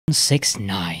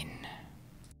69.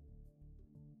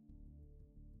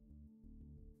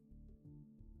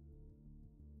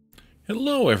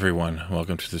 Hello everyone,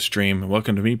 welcome to the stream,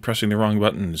 welcome to me pressing the wrong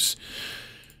buttons,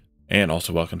 and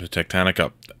also welcome to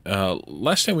Techtonica.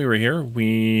 Last time we were here,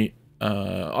 we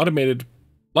automated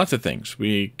lots of things.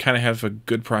 We kind of have a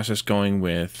good process going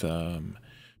with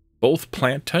both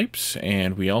plant types,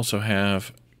 and we also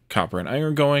have copper and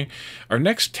iron going. Our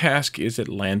next task is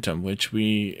Atlantum, which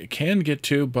we can get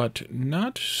to, but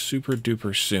not super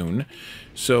duper soon.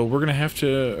 So we're going to have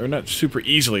to, or not super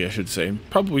easily I should say,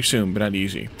 probably soon, but not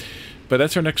easy. But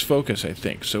that's our next focus, I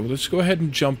think. So let's go ahead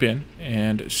and jump in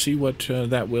and see what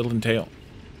that will entail.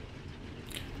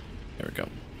 There we go.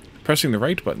 Pressing the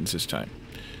right buttons this time.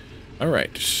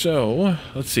 Alright, so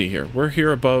let's see here. We're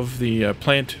here above the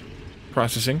plant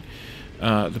processing.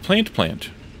 The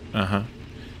plant.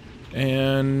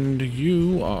 And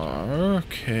you are...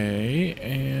 okay,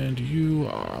 and you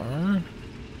are...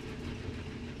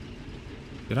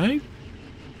 did I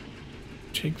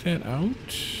take that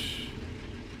out?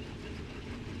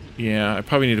 Yeah, I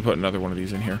probably need to put another one of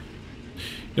these in here.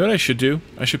 You know what I should do?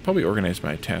 I should probably organize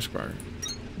my taskbar.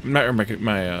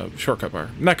 My shortcut bar.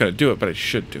 I'm not going to do it, but I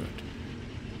should do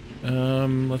it.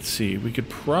 Let's see. We could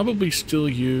probably still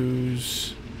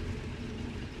use...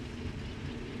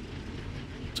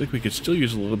 looks like we could still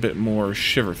use a little bit more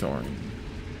Shiverthorn.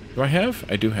 Do I have?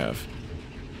 I do have.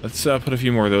 Let's put a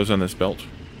few more of those on this belt.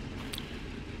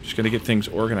 Just got to get things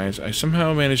organized. I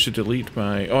somehow managed to delete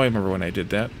my... oh, I remember when I did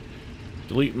that.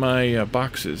 Delete my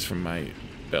boxes from my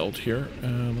belt here.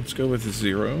 Let's go with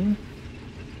 0.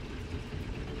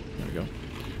 There we go.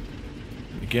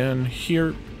 And again,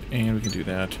 here, and we can do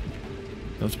that.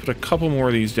 Let's put a couple more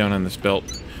of these down on this belt.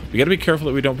 We got to be careful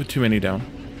that we don't put too many down,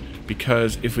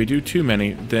 because if we do too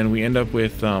many, then we end up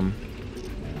with not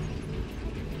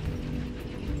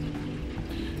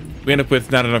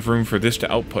enough room for this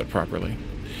to output properly.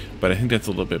 But I think that's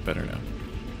a little bit better now.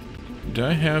 Do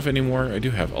I have any more? I do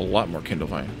have a lot more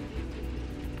Kindlevine.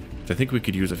 I think we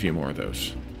could use a few more of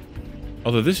those.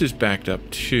 Although this is backed up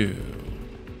too.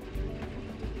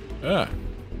 Ah.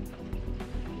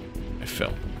 I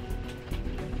fell.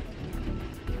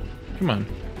 Come on.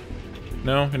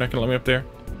 No, you're not going to let me up there?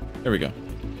 There we go.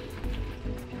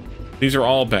 These are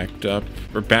all backed up,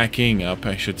 or backing up,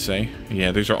 I should say.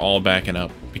 Yeah, these are all backing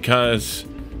up, because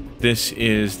this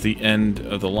is the end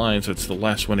of the line, so it's the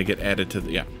last one to get added to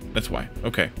the... yeah, that's why.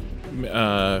 Okay.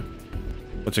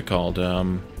 What's it called?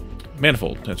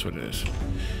 Manifold, that's what it is.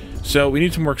 So we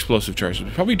need some more explosive charges.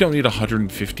 We probably don't need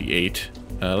 158.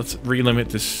 Let's relimit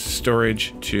this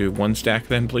storage to 1 stack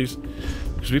then, please.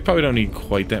 Because we probably don't need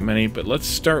quite that many, but let's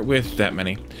start with that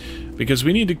many. Because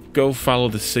we need to go follow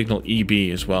the signal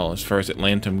EB as well, as far as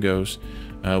Atlantum goes.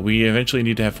 We eventually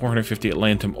need to have 450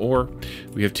 Atlantum ore.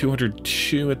 We have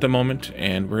 202 at the moment,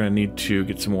 and we're going to need to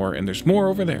get some more. And there's more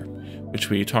over there,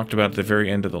 which we talked about at the very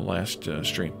end of the last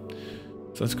stream.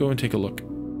 So let's go and take a look.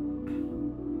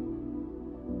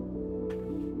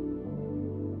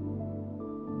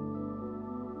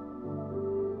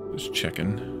 Just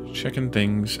checking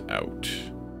things out.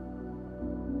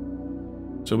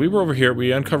 So we were over here,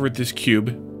 we uncovered this cube,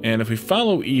 and if we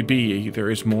follow EB, there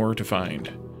is more to find.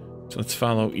 So let's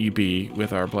follow EB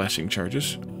with our blasting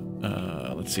charges.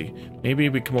 Let's see. Maybe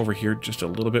we come over here just a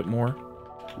little bit more,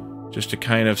 just to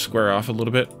kind of square off a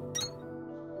little bit.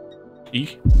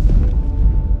 E.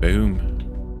 Boom.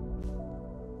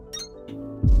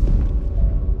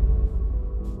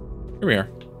 Here we are.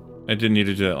 I didn't need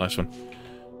to do that last one.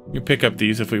 We can pick up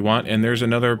these if we want, and there's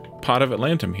another pot of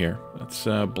Atlantum here. Let's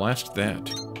blast that.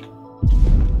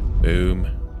 Boom.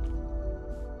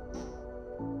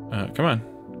 Come on.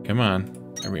 Come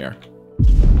on. There we are.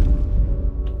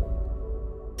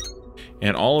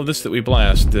 And all of this that we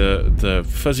blast, the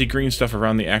fuzzy green stuff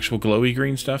around the actual glowy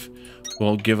green stuff,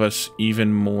 will give us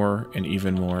even more and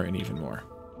even more and even more.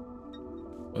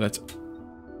 Well, that's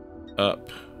up.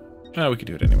 Oh, we could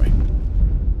do it anyway.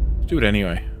 Let's do it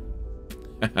anyway.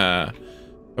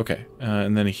 Okay,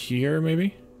 and then here,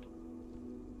 maybe?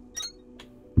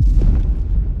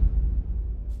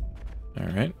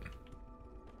 Alright.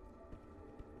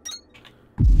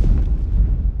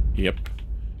 Yep.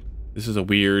 This is a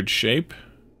weird shape.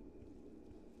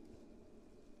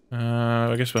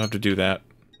 I guess we'll have to do that.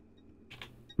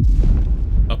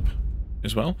 Up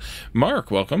as well. Mark,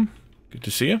 welcome. Good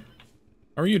to see you.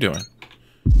 How are you doing?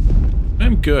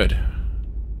 I'm good.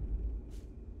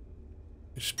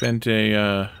 Spent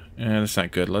a, that's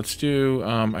not good. Let's do,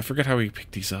 I forget how we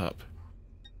pick these up.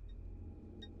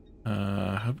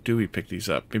 How do we pick these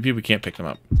up? Maybe we can't pick them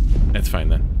up. That's fine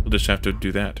then. We'll just have to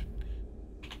do that.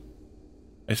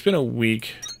 It's been a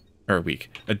week. Or a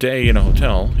week. A day in a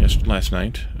hotel last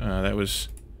night. That was...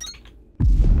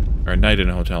 Or a night in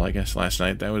a hotel, I guess, last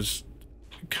night. That was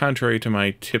contrary to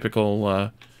my typical,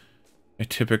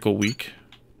 week.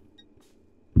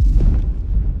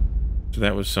 So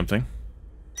that was something.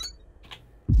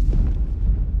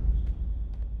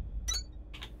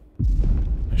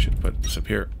 I should have put this up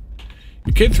here.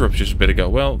 Your kid threw up just a bit ago.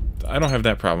 Well, I don't have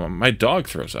that problem. My dog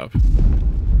throws up.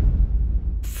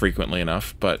 Frequently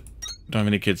enough, but don't have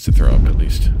any kids to throw up, at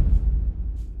least.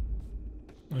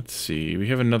 Let's see. We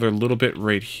have another little bit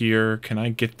right here. Can I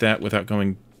get that without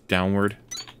going downward?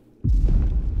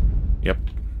 Yep.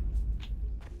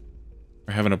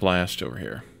 We're having a blast over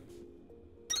here.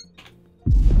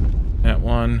 That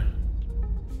one.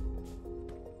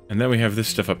 And then we have this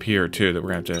stuff up here, too, that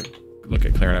we're going to have to look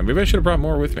at clearing out. Maybe I should have brought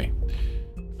more with me.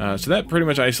 So that pretty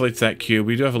much isolates that cube.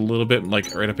 We do have a little bit,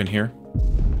 like, right up in here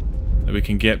that we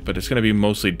can get, but it's going to be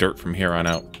mostly dirt from here on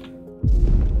out.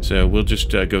 So we'll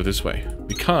just go this way,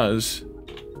 because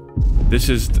this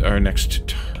is our next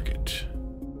target.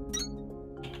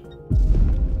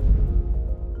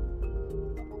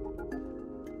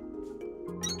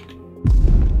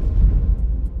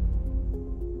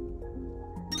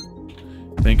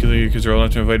 Thank you, because they're all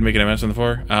enough to avoid making a mess on the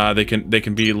floor. They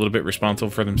can be a little bit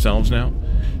responsible for themselves now.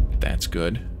 That's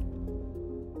good.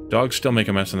 Dogs still make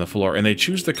a mess on the floor, and they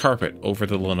choose the carpet over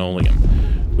the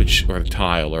linoleum, or the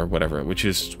tile, or whatever, which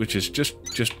is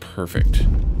just perfect.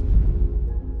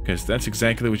 Because that's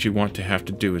exactly what you want to have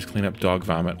to do, is clean up dog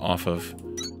vomit off of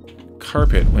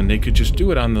carpet, when they could just do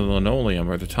it on the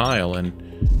linoleum or the tile, and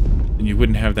you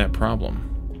wouldn't have that problem.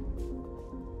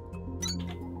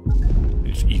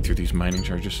 Just eat through these mining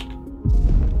charges.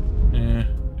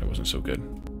 That wasn't so good.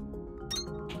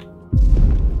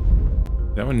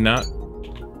 That one not...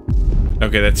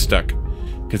 Okay, that's stuck.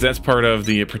 Because that's part of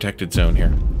the protected zone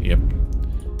here. Yep.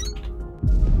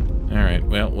 Alright,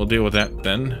 well, we'll deal with that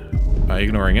then, by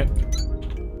ignoring it.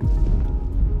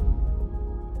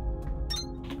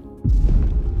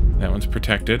 That one's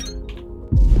protected.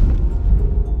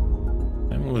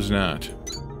 That one was not.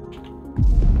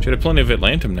 Should have plenty of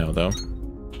Atlantum now, though.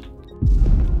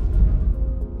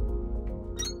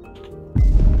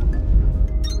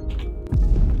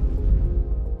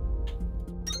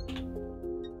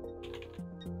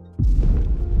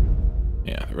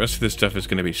 The rest of this stuff is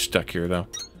going to be stuck here, though.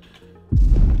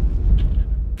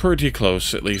 Pretty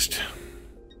close, at least.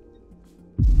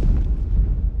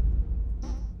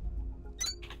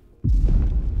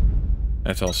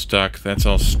 That's all stuck. That's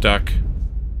all stuck.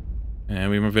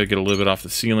 And we might be able to get a little bit off the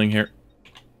ceiling here.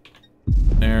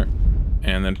 There.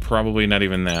 And then probably not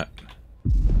even that.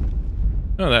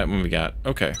 Oh, that one we got.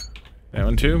 Okay. That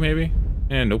one too, maybe?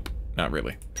 And nope. Not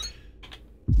really.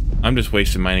 I'm just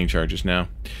wasting mining charges now.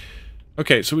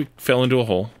 Okay, so we fell into a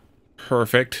hole.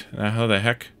 Perfect. Now how the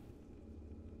heck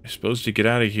am I supposed to get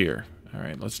out of here?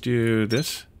 Alright, let's do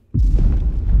this.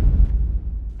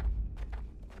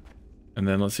 And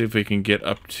then let's see if we can get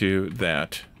up to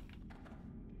that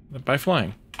by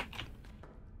flying.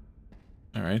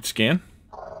 Alright, scan.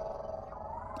 Welcome,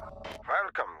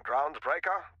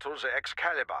 Groundbreaker, to the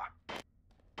Excalibur.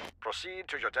 Proceed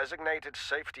to your designated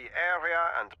safety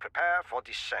area and prepare for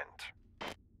descent.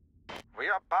 We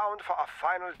are bound for our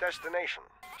final destination,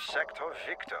 Sector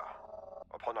Victor.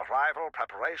 Upon arrival,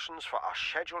 preparations for our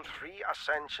scheduled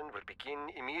re-ascension will begin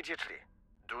immediately.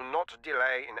 Do not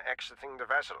delay in exiting the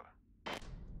vessel.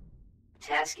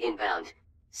 Task inbound.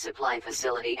 Supply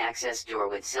facility access door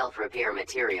with self-repair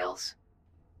materials.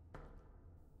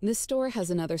 This store has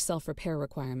another self-repair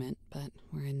requirement, but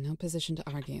we're in no position to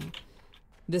argue.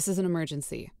 This is an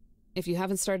emergency. If you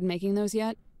haven't started making those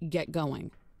yet, get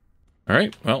going. All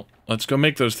right, well, let's go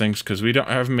make those things, because we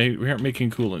aren't making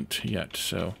coolant yet,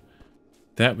 so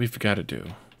that we've got to do.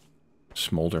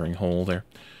 Smoldering hole there.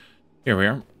 Here we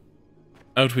are.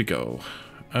 Out we go.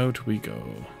 Out we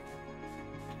go.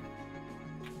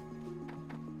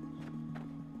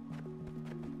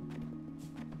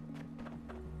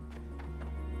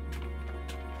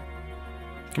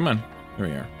 Come on. Here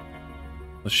we are.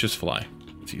 Let's just fly.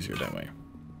 It's easier that way.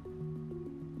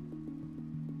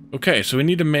 Okay, so we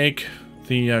need to make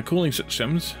the cooling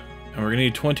systems, and we're going to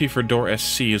need 20 for door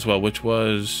SC as well, which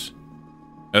was...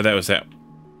 Oh, that was that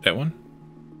one?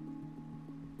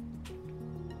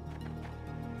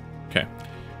 Okay.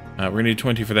 We're going to need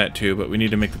 20 for that too, but we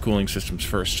need to make the cooling systems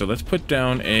first. So let's put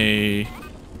down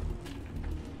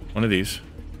one of these,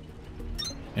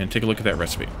 and take a look at that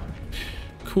recipe.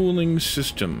 Cooling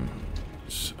systems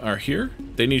are here.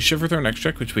 They need shiver thrown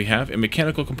extract, which we have, and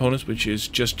mechanical components, which is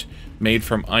just made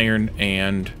from iron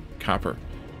and copper.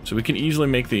 So we can easily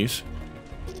make these.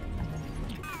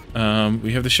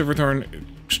 We have the Shiverthorn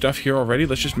stuff here already.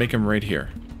 Let's just make him right here.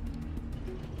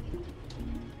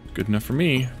 Good enough for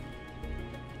me.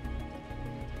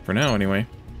 For now, anyway.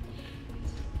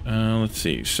 Let's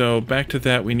see. So back to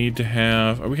that, we need to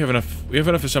have. We have enough. We have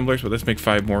enough assemblers, but let's make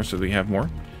 5 more so that we have more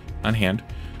on hand.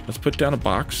 Let's put down a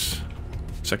box.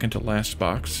 Second to last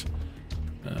box.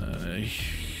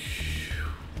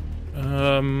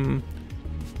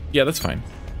 Yeah, that's fine.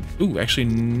 Ooh, actually,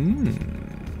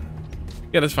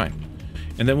 yeah, that's fine.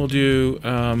 And then we'll do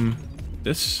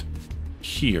this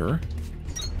here,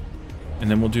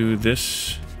 and then we'll do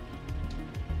this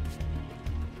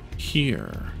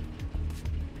here.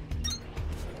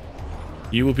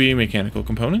 You will be mechanical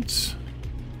components,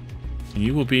 and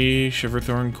you will be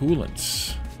Shiverthorn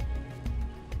coolants.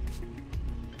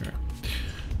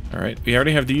 Alright, we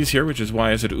already have these here, which is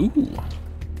why I said, ooh.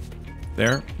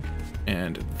 There,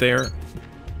 and there.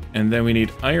 And then we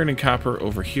need iron and copper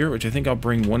over here, which I think I'll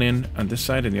bring one in on this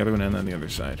side and the other one in on the other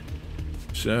side.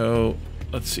 So,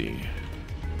 let's see.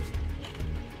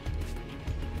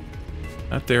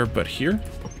 Not there, but here.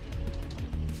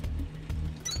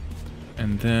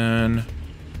 And then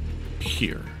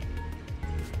here.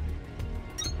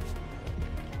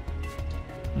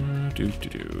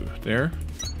 There.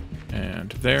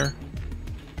 And there.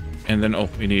 And then, oh,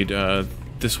 we need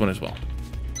this one as well.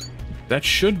 That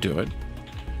should do it.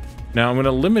 Now, I'm going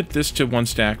to limit this to 1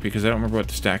 stack because I don't remember what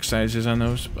the stack size is on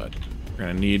those, but we're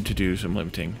going to need to do some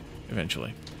limiting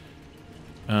eventually.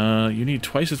 You need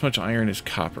twice as much iron as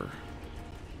copper.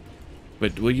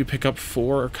 But will you pick up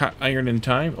 4 iron in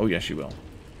time? Oh, yes, you will.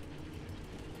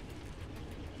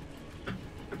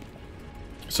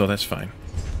 So that's fine.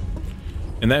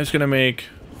 And that is going to make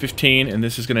 15, and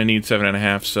this is going to need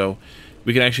 7.5, so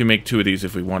we can actually make 2 of these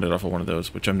if we wanted off of one of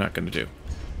those, which I'm not going to do.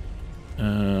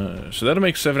 So that'll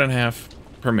make 7.5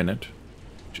 per minute,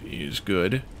 which is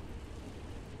good.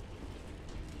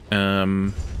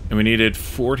 And we needed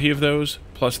 40 of those,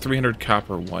 plus 300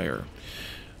 copper wire.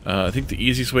 I think the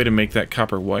easiest way to make that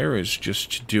copper wire is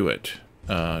just to do it.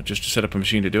 Just to set up a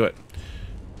machine to do it.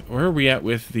 Where are we at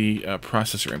with the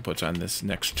processor inputs on this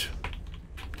next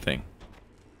thing?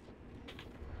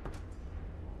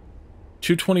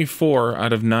 224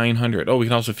 out of 900. Oh, we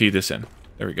can also feed this in.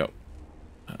 There we go.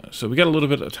 So we got a little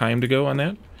bit of time to go on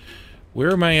that.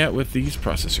 Where am I at with these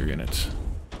processor units?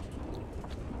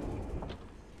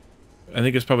 I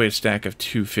think it's probably a stack of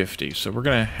 250. So we're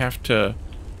gonna have to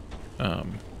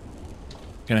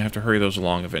hurry those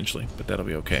along eventually, but that'll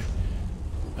be okay.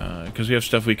 Because we have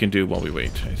stuff we can do while we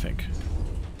wait, I think.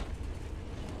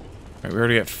 Alright, we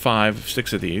already got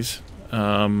 6 of these.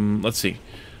 Let's see.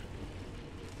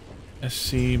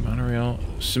 SC, monorail,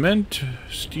 cement,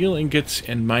 steel ingots,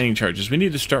 and mining charges. We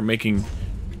need to start making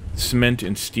cement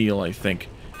and steel, I think.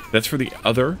 That's for the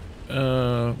other,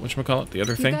 whatchamacallit, the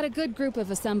other thing? You've got a good group of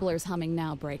assemblers humming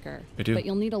now, Breaker. I do. But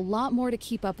you'll need a lot more to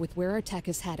keep up with where our tech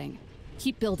is heading.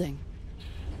 Keep building.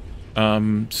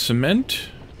 Cement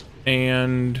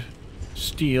and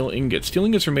steel ingots. Steel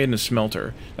ingots are made in a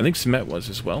smelter. I think cement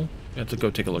was as well. I have to go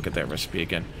take a look at that recipe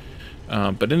again.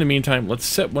 But in the meantime, let's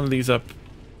set one of these up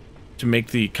to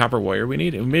make the copper wire we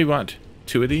need. And we may want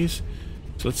 2 of these.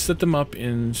 So let's set them up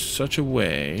in such a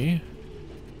way.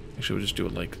 Actually, we'll just do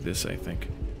it like this, I think.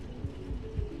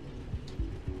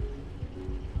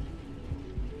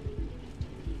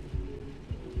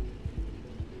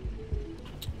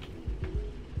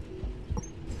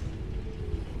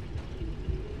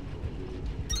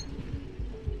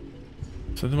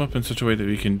 Set them up in such a way that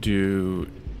we can do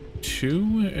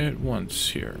 2 at once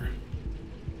here.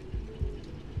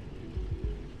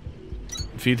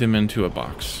 Feed them into a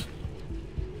box.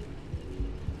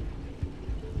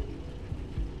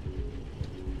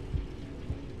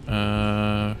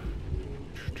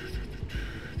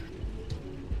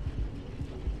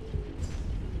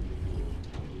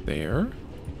 There.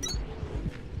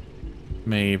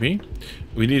 Maybe.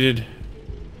 We needed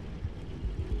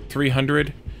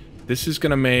 300. This is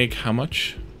gonna make how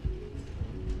much?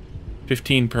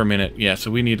 15 per minute. Yeah,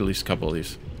 so we need at least a couple of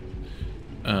these.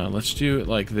 Let's do it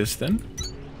like this then.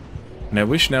 And I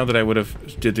wish now that I would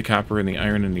have did the copper and the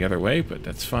iron in the other way, but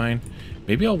that's fine.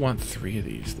 Maybe I'll want 3 of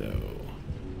these, though.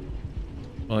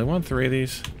 Well, I want 3 of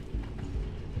these.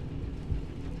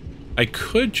 I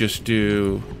could just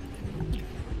do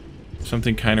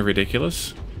something kind of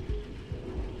ridiculous.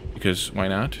 Because why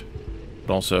not?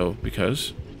 But also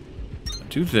because I'll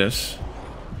do this.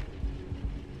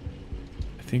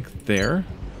 I think there.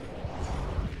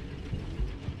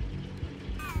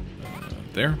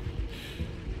 There.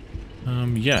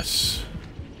 Yes.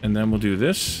 And then we'll do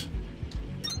this.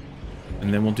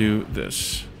 And then we'll do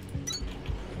this.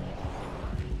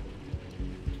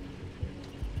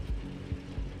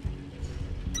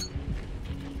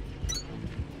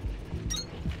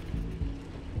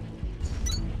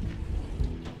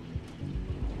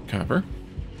 Copper.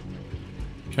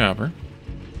 Copper.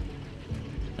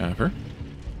 Copper.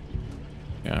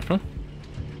 Copper.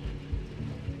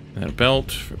 And then a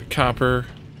belt for the copper.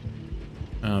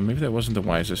 Maybe that wasn't the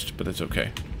wisest, but that's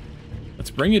okay.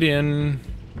 Let's bring it in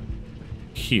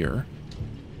here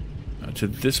to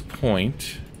this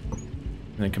point,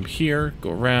 and then come here,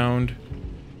 go around,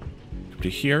 come to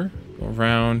here, go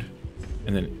around,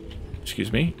 and then,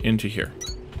 excuse me, into here.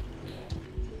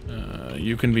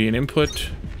 You can be an input.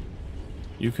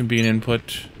 You can be an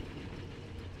input.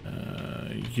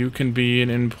 You can be an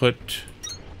input.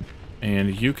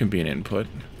 And you can be an input.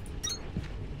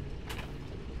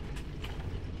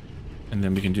 And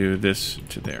then we can do this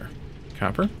to there.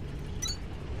 Copper.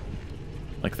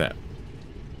 Like that.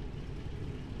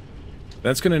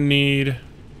 That's going to need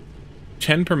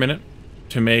 10 per minute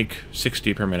to make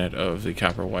 60 per minute of the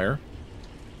copper wire.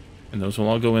 And those will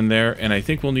all go in there. And I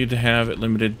think we'll need to have it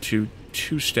limited to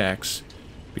 2 stacks,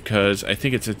 because I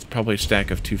think it's probably a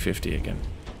stack of 250 again,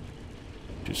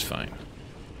 which is fine.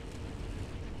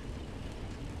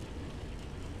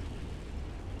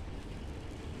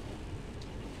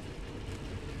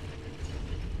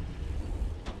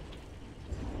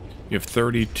 You have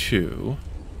 32.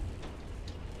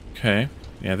 Okay.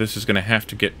 Yeah, this is going to have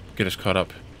to get us caught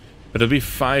up. But it'll be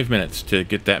 5 minutes to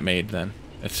get that made then,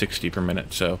 at 60 per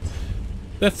minute. So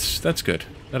that's good.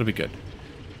 That'll be good.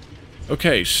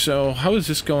 Okay, so how is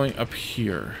this going up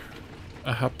here?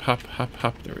 Hop, hop, hop,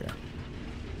 hop. There we are.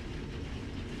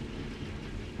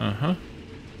 Uh-huh.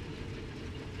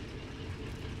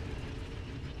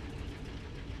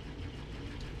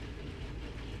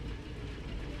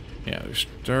 Yeah, they're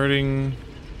starting,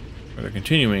 or they're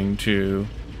continuing to...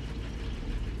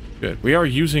 Good. We are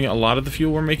using a lot of the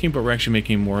fuel we're making, but we're actually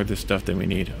making more of this stuff than we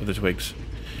need, of the twigs.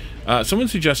 Someone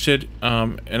suggested,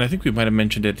 and I think we might have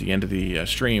mentioned it at the end of the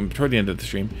stream, toward the end of the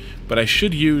stream, but I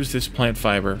should use this plant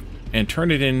fiber and turn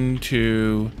it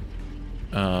into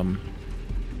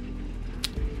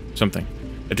something.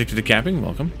 Addicted to capping?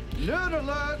 Welcome. Nerd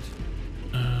alert!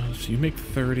 So you make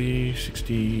 30,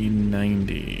 60,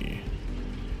 90.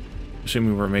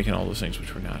 Assuming we're making all those things,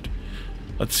 which we're not.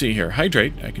 Let's see here.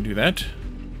 Hydrate. I can do that.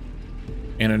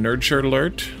 And a nerd shirt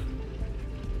alert.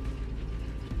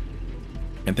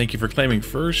 And thank you for claiming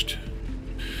first.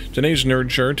 Today's nerd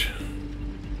shirt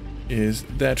is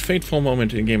that fateful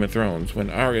moment in Game of Thrones when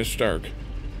Arya Stark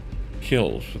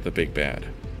kills the big bad.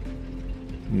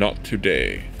 Not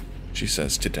today, she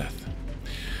says to death.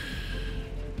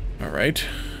 Alright.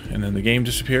 And then the game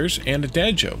disappears. And a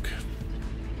dad joke.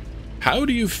 How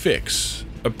do you fix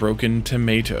a broken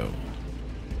tomato?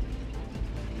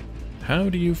 How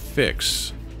do you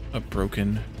fix a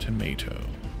broken tomato?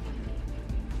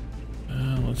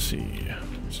 Let's see.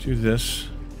 Let's do this.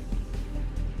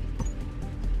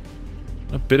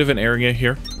 A bit of an area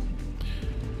here.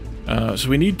 So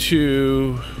we need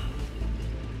to...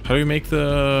 How do we make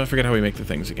the... I forget how we make the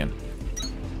things again.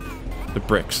 The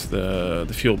bricks. The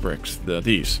fuel bricks.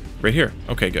 These. Right here.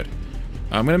 Okay, good.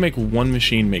 I'm going to make one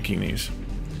machine making these.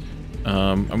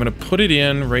 I'm going to put it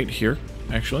in right here,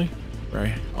 actually, where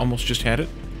I almost just had it.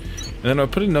 And then I'll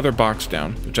put another box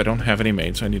down, which I don't have any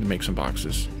made, so I need to make some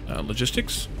boxes.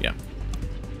 Logistics? Yeah.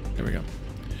 There we go.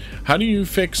 How do you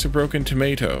fix a broken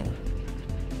tomato?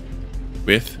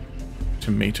 With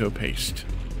tomato paste.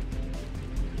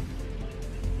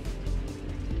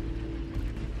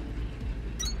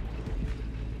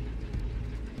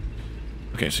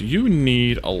 Okay, so you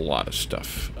need a lot of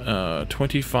stuff.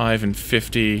 25 and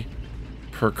 50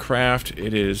 per craft.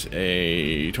 It is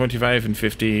a 25 and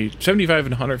 50, 75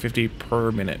 and 150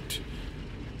 per minute.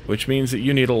 Which means that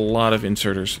you need a lot of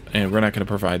inserters, and we're not going to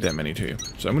provide that many to you.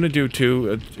 So I'm going to do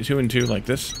two and two like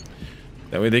this.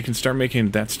 That way they can start making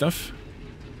that stuff.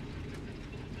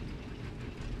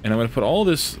 And I'm going to put all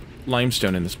this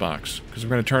limestone in this box, because we're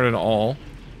going to turn it all.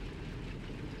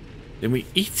 Then we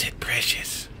eat it,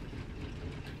 precious.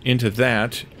 Into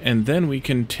that, and then we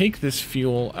can take this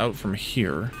fuel out from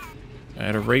here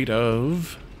at a rate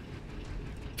of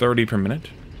 30 per minute.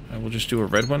 We'll just do a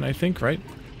red one, I think, right?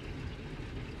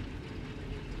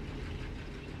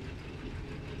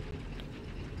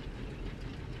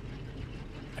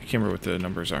 I can't remember what the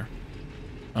numbers are.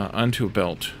 Onto a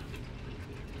belt.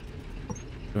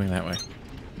 Going that way.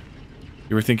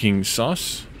 You were thinking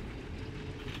sauce?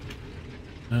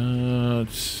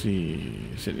 Let's see.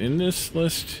 Is it in this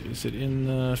list? Is it in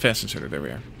the fast inserter? There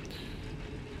we are.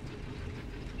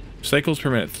 Cycles per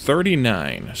minute,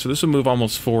 39. So this will move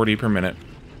almost 40 per minute.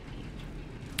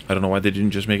 I don't know why they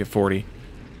didn't just make it 40.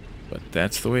 But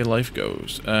that's the way life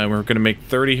goes. We're going to make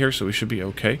 30 here, so we should be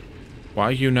okay.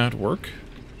 Why you not work?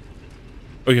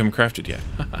 Oh, you haven't crafted yet.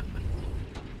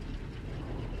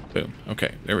 Boom.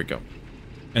 Okay, there we go.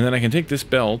 And then I can take this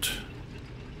belt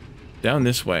down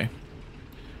this way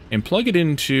and plug it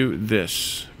into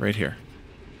this right here.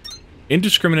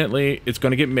 Indiscriminately, it's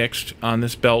going to get mixed on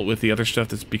this belt with the other stuff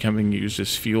that's becoming used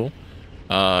as fuel.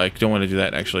 I don't want to do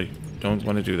that, actually. Don't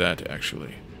want to do that,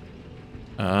 actually.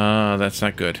 That's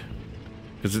not good.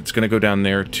 Because it's going to go down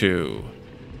there, too.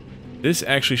 This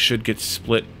actually should get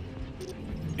split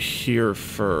here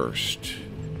first.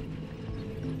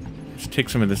 Let's take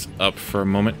some of this up for a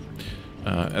moment.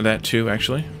 And that, too,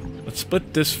 actually. Let's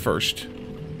split this first.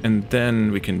 And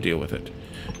then we can deal with it.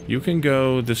 You can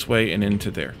go this way and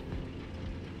into there.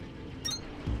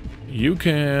 You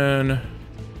can...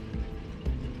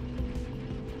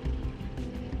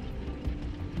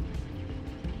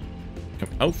 come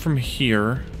out from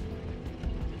here.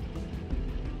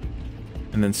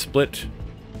 And then split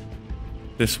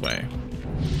this way.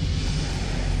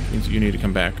 Means you need to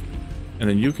come back. And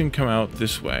then you can come out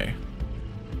this way.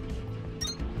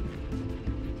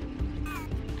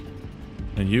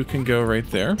 And you can go right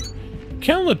there.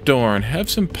 Calidorn, have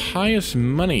some pious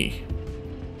money.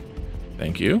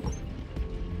 Thank you.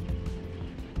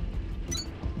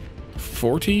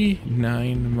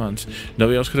 49 months.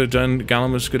 Nobody else could have done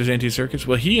Gollum as good as Anti-Circus?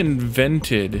 Well, he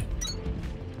invented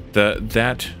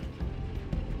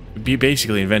he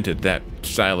basically invented that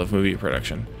style of movie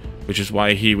production, which is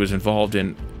why he was involved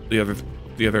in the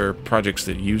other projects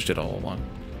that used it all along.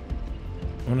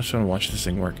 I want to watch this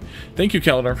thing work. Thank you,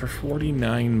 Calidar, for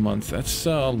 49 months. That's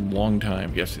a long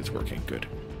time. Yes, it's working. Good.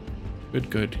 Good,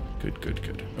 good, good, good,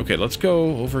 good. Okay, let's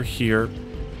go over here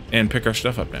and pick our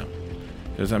stuff up now.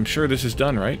 Because I'm sure this is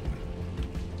done, right?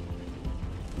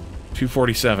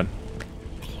 247.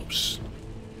 Close.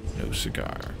 No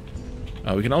cigar.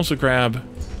 We can also grab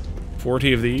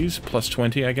 40 of these, plus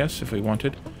 20, I guess, if we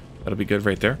wanted. That'll be good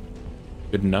right there.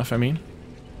 Good enough, I mean.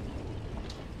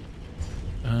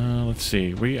 Let's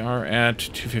see. We are at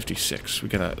 256. We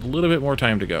got a little bit more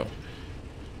time to go.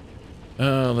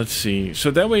 Let's see.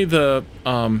 So that way the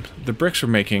bricks we're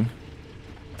making,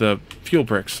 the fuel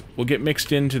bricks, will get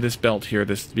mixed into this belt here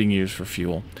that's being used for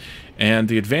fuel. And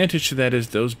the advantage to that is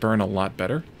those burn a lot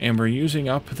better, and we're using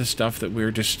up the stuff that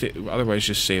we're just otherwise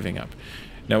just saving up.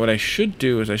 Now what I should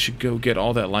do is I should go get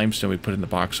all that limestone we put in the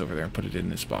box over there and put it in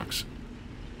this box.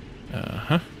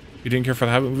 You didn't care for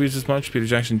the Hobbit movies as much? Peter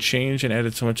Jackson changed and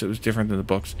added so much that was different than the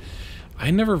books. I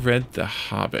never read the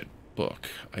Hobbit book,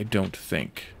 I don't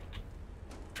think.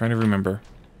 I'm trying to remember.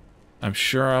 I'm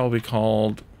sure I'll be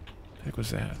called... what the heck was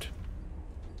that?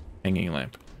 Hanging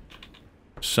lamp.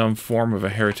 Some form of a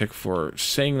heretic for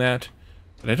saying that,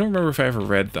 but I don't remember if I ever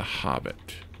read The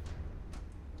Hobbit.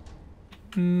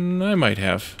 I might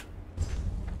have.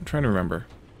 I'm trying to remember.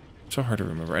 It's so hard to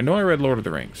remember. I know I read Lord of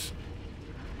the Rings.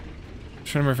 I'm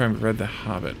trying to remember if I read The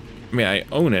Hobbit. I mean, I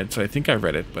own it, so I think I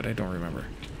read it, but I don't remember.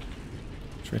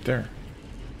 It's right there.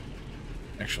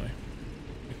 Actually.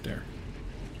 Right there.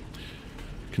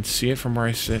 I can see it from where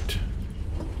I sit.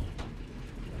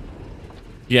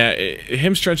 Yeah,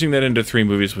 him stretching that into 3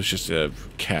 movies was just a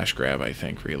cash grab, I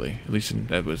think, really. At least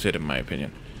that was it, in my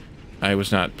opinion. I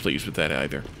was not pleased with that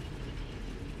either.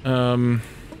 You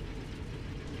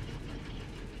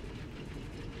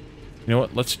know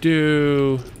what? Let's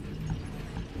do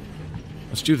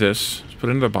this. Let's put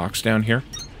another box down here.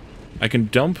 I can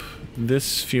dump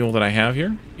this fuel that I have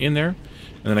here in there,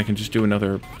 and then I can just do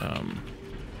another,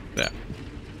 that.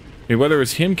 I mean, whether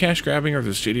it's him cash grabbing or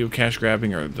the studio cash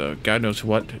grabbing or the God knows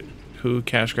what, who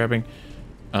cash grabbing,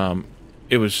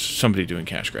 it was somebody doing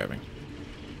cash grabbing.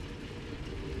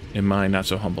 In my not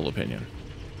so humble opinion.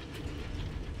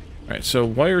 Alright, so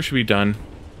wire should be done.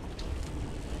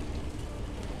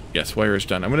 Yes, wire is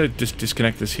done. I'm going to just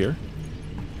disconnect this here.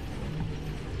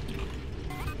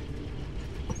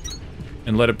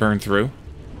 And let it burn through.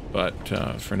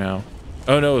 But for now...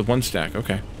 oh no, with 1 stack,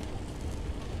 okay.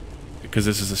 Because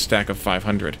this is a stack of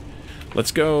 500.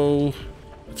 Let's go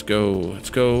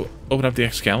open up the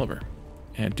Excalibur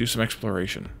and do some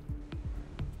exploration.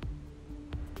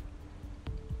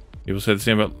 People said the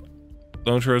same about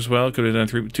Lone Star as well. Could have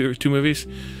done two movies.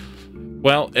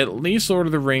 Well, at least Lord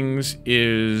of the Rings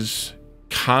is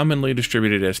commonly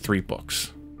distributed as 3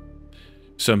 books.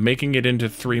 So making it into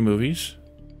 3 movies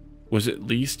was at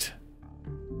least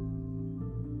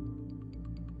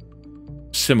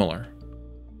similar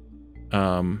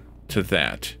to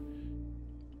that.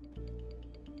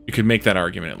 You could make that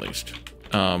argument at least.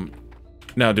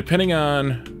 Now, depending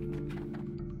on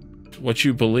what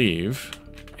you believe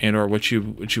and or what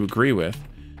you agree with,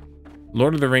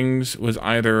 Lord of the Rings was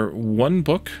either 1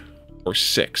 book or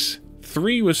 6.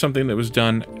 3 was something that was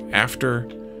done after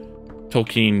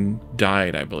Tolkien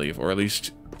died, I believe, or at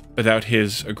least without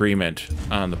his agreement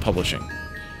on the publishing.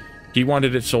 He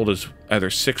wanted it sold as either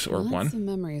 6 or 1. Lots of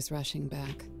memories rushing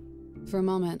back. For a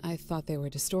moment, I thought they were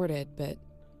distorted, but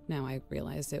now I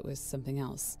realized it was something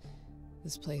else.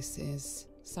 This place is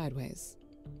sideways.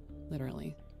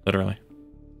 Literally. Literally.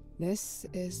 This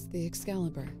is the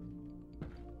Excalibur.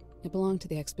 It belonged to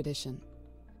the expedition.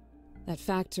 That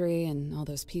factory and all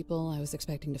those people I was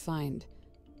expecting to find,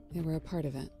 they were a part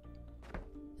of it.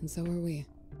 And so were we.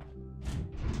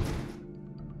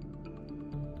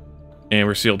 And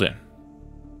we're sealed in.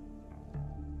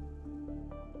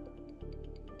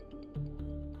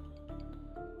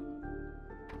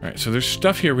 Alright, so there's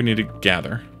stuff here we need to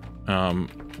gather.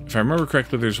 If I remember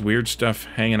correctly, there's weird stuff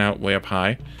hanging out way up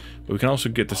high. But we can also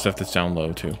get the stuff that's down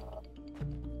low, too.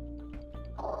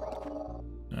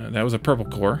 That was a purple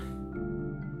core.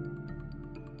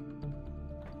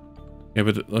 Yeah,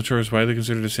 but Lotor is widely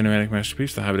considered a cinematic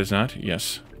masterpiece. The Hobbit is not.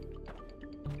 Yes.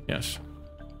 Yes.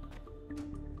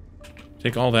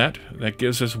 Take all that. That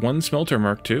gives us 1 smelter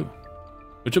mark, too.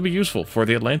 Which will be useful for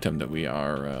the Atlantum that we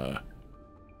are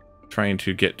trying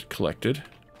to get collected.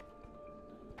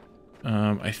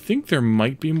 I think there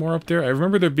might be more up there. I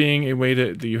remember there being a way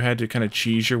that you had to kind of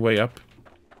cheese your way up.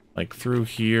 Like through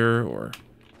here or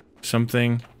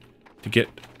something. To get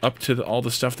up to all the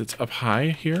stuff that's up high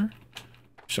here. I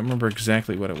don't remember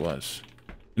exactly what it was.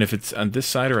 And if it's on this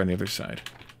side or on the other side.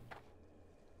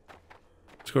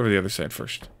 Let's go over to the other side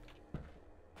first.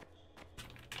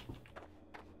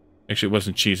 Actually, it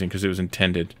wasn't cheesing because it was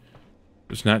intended. It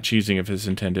was not cheesing if it's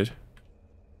intended.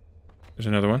 There's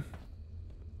another one.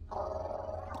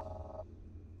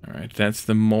 Alright, that's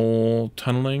the mole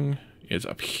tunneling. It's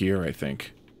up here, I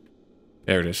think.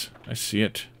 There it is. I see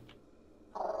it.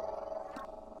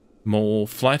 Mole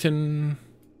flatten.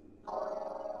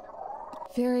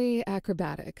 Very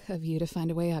acrobatic of you to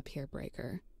find a way up here,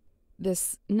 Breaker.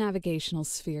 This navigational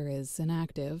sphere is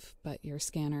inactive, but your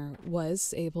scanner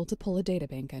was able to pull a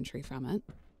databank entry from it.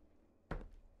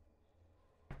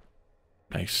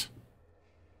 Nice.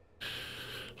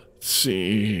 Let's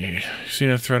see. Seen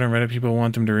a thread on Reddit, people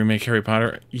want them to remake Harry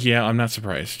Potter. Yeah, I'm not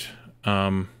surprised.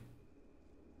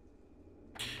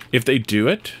 If they do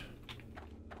it...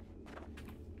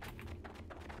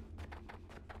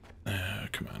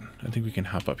 come on. I think we can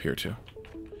hop up here, too.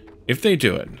 If they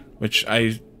do it, which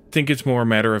I think it's more a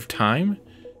matter of time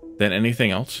than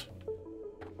anything else,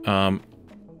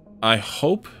 I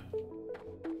hope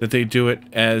that they do it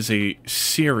as a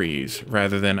series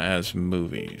rather than as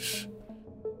movies.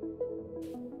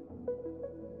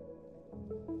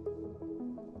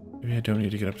 Maybe I don't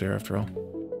need to get up there after all.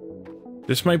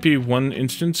 This might be one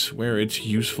instance where it's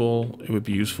useful. It would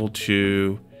be useful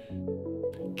to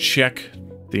check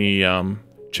the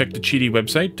cheaty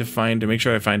website to make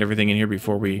sure I find everything in here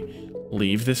before we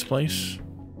leave this place.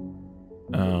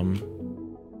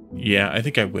 Yeah, I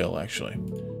think I will actually.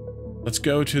 Let's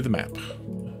go to the map.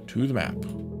 To the map. I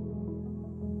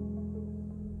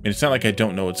mean, it's not like I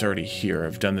don't know it's already here.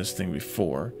 I've done this thing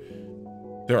before.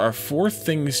 There are 4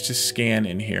 things to scan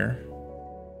in here,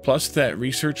 plus that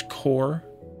research core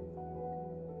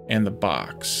and the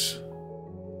box.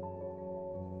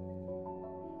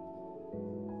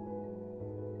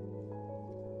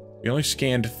 We only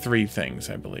scanned 3 things,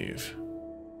 I believe.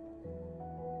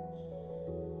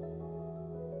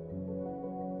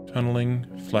 Tunneling,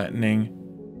 flattening,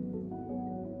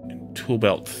 and tool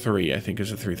belt 3, I think is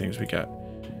the 3 things we got.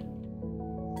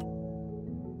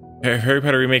 Harry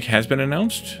Potter Remake has been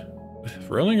announced, with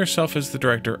Rowling herself as the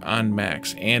director on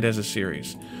Max and as a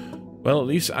series. Well, at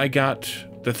least I got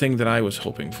the thing that I was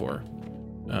hoping for.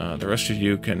 The rest of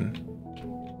you can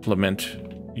lament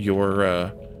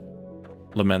your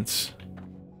laments.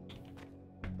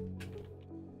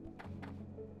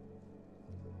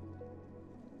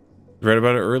 Read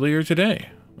about it earlier today.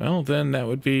 Well, then that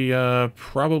would be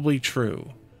probably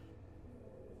true.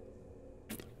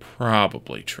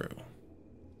 Probably true.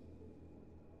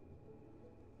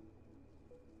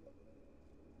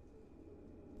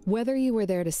 Whether you were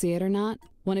there to see it or not,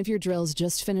 one of your drills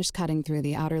just finished cutting through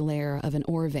the outer layer of an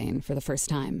ore vein for the first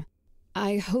time.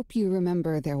 I hope you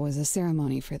remember there was a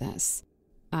ceremony for this.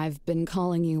 I've been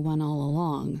calling you one all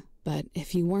along, but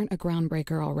if you weren't a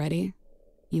groundbreaker already,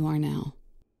 you are now.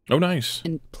 Oh, nice.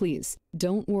 And please,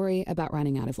 don't worry about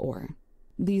running out of ore.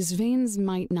 These veins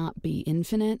might not be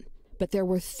infinite, but there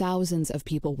were thousands of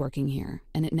people working here,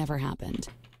 and it never happened.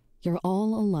 You're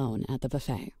all alone at the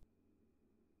buffet.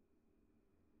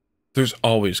 There's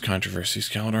always controversy,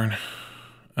 Scaladorn.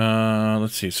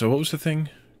 Let's see. So what was the thing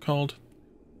called?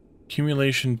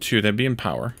 Accumulation 2. That'd be in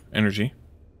power. Energy.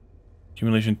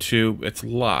 Accumulation 2. It's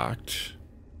locked.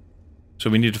 So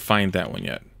we need to find that one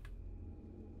yet.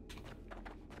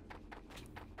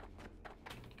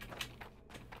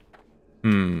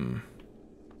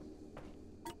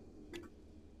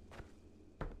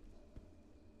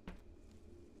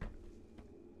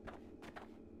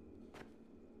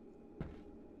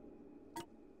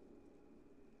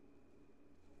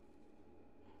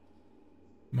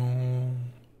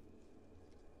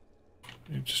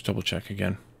 Just double check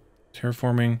again.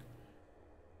 Terraforming.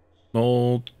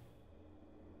 Mold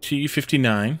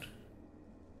T59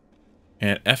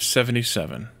 and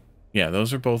F77. Yeah,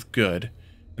 those are both good.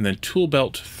 And then Tool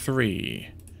Belt 3.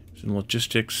 Some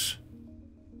logistics.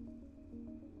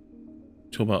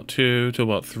 Tool Belt 2, Tool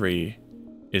Belt 3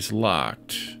 is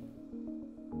locked.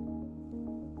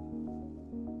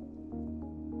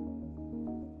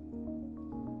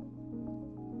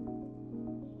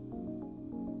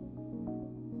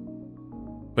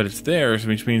 But it's there,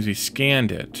 which means we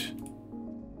scanned it.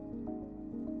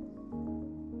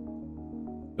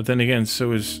 But then again,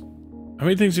 so is... How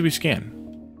many things did we scan?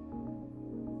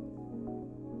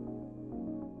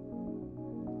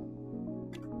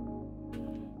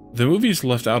 The movies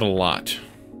left out a lot.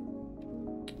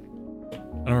 I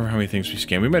don't remember how many things we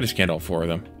scanned. We might have scanned all 4 of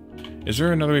them. Is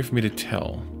there another way for me to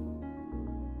tell?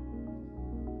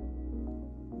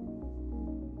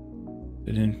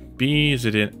 Is it in B? Is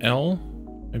it in L?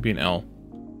 Maybe an L.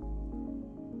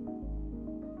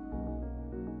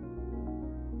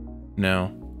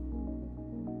 No.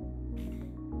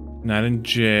 Not in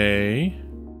J.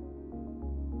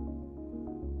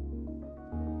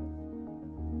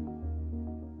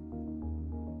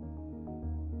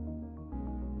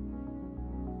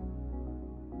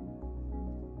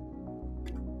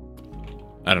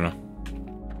 I don't know.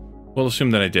 We'll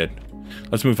assume that I did.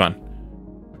 Let's move on.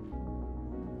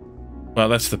 Well,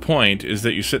 that's the point, is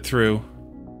that you sit through...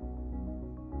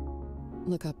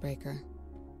 Look up, Breaker.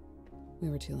 We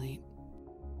were too late.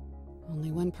 Only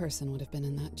one person would have been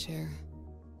in that chair.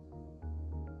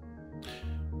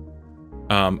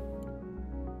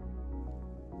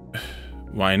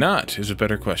 Why not, is a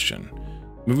better question.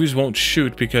 Movies won't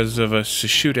shoot because of a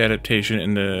shoot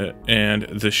adaptation and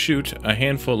the shoot, a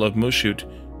handful of must shoot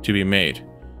to be made.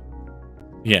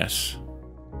 Yes.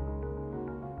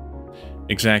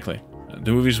 Exactly.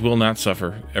 The movies will not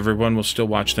suffer. Everyone will still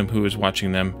watch them who is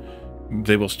watching them.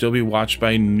 They will still be watched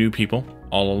by new people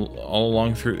all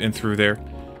along through there.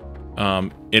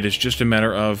 It is just a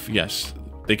matter of, yes,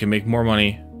 they can make more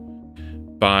money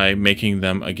by making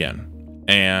them again.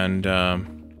 And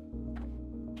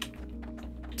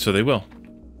so they will.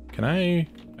 Can I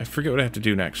forget what I have to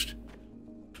do next.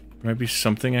 There might be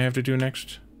something I have to do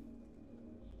next.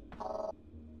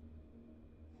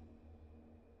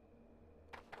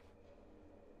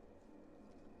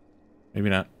 Maybe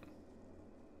not.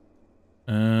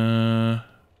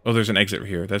 Oh, there's an exit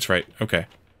here. That's right. Okay.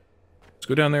 Let's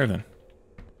go down there then.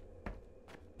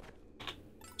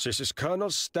 This is Colonel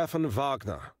Stefan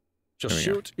Wagner. Your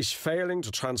suit is failing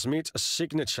to transmit a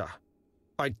signature.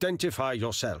 Identify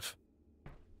yourself.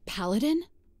 Paladin?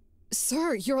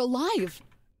 Sir, you're alive!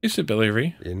 Is it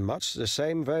Billy? In much the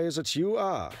same way that you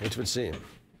are, it would seem.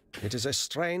 It is a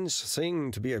strange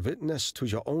thing to be a witness to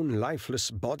your own lifeless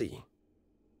body.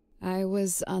 I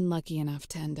was unlucky enough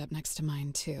to end up next to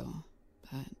mine too,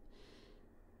 but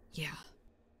yeah.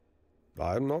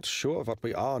 I'm not sure what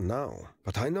we are now,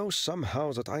 but I know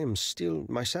somehow that I am still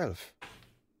myself.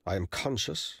 I am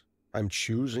conscious, I'm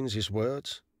choosing these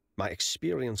words. My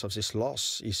experience of this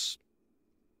loss is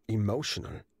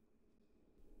emotional.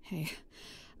 Hey,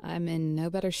 I'm in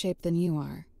no better shape than you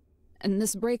are. And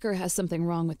this Breaker has something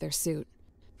wrong with their suit.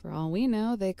 For all we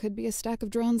know, they could be a stack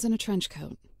of drones in a trench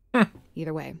coat.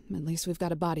 Either way, at least we've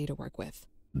got a body to work with.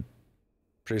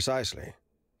 Precisely.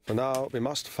 For now, we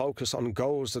must focus on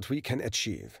goals that we can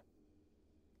achieve.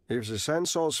 If the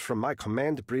sensors from my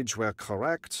command bridge were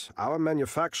correct, our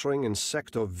manufacturing in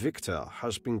Sector Victor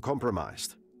has been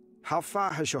compromised. How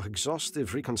far has your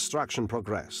exhaustive reconstruction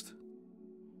progressed?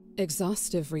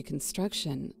 Exhaustive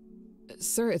reconstruction?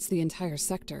 Sir, it's the entire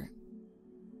sector.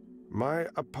 My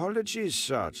apologies,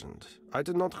 Sergeant. I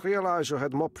did not realize you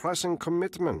had more pressing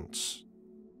commitments.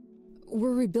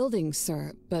 We're rebuilding,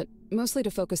 sir, but mostly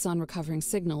to focus on recovering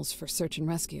signals for search and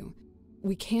rescue.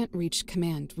 We can't reach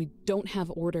command, we don't have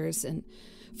orders, and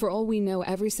for all we know,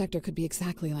 every sector could be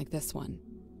exactly like this one.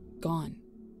 Gone.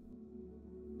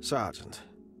 Sergeant,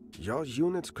 your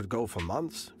unit could go for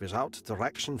months without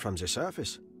direction from the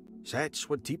surface. That's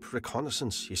what deep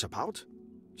reconnaissance is about.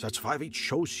 That's why we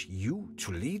chose you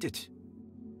to lead it.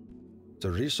 The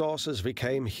resources we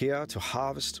came here to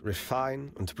harvest,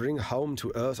 refine, and bring home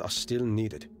to Earth are still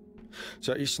needed.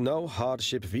 There is no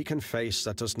hardship we can face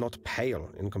that does not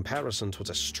pale in comparison to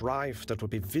the strife that will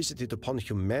be visited upon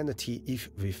humanity if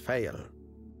we fail.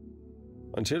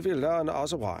 Until we learn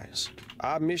otherwise,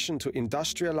 our mission to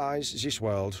industrialize this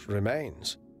world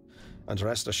remains. And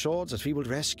rest assured that we will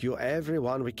rescue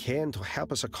everyone we can to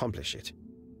help us accomplish it.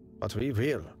 But we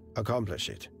will accomplish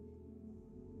it.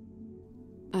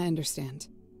 I understand.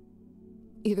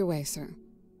 Either way, sir,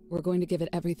 we're going to give it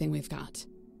everything we've got.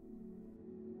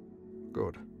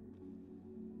 Good.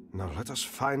 Now let us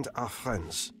find our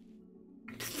friends.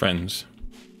 Friends.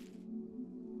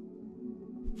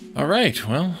 All right,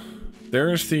 well,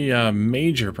 there's the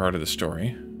major part of the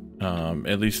story.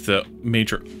 At least the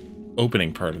major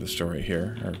opening part of the story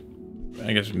here. Or,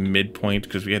 I guess, midpoint,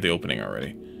 because we had the opening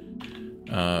already.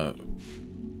 The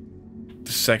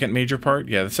second major part?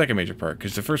 Yeah, the second major part,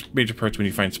 because the first major part's when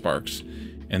you find sparks.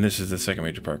 And this is the second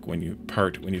major part, when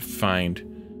you find,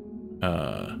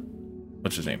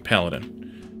 what's his name? Paladin.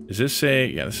 Is this a,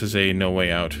 yeah, this is a no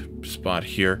way out spot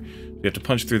here. We have to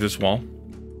punch through this wall.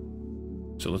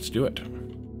 So let's do it.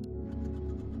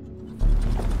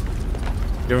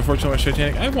 You ever unfortunately watched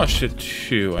Titanic? I watched it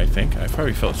too, I think. I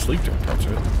probably fell asleep during parts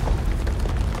of it.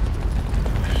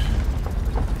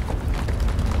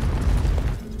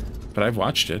 But I've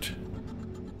watched it.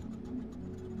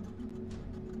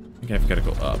 I think I've got to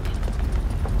go up.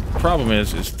 Problem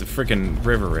is the freaking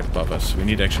river right above us. We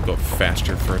need to actually go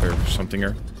faster, further, something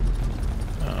or...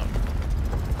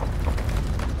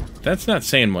 that's not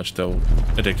saying much, though,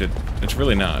 Addicted. It's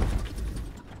really not.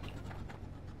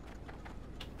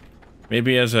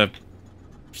 Maybe as a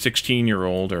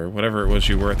 16-year-old or whatever it was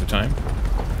you were at the time.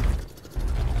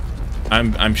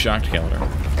 I'm shocked, Calendar.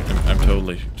 I'm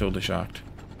totally shocked.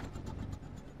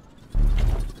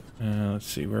 Let's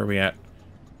see, where are we at?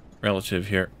 Relative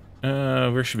here.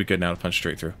 We should be good now to punch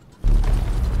straight through.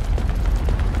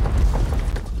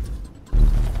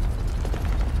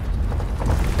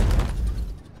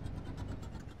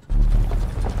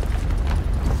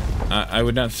 I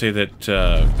would not say that,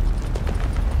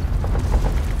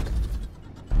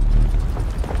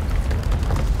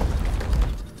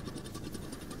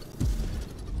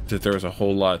 that there was a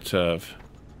whole lot of,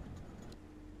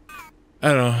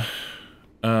 I don't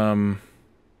know,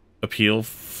 appeal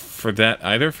for that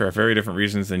either, for very different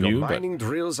reasons than you. Your mining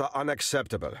drills are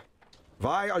unacceptable.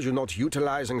 Why are you not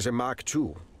utilizing the Mark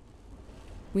II?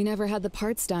 We never had the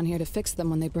parts down here to fix them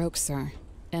when they broke, sir.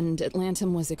 And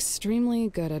Atlantum was extremely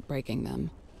good at breaking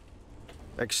them.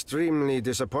 Extremely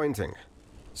disappointing.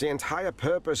 The entire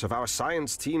purpose of our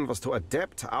science team was to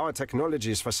adapt our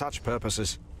technologies for such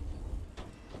purposes.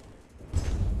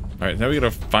 Alright, now we gotta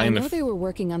find I know they were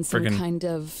working on some kind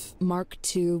of Mark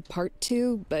II Part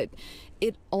 2, but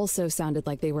it also sounded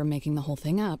like they were making the whole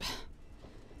thing up.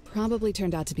 Probably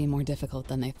turned out to be more difficult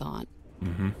than they thought.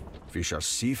 Mm-hmm. We shall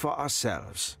see for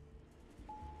ourselves.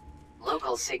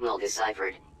 Local signal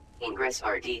deciphered. Ingress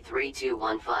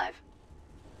RD3215.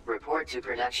 Report to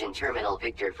production terminal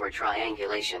Victor for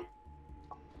triangulation.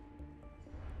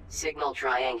 Signal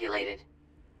triangulated.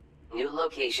 New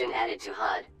location added to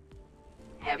HUD.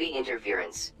 Heavy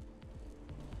interference.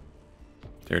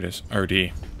 There it is.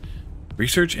 RD.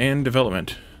 Research and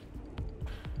development.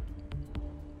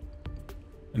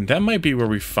 And that might be where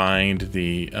we find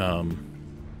the,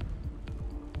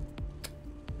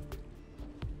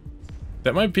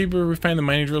 that might be where we find the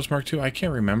mining drills Mark II. I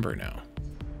can't remember now.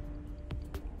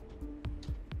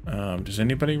 Does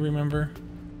anybody remember?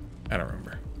 I don't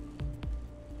remember.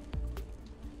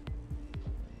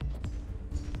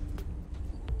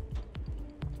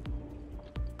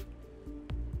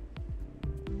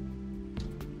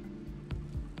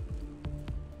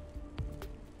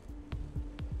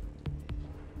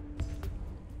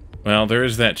 Well, there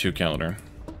is that too, Calendar.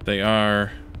 They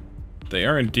are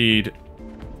indeed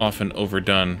often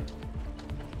overdone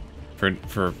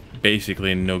for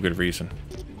basically no good reason.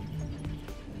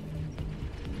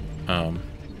 I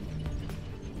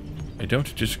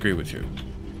don't disagree with you.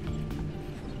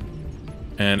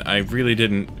 And I really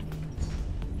didn't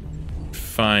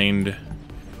find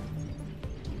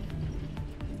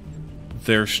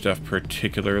their stuff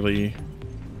particularly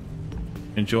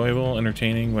enjoyable,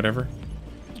 entertaining, whatever.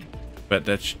 But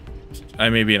that's... I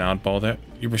may be an oddball that...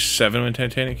 You were 7 when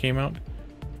Titanic came out?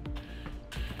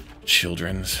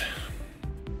 Children's.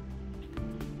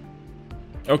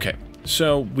 Okay,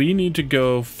 so we need to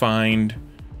go find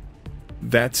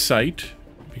that site,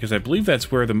 because I believe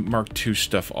that's where the Mark II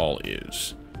stuff all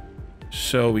is.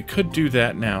 So we could do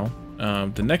that now.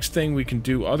 The next thing we can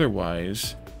do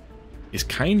otherwise is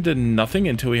kinda nothing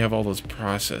until we have all those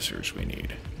processors we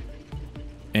need.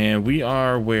 And we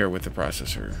are where with the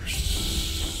processors?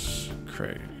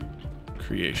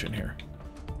 Creation here.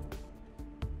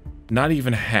 Not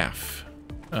even half.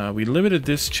 We limited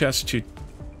this chest to...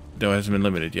 No, it hasn't been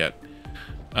limited yet.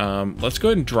 Let's go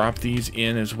ahead and drop these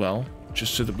in as well,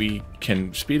 just so that we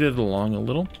can speed it along a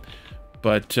little.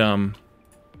 But,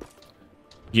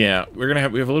 yeah, we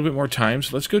have a little bit more time,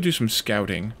 so let's go do some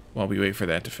scouting while we wait for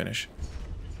that to finish.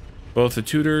 Both the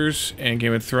Tudors and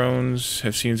Game of Thrones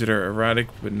have scenes that are erotic,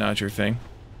 but not your thing.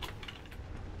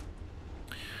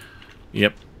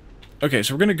 Yep. Okay,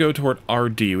 so we're going to go toward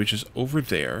RD, which is over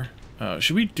there.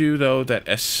 Should we do, though,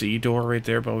 that SC door right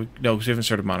there? But no, because we haven't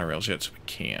started monorails yet, so we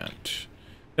can't.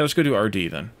 Yeah, let's go do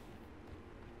RD, then.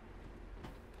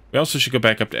 We also should go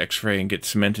back up to X-ray and get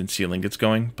cement and seal ingots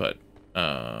going, but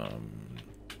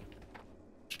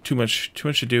too much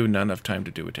to do, not enough time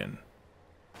to do it in.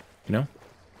 You know?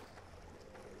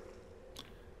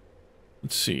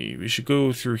 Let's see. We should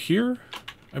go through here,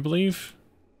 I believe.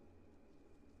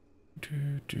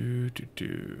 Yeah,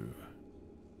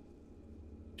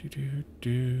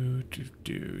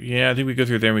 I think we go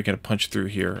through there and we can punch through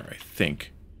here, I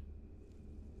think.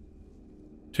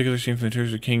 Particular scene from the Tears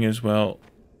of the King as well.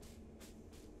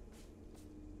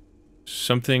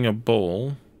 Something a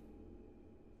bowl.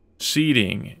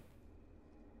 Seeding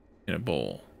in a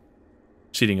bowl.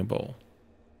 Seeding a bowl.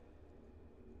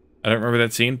 I don't remember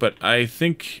that scene, but I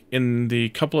think in the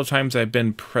couple of times I've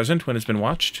been present when it's been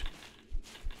watched,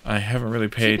 I haven't really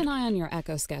paid... Keep an eye on your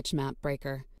Echo Sketch map,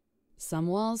 Breaker. Some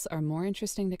walls are more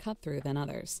interesting to cut through than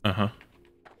others. Uh-huh.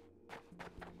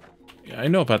 Yeah, I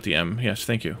know about the M. Yes,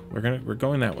 thank you. We're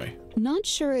going that way. Not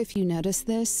sure if you noticed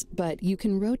this, but you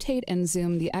can rotate and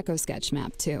zoom the Echo Sketch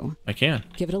map, too. I can.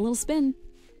 Give it a little spin.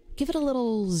 Give it a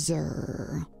little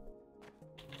zerr.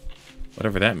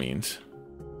 Whatever that means.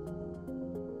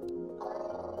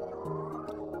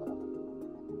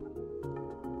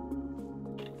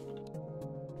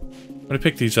 I'm going to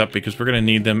pick these up because we're going to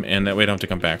need them, and that way I don't have to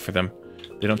come back for them.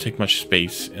 They don't take much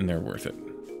space, and they're worth it.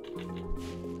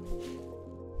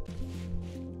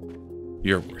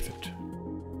 You're worth it.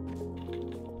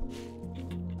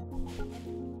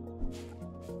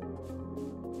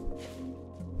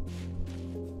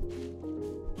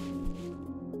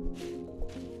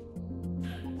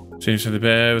 Standing to the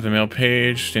bed with a mail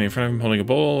page, standing in front of him holding a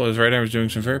bowl, while his right arm is doing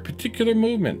some very particular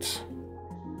movements.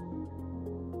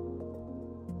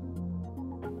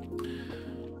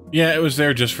 Yeah, it was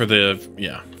there just for the...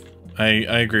 Yeah,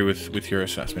 I agree with your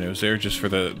assessment. It was there just for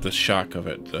the shock of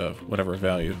it, whatever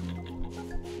value.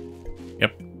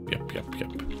 Yep.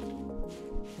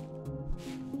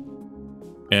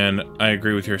 And I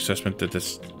agree with your assessment that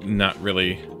that's not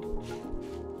really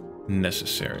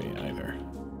necessary either.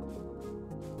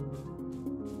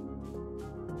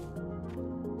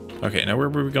 Okay, now where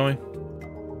were we going?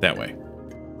 That way.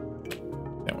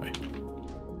 That way.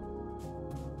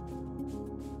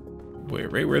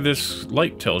 Right where this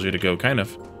light tells you to go, kind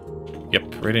of.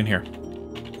 Yep, right in here.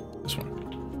 This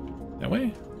one. That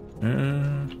way?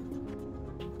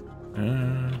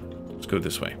 Let's go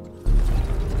this way.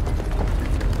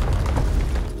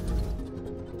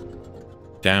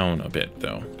 Down a bit,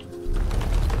 though.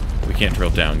 We can't drill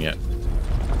down yet.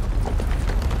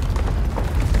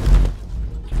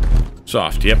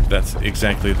 Soft, yep, that's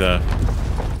exactly the...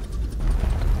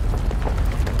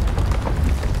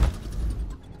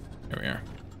 There we are.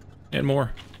 And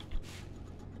more.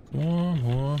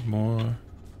 More.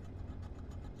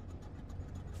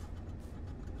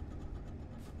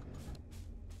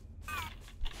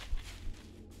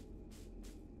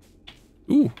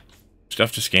 Ooh,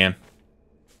 stuff to scan.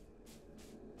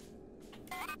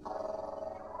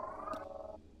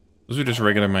 Those are just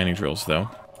regular mining drills, though.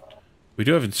 We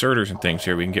do have inserters and things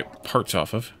here we can get parts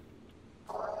off of.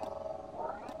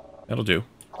 That'll do.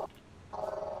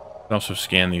 Could also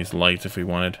scan these lights if we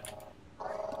wanted.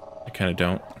 I kind of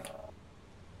don't.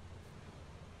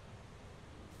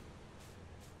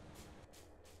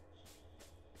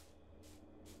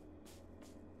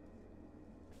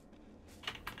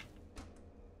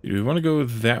 Do we want to go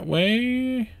that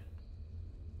way?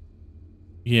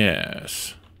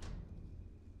 Yes.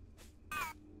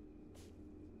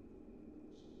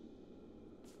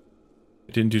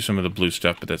 I didn't do some of the blue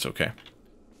stuff, but that's okay.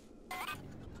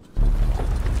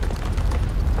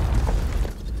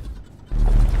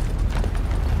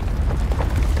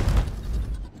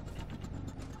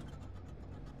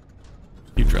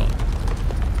 Keep drilling.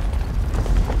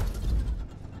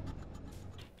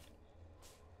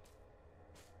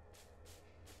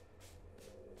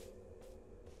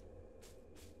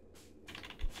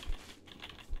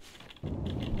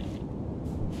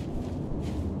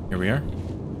 Here we are.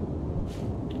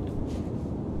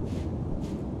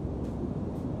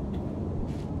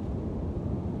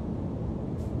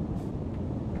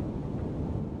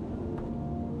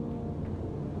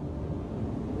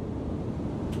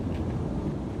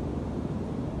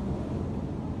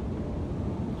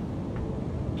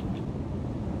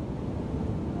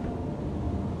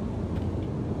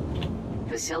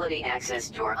 Facility access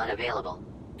door unavailable.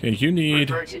 Okay, you need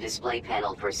Refer to display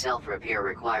panel for self-repair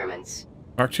requirements.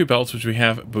 Mark II belts, which we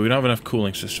have, but we don't have enough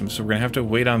cooling systems, so we're going to have to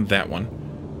wait on that one.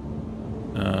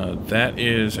 That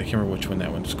is... I can't remember which one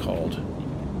that one's called.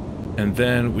 And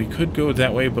then we could go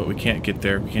that way, but we can't get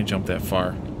there. We can't jump that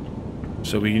far.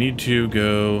 So we need to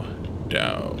go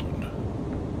down.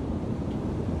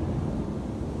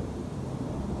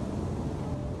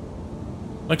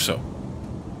 Like so.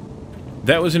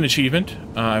 That was an achievement.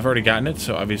 I've already gotten it,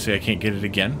 so obviously I can't get it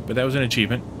again. But that was an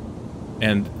achievement.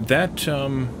 And that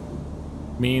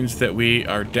means that we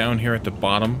are down here at the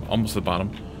bottom, almost the bottom,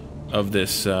 of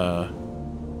this very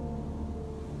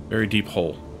deep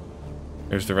hole.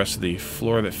 There's the rest of the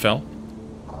floor that fell.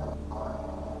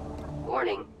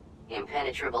 Warning.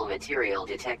 Impenetrable material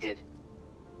detected.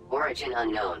 Origin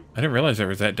unknown. I didn't realize there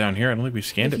was that down here. I don't think we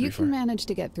scanned it before. If you can manage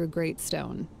to get through Great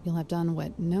Stone, you'll have done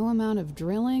what no amount of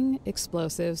drilling,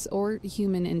 explosives, or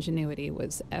human ingenuity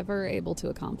was ever able to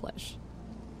accomplish.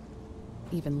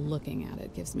 Even looking at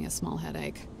it gives me a small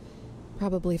headache.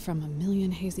 Probably from a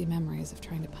million hazy memories of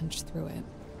trying to punch through it.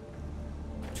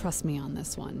 Trust me on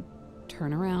this one.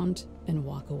 Turn around and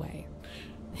walk away.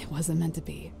 It wasn't meant to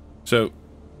be. So,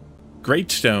 Great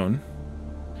Stone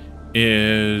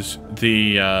is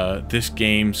the this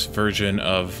game's version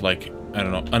of, like, I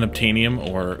don't know, unobtainium,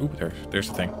 or there's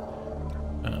the thing,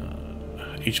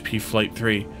 HP Flight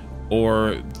 3,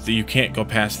 or the you can't go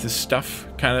past this stuff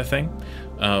kind of thing.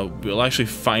 We'll actually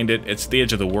find it. It's the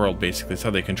edge of the world, basically. It's how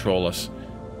they control us.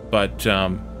 But yeah.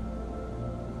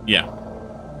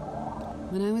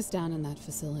 When I was down in that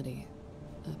facility,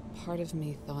 a part of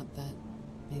me thought that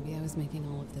maybe I was making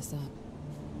all of this up.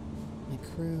 My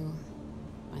crew,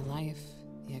 my life,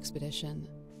 the expedition.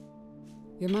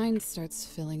 Your mind starts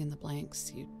filling in the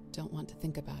blanks you don't want to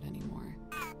think about anymore.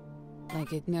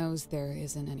 Like it knows there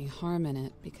isn't any harm in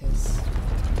it because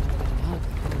getting out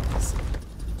of it is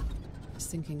a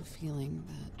sinking feeling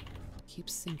that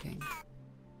keeps sinking.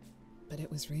 But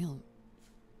it was real.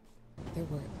 There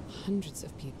were hundreds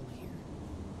of people here.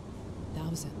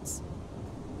 Thousands.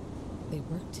 They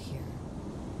worked here.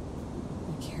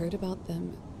 We cared about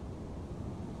them.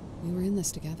 We were in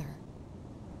this together.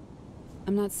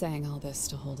 I'm not saying all this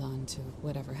to hold on to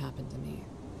whatever happened to me.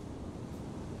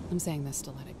 I'm saying this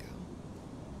to let it go.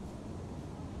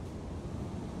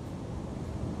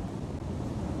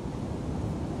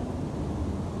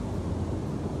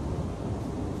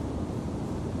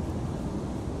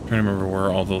 Trying to remember where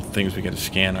all the things we got to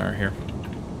scan are here.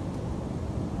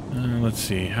 Let's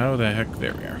see. How the heck?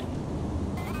 There we are.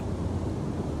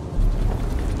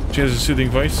 She has a soothing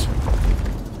voice.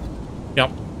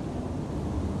 Yep.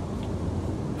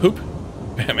 Poop?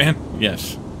 Batman?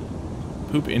 Yes.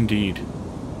 Poop indeed.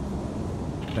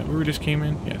 Is that where we just came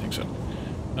in? Yeah, I think so.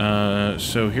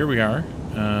 So here we are.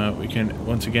 We can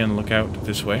once again look out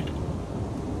this way.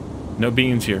 No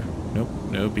beans here. Nope,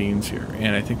 no beans here.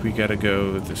 And I think we gotta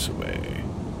go this way.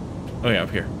 Oh yeah,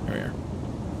 up here. There we are.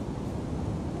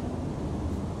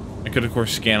 I could, of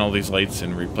course, scan all these lights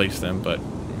and replace them, but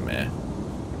meh.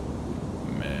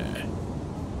 Meh.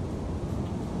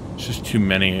 It's just too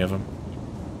many of them.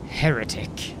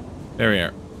 Heretic. There we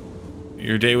are.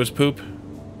 Your day was poop?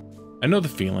 I know the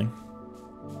feeling.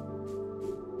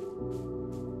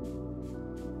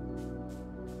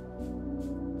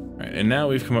 Alright, and now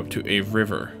we've come up to a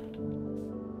river.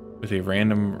 With a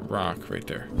random rock right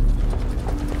there.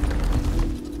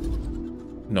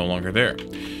 No longer there.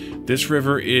 This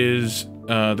river is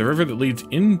the river that leads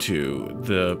into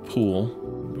the pool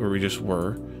where we just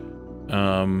were.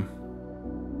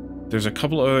 There's a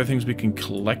couple of other things we can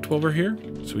collect while we're here,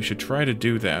 so we should try to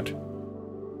do that.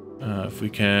 If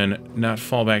we can not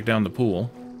fall back down the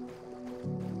pool.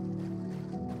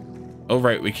 Oh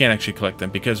right, we can't actually collect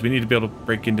them because we need to be able to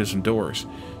break into some doors.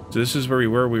 So this is where we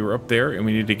were. We were up there, and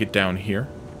we need to get down here.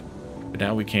 But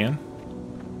now we can.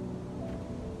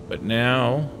 But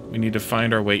now we need to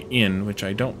find our way in, which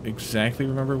I don't exactly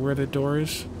remember where the door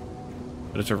is.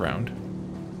 But it's around.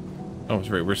 Oh, it's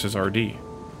right where it says RD.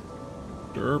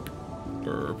 Derp,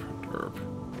 derp, derp.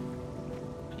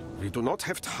 We do not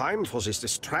have time for these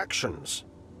distractions.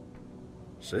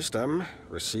 System,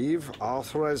 receive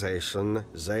authorization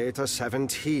Zeta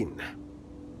 17.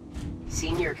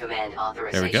 Senior Command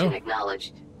authorization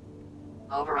acknowledged.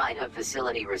 Override of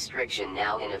facility restriction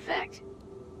now in effect.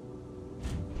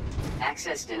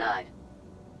 Access denied.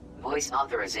 Voice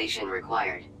authorization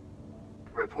required.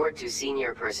 Report to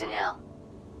senior personnel.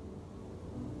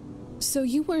 So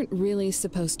you weren't really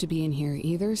supposed to be in here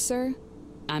either, sir?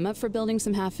 I'm up for building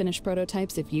some half-finished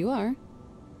prototypes if you are.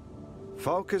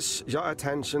 Focus your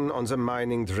attention on the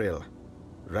mining drill.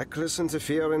 Reckless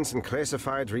interference in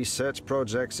classified research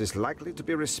projects is likely to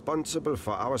be responsible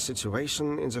for our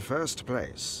situation in the first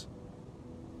place.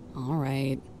 All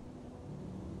right.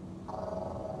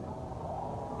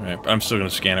 Alright, I'm still going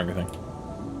to scan everything.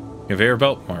 Conveyor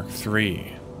belt Mark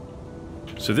III.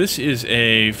 So this is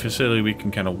a facility we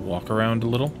can kind of walk around a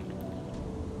little.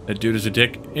 That dude is a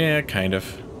dick? Yeah, kind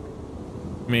of.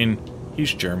 I mean,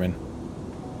 he's German.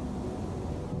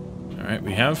 Alright,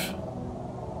 we have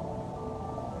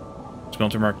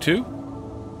Smelter Mark II.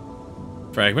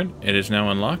 Fragment. It is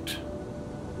now unlocked.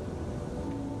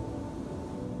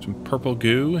 Some purple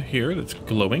goo here that's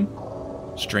glowing.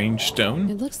 Strange stone.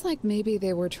 It looks like maybe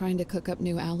they were trying to cook up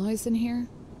new alloys in here.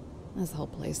 This whole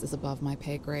place is above my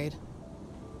pay grade.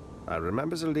 I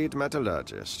remember the lead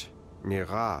metallurgist,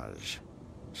 Mirage.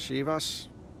 She was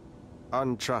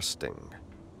untrusting.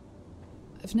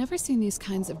 I've never seen these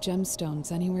kinds of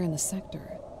gemstones anywhere in the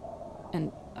sector.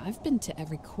 And I've been to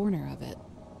every corner of it.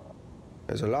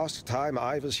 The last time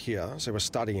I was here, they were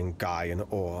studying Gaian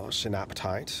ore,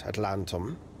 synaptite,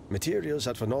 Atlantum, materials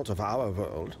that were not of our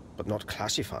world, but not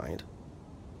classified.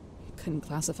 Couldn't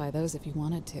classify those if you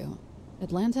wanted to.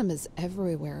 Atlantum is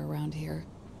everywhere around here.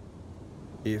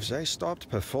 If they stopped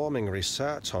performing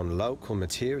research on local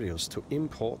materials to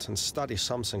import and study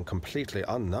something completely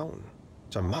unknown,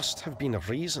 there must have been a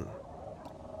reason.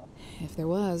 If there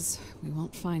was, we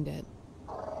won't find it.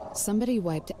 Somebody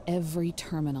wiped every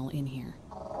terminal in here.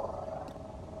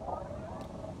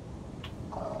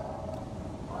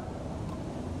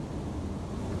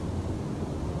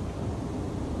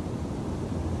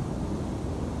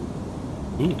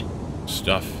 Ooh,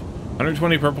 stuff.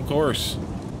 120 purple cores.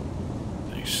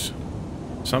 Nice.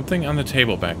 Something on the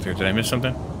table back there. Did I miss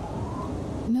something?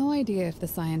 No idea if the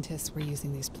scientists were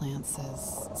using these plants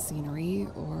as scenery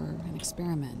or an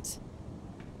experiment.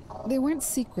 They weren't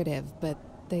secretive, but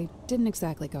they didn't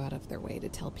exactly go out of their way to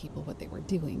tell people what they were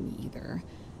doing either.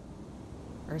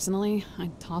 Personally,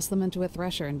 I'd toss them into a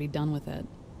thresher and be done with it.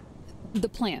 The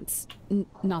plants,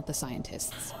 not the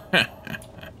scientists.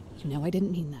 You know I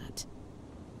didn't mean that.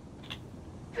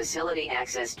 Facility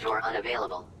access door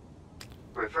unavailable.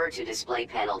 Refer to display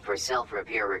panel for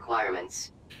self-repair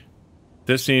requirements.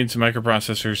 This needs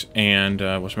microprocessors and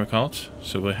whatchamacallit.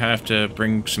 So we'll have to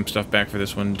bring some stuff back for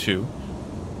this one too.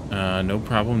 No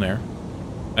problem there.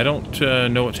 I don't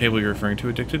know what table you're referring to,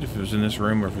 Addicted, if it was in this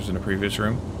room or if it was in a previous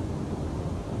room.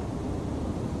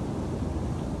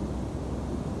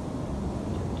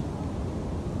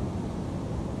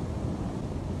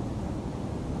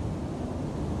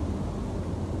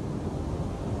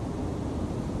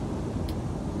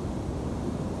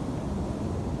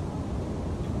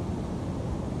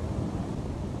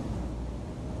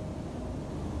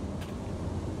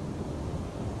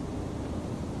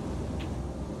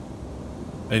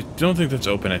 I don't think that's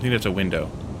open. I think that's a window.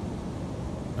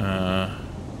 But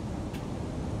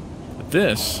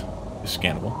this is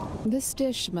scannable. This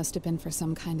dish must have been for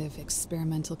some kind of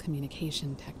experimental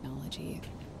communication technology.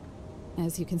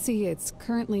 As you can see, it's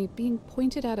currently being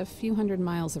pointed at a few hundred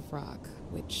miles of rock,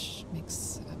 which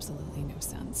makes absolutely no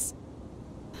sense.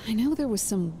 I know there was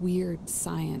some weird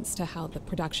science to how the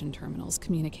production terminals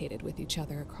communicated with each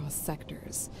other across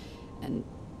sectors, and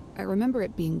I remember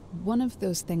it being one of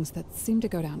those things that seemed to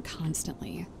go down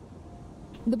constantly.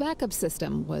 The backup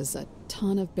system was a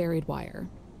ton of buried wire.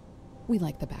 We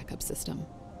like the backup system.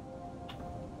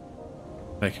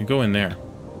 I can go in there.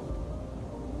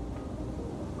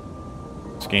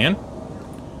 Scan.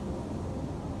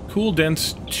 Cool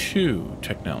Dense 2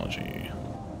 technology.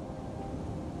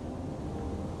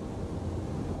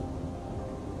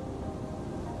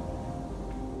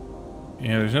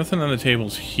 Yeah, there's nothing on the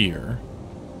tables here.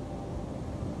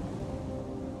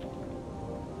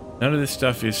 None of this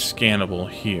stuff is scannable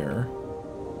here.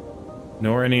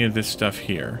 Nor any of this stuff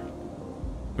here.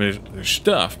 I mean, there's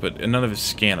stuff, but none of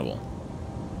it's scannable.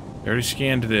 I already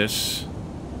scanned this.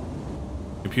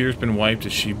 Computer's been wiped,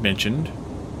 as she mentioned.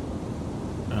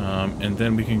 And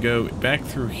then we can go back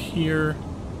through here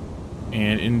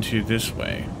and into this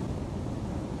way.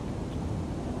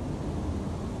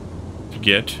 To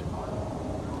get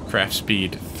craft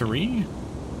speed 3.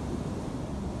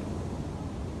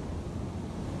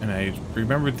 And I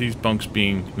remembered these bunks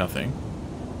being nothing.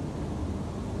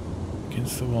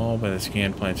 Against the wall by the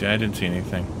scan plants. Yeah, I didn't see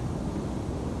anything.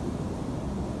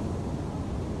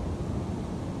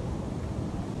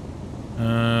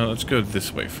 Let's go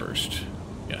this way first.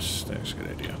 Yes, that's a good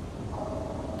idea.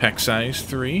 Pack size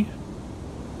 3.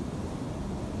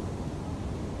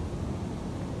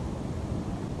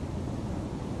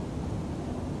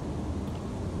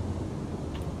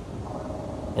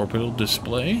 Orbital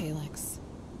display. Hey,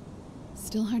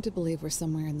 Still hard to believe we're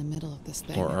somewhere in the middle of this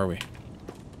thing. Or are we?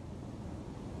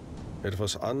 It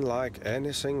was unlike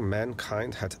anything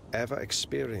mankind had ever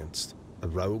experienced. A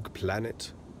rogue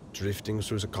planet, drifting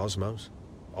through the cosmos,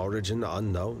 origin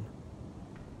unknown.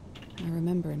 I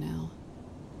remember now.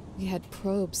 We had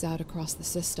probes out across the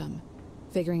system,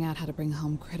 figuring out how to bring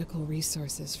home critical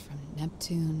resources from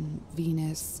Neptune,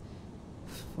 Venus,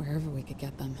 wherever we could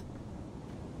get them.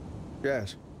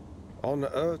 Yes. On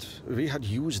Earth, we had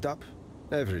used up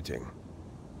everything.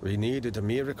 We needed a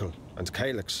miracle, and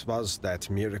Calyx was that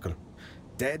miracle.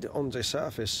 Dead on the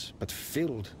surface, but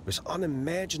filled with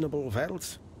unimaginable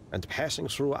wealth, and passing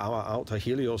through our outer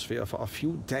heliosphere for a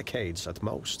few decades at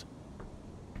most.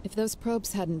 If those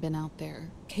probes hadn't been out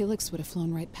there, Calyx would have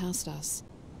flown right past us.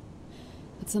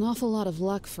 It's an awful lot of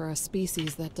luck for a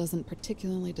species that doesn't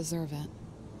particularly deserve it.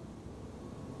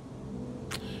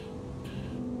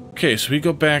 Okay, so we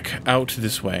go back out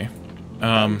this way.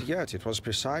 And yet it was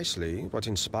precisely what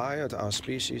inspired our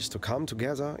species to come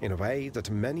together in a way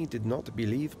that many did not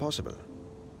believe possible.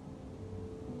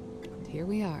 And here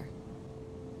we are.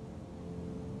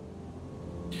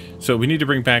 So we need to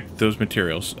bring back those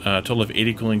materials. A total of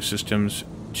 80 cooling systems,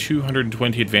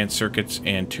 220 advanced circuits,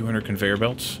 and 200 conveyor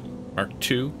belts. Mark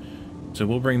II. So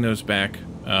we'll bring those back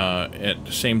at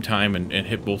the same time and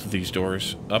hit both of these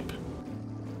doors up.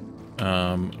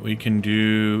 We can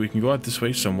go out this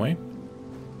way some way.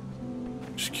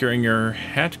 Securing your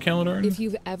hat, Calidor. If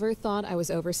you've ever thought I was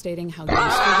overstating how useful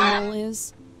the mole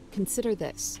is, consider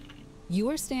this. You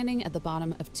are standing at the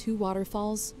bottom of 2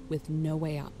 waterfalls with no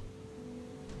way up.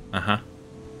 Uh-huh.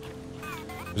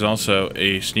 There's also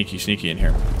a sneaky in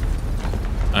here.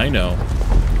 I know.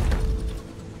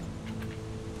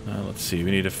 Let's see.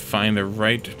 We need to find the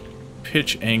right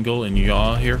pitch angle and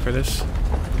yaw here for this.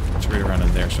 It's right around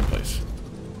in there someplace.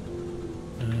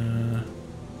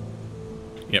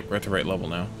 Yep, we're at the right level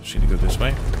now. Just need to go this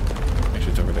way.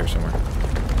 Actually, it's over there somewhere.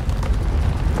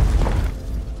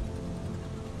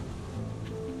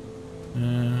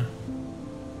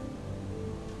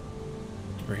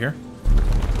 Over here.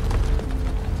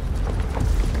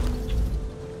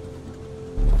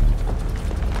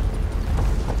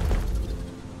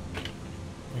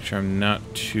 Make sure I'm not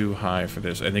too high for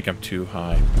this. I think I'm too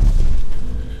high.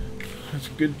 That's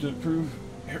good to prove.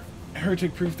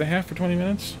 Heretic proof the half for 20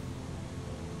 minutes.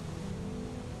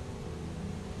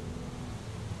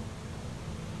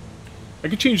 I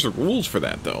could change the rules for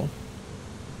that, though.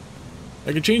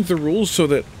 I could change the rules so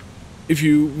that if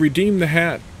you redeem the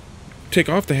hat, take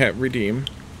off the hat, redeem,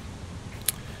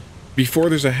 before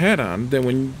there's a hat on, then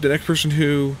when the next person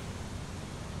who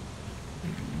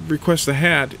requests the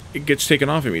hat, it gets taken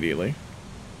off immediately.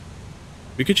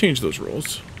 We could change those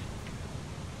rules.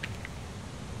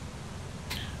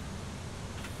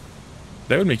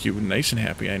 That would make you nice and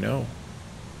happy, I know.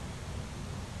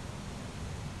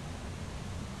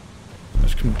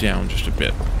 Let's come down just a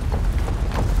bit.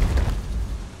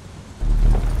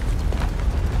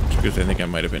 Because I think I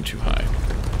might have been too high.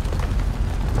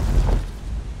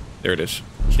 There it is.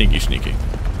 Sneaky.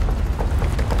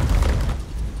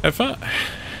 Have fun.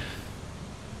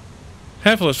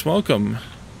 Havelous, welcome.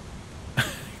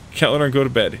 Calidor, go to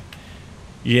bed.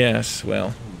 Yes,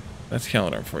 well, that's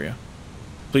Calidor for you.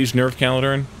 Please nerf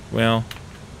Calidor. Well,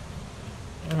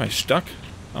 am I stuck?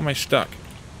 How am I stuck?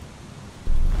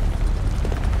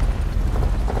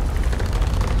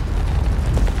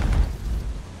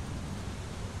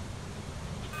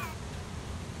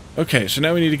 Okay, so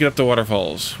now we need to get up the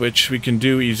waterfalls, which we can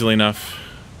do easily enough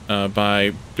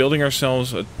by building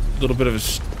ourselves a little bit of a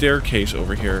staircase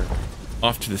over here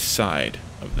off to the side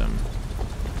of them.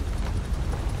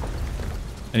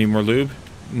 Any more lube?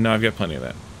 No, I've got plenty of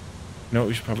that. You know what,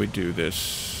 we should probably do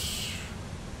this.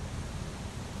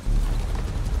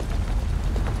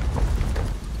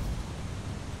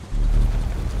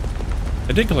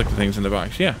 I did collect the things in the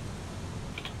box, yeah.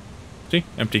 See?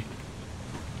 Empty.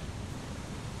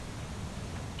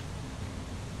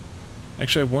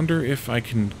 Actually, I wonder if I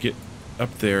can get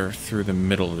up there through the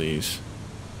middle of these.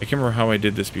 I can't remember how I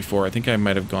did this before. I think I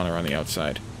might have gone around the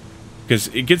outside. Because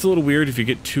it gets a little weird if you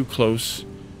get too close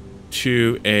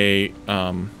to a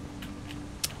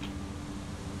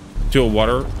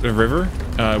river.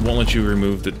 It won't let you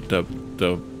remove the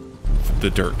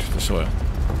dirt, the soil.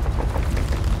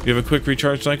 You have a quick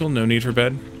recharge cycle, no need for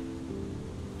bed.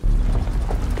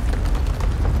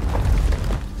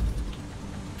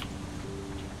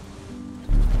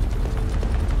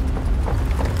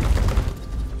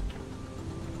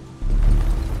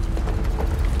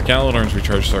 Calidor's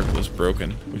recharge cycle is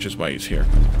broken, which is why he's here.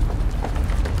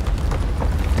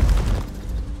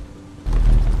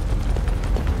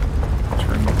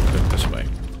 Turn a little bit this way.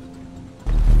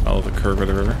 over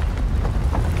the river.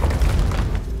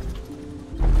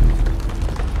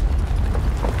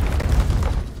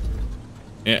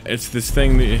 Yeah, it's this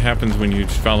thing that happens when you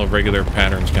follow regular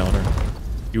patterns, calendar.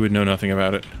 You would know nothing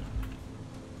about it.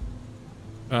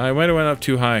 I might have went up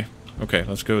too high. Okay,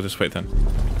 let's go this way then.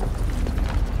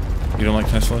 You don't like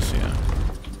Teslas? Yeah.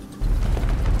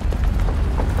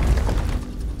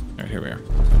 Alright, here we are.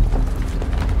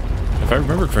 If I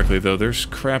remember correctly, though, there's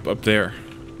crap up there.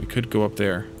 We could go up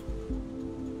there.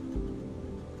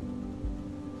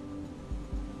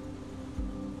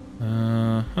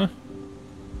 Uh-huh.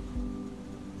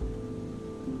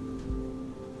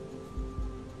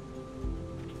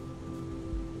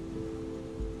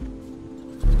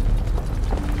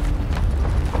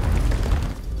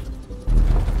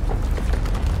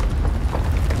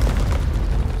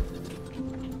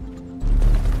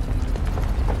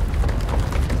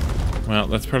 Well,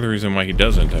 that's part of the reason why he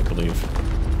doesn't, I believe.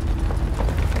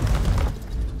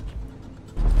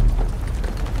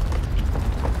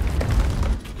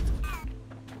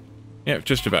 Yeah,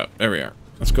 just about. There we are.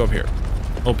 Let's go up here.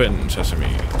 Open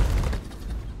sesame.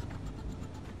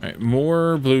 Alright,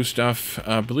 more blue stuff.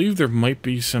 I believe there might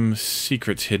be some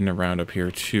secrets hidden around up here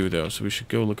too, though, so we should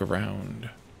go look around.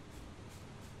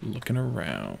 Looking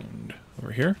around.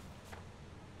 Over here?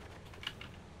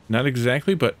 Not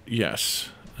exactly, but yes.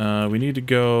 We need to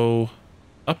go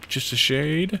up just a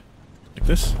shade, like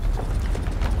this.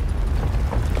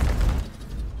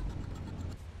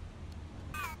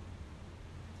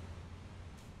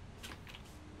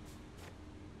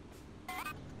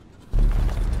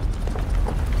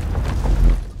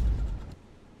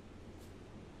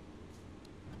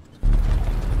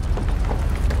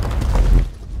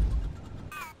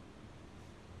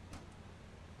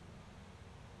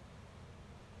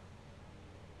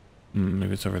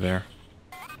 Maybe it's over there.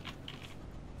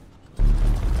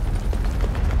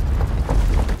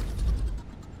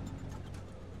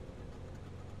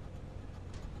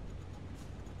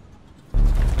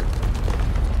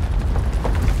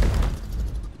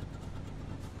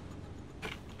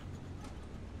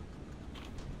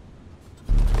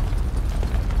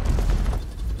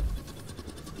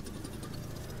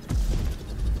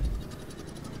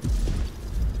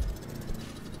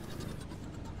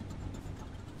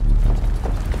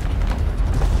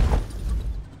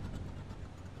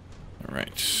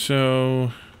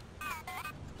 So,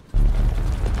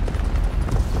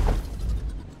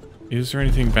 is there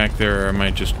anything back there, or am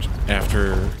I just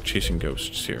after chasing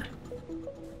ghosts here?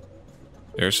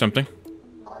 There's something.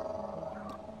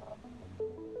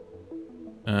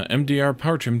 MDR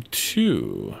power trim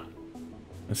 2.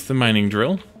 That's the mining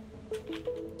drill.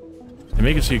 They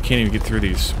make it so you can't even get through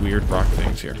these weird rock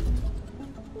things here.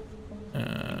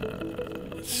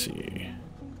 Let's see.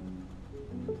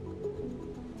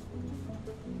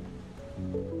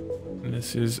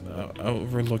 This is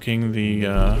overlooking the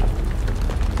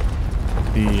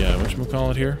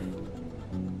whatchamacallit here.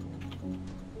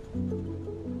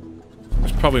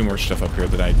 There's probably more stuff up here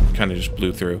that I kind of just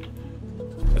blew through.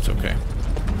 That's okay.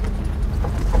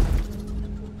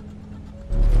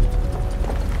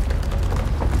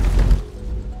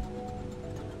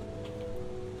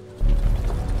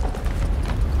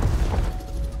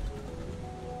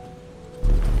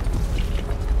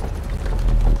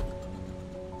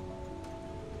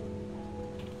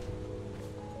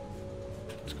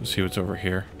 Let's see what's over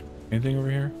here. Anything over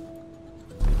here?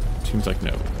 Seems like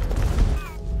no.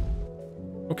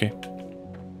 Okay.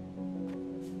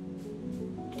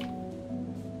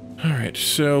 Alright,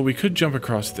 so we could jump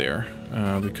across there.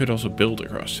 We could also build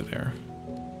across to there.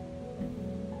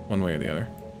 One way or the other.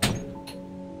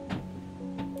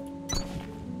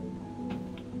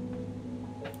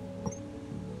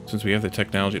 Since we have the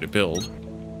technology to build,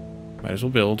 might as well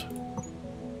build.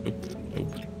 Nope,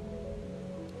 nope.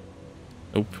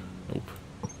 Nope, nope.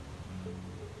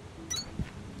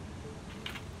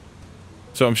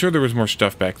 So I'm sure there was more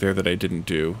stuff back there that I didn't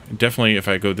do. And definitely if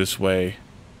I go this way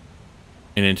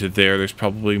and into there, there's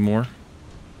probably more.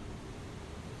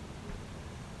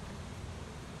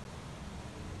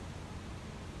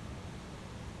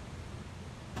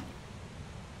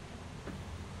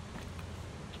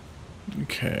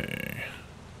 Okay.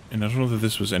 And I don't know that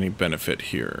this was any benefit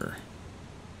here.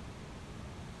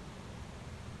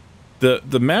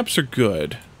 The maps are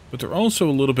good, but they're also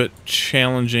a little bit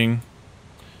challenging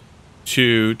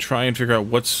to try and figure out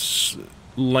what's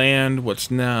land,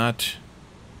 what's not,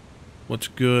 what's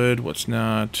good, what's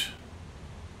not.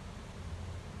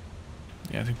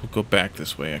 Yeah, I think we'll go back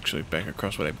this way, actually, back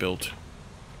across what I built.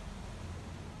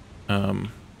 And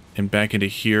back into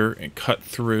here and cut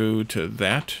through to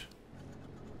that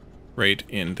right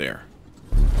in there.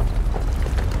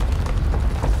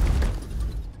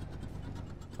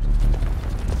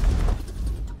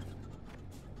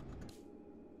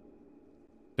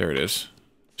 There it is.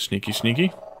 Sneaky,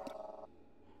 sneaky.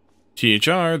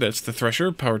 THR, that's the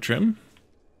thresher, power trim.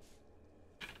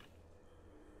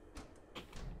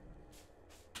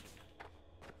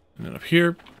 And then up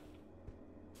here.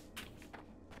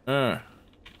 Can't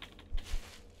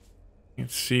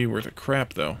see where the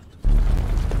crap, though.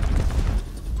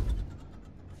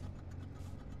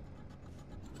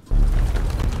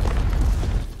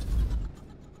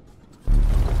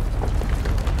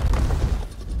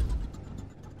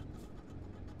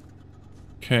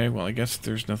 Okay, well, I guess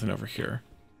there's nothing over here.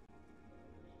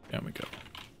 Down we go.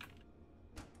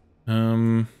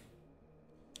 So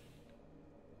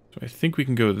I think we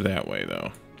can go that way,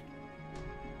 though.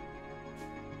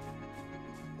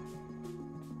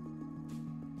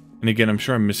 And again, I'm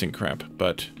sure I'm missing crap,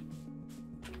 but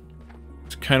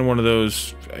it's kind of one of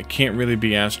those, I can't really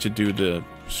be asked to do the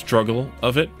struggle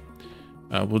of it.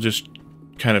 We'll just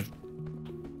kind of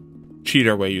cheat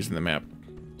our way using the map.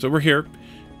 So we're here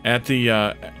at the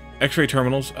X-ray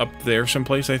terminals up there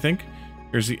someplace, I think.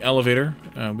 Here's the elevator.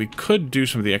 We could do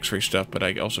some of the X-ray stuff, but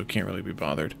I also can't really be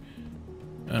bothered.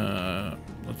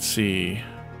 Let's see.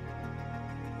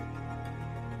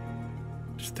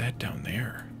 What's that down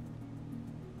there?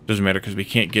 Doesn't matter because we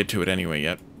can't get to it anyway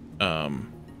yet. Let's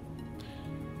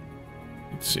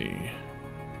see.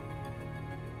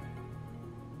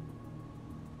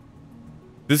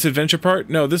 This adventure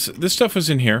part? No, this stuff was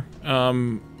in here.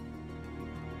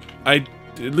 At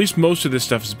least most of this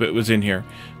stuff was in here.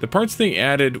 The parts they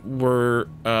added were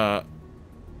some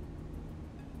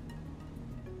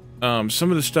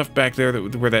of the stuff back there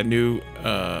where that new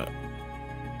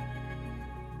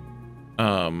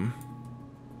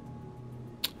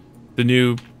the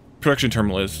new production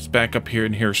terminal is. It's back up here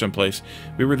and here someplace.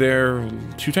 We were there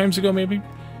 2 times ago, maybe.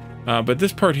 But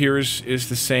this part here is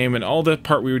the same, and all that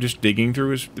part we were just digging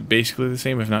through is basically the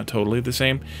same, if not totally the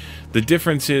same. The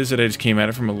difference is that I just came at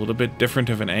it from a little bit different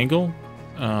of an angle,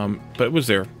 but it was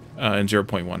there in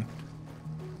 0.1.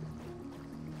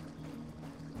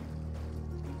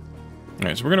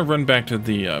 Alright, so we're going to run back to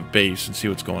the base and see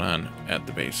what's going on at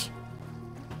the base.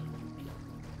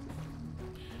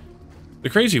 The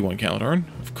crazy one, Caladorn.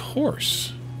 Of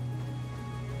course.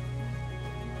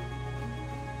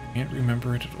 Can't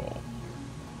remember it at all.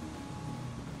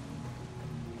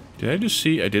 Did I just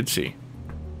see? I did see.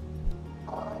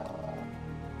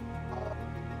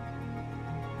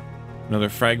 Another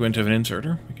fragment of an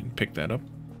inserter. We can pick that up.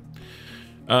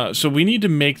 So we need to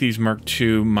make these Mark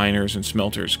II miners and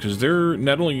smelters, because they're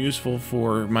not only useful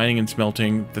for mining and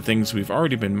smelting the things we've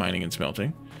already been mining and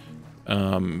smelting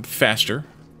faster,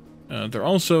 they're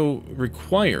also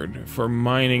required for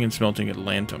mining and smelting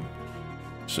Atlantum.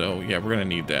 So, yeah, we're going to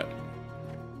need that.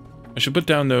 I should put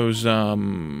down those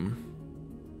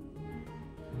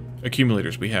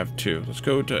accumulators we have, too. Let's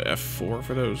go to F4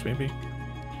 for those, maybe.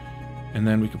 And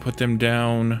then we can put them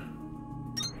down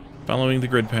following the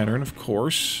grid pattern, of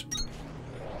course.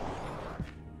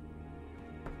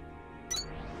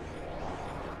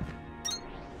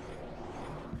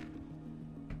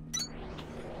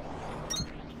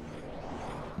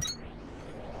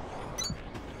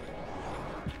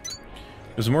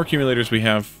 Because the more accumulators we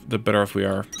have, the better off we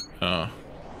are.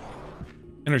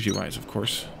 Energy-wise, of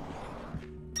course.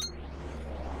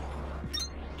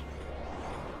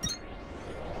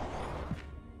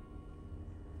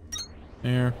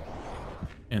 There.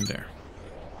 And there.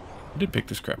 I did pick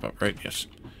this crap up, right? Yes.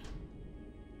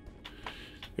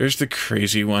 There's the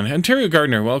crazy one. Ontario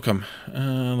Gardner, welcome.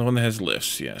 The one that has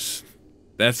lifts, yes.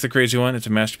 That's the crazy one. It's a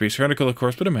masterpiece. Heretical, of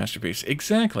course, but a masterpiece.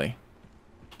 Exactly.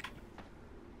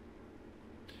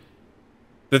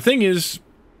 The thing is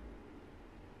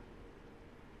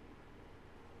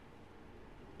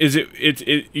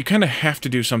you kind of have to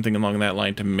do something along that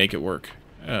line to make it work.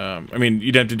 I mean,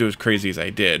 you'd have to do as crazy as I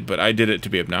did, but I did it to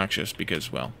be obnoxious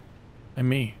because, well, I'm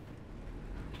me.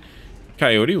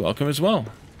 Coyote, welcome as well.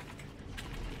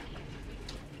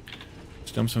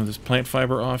 Let's dump some of this plant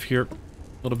fiber off here.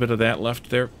 A little bit of that left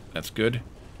there. That's good.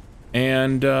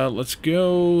 And let's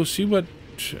go see what...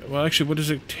 Well, actually, what does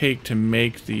it take to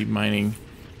make the mining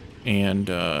and...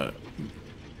 oh,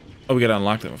 we got to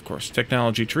unlock them, of course.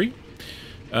 Technology tree.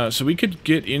 So we could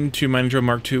get into Mining Drill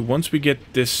Mark II once we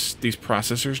get these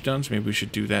processors done, so maybe we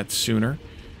should do that sooner.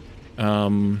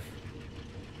 Same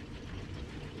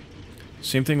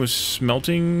thing with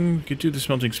smelting. We could do the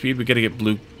smelting speed. We got to get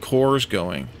blue cores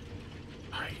going.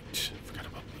 Right. Forgot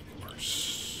about blue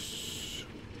cores.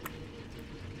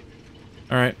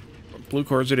 Alright. Blue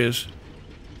cores it is.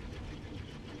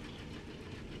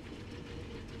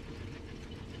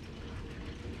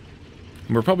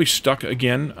 We're probably stuck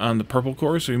again on the purple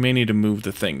cores, so we may need to move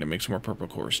the thing to make some more purple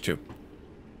cores, too.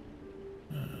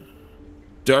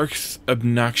 Dark's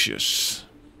obnoxious.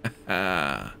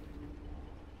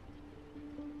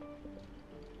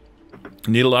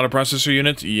 Need a lot of processor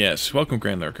units? Yes. Welcome,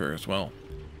 Grand Lurker, as well.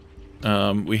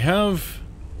 We have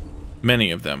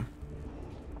many of them.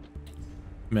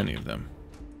 Many of them.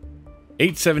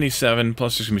 877,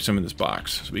 plus there's going to be some in this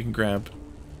box. So we can grab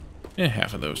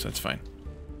half of those. That's fine.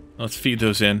 Let's feed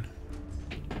those in.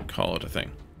 Call it a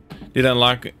thing. Did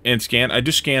unlock and scan? I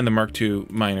just scanned the Mark II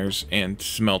miners and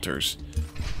smelters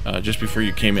just before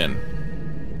you came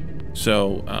in.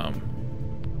 So,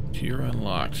 you're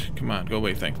unlocked. Come on, go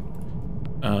away, thing.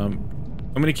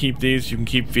 I'm going to keep these. You can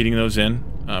keep feeding those in.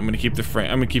 I'm going to keep the frame.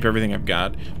 I'm going to keep everything I've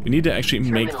got. We need to actually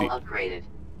make the upgraded.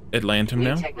 Atlantum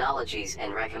now. New technologies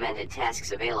and recommended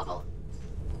tasks available.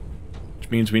 Which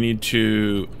means we need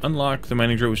to unlock the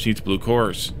mining drill, which needs blue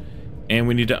cores. And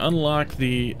we need to unlock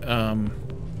the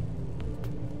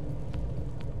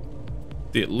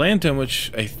Atlantum,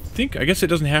 which I guess it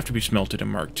doesn't have to be smelted in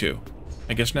Mark II.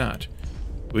 I guess not.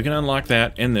 We can unlock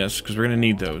that in this, because we're going to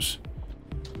need those.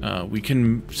 We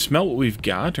can smelt what we've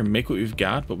got, or make what we've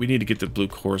got, but we need to get the blue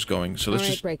cores going. So let's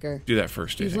just Breaker. do that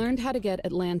first. You've learned how to get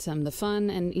Atlantum the fun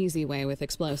and easy way with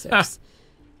explosives.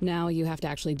 Now you have to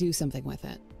actually do something with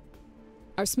it.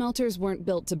 Our smelters weren't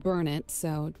built to burn it,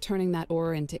 so turning that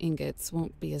ore into ingots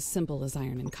won't be as simple as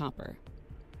iron and copper.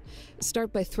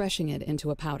 Start by threshing it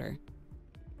into a powder.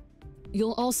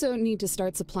 You'll also need to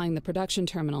start supplying the production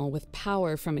terminal with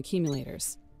power from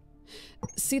accumulators.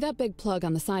 See that big plug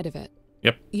on the side of it?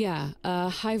 Yep. Yeah, a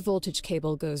high voltage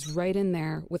cable goes right in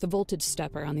there with a voltage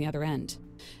stepper on the other end.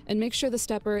 And make sure the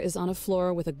stepper is on a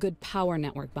floor with a good power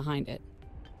network behind it.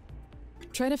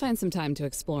 Try to find some time to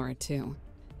explore it too.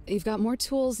 You've got more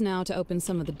tools now to open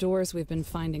some of the doors we've been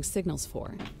finding signals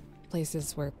for.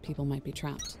 Places where people might be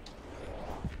trapped.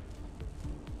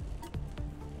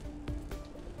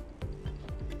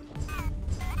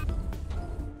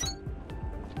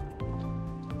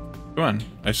 Come on,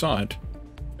 I saw it.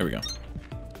 There we go.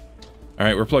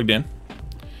 Alright, we're plugged in.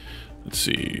 Let's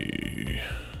see.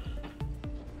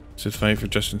 Sith fight for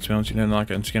Justin's balance. You didn't unlock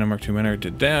it and scan on Mark II miner.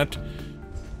 Did that.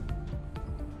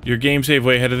 Your game save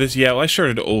way ahead of this? Yeah, well, I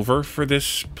started over for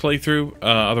this playthrough.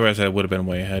 Otherwise, I would have been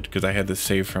way ahead because I had this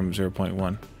save from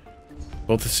 0.1.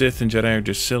 Both the Sith and Jedi are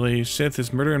just silly. Sith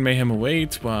is murder and mayhem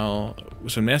awaits, while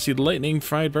with some nasty lightning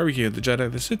fried barbecue. The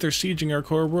Jedi, the Sith are sieging our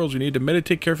core worlds. We need to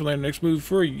meditate carefully on our next move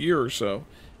for a year or so.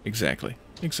 Exactly.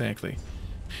 Exactly.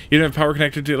 You don't have power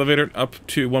connected to the elevator up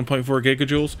to 1.4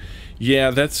 gigajoules?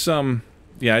 Yeah, that's,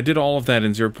 yeah, I did all of that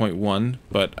in 0.1,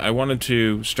 but I wanted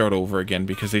to start over again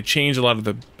because they changed a lot of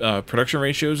the production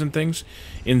ratios and things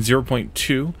in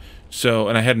 0.2, so,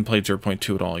 and I hadn't played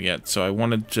 0.2 at all yet, so I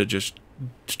wanted to just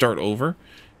start over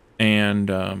and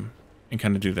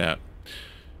kind of do that.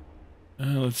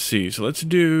 Let's see, so let's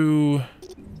do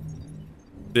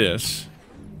this,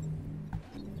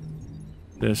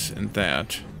 and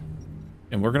that,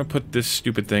 and we're going to put this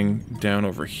stupid thing down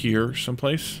over here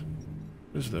someplace.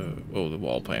 Where's the... oh, the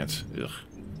wall plants. Ugh.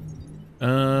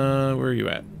 Where are you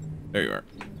at? There you are.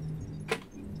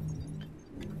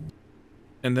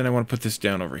 And then I want to put this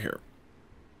down over here.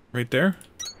 Right there?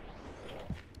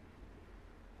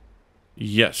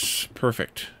 Yes.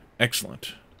 Perfect.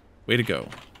 Excellent. Way to go.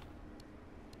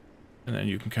 And then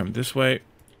you can come this way.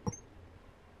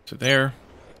 To there.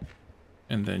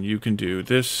 And then you can do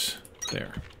this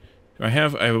there. I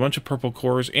have a bunch of purple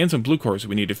cores and some blue cores that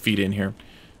we need to feed in here.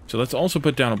 So let's also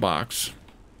put down a box,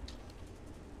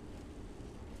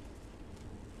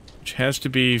 which has to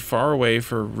be far away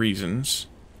for reasons.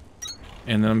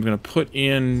 And then I'm going to put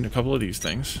in a couple of these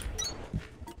things.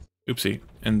 Oopsie.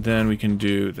 And then we can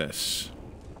do this.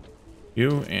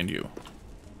 You and you.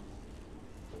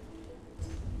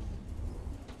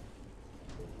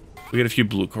 We get a few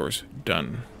blue cores.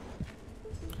 Done.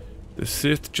 The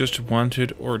Sith just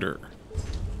wanted order.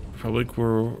 Republic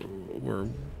were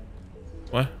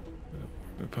what?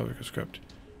 The Republic is corrupt.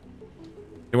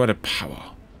 They wanted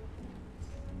power.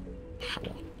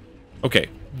 Power. Okay,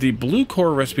 the blue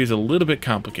core recipe is a little bit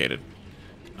complicated.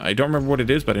 I don't remember what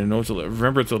it is, but I know it's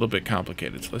remember it's a little bit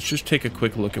complicated. So let's just take a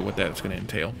quick look at what that's going to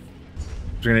entail.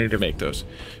 We're going to need to make those.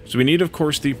 So we need, of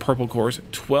course, the purple cores.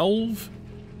 12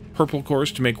 purple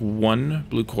cores to make 1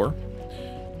 blue core.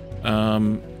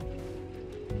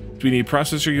 We need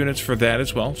processor units for that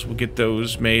as well, so we'll get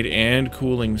those made, and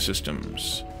cooling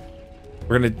systems.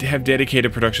 We're going to have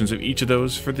dedicated productions of each of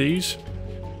those for these.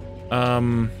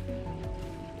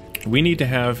 We need to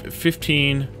have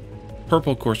 15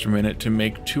 purple cores per minute to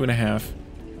make 2.5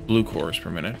 blue cores per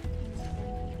minute.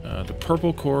 The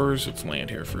purple cores, let's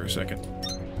land here for a second.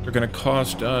 They're going to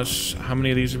cost us, how many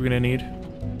of these are we going to need?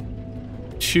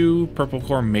 2 purple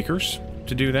core makers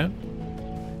to do that.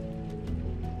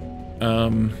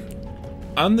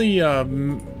 On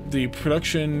the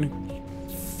production,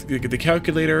 the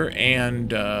calculator, and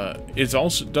does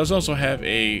also have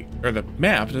a, or the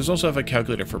map does also have a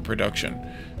calculator for production,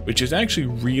 which is actually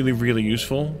really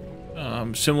useful.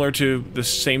 Similar to the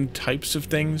same types of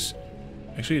things.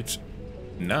 Actually, it's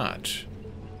not.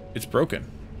 It's broken.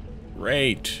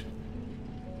 Great.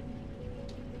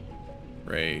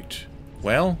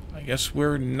 Well, I guess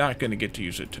we're not going to get to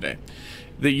use it today.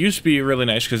 They used to be really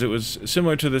nice because it was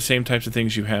similar to the same types of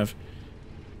things you have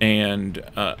and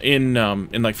in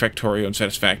like Factorio and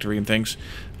Satisfactory and things.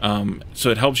 So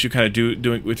it helps you kind of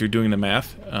doing if you're doing the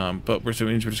math. But we're just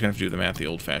going to have to do the math the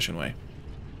old-fashioned way.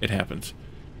 It happens.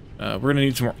 We're going to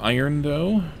need some more iron,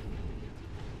 though.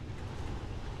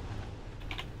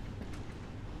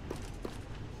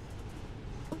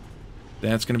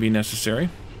 That's going to be necessary.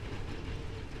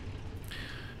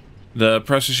 The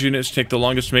process units take the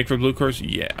longest to make for blue cores?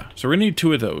 Yeah. So we're going to need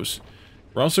 2 of those.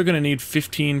 We're also going to need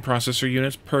 15 processor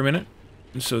units per minute.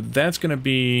 And so that's going to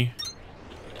be...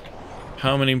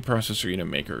 how many processor unit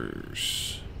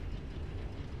makers?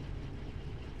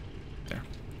 There.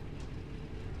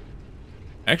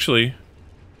 Actually,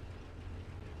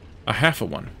 a half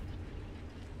of one.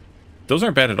 Those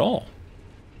aren't bad at all.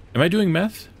 Am I doing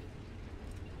meth?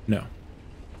 No.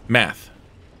 Math.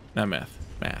 Not meth.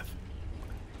 Math.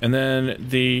 And then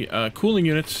the cooling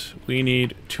units, we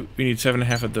need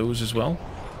 7.5 of those as well.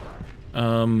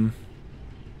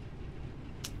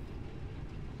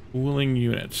 Cooling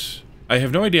units. I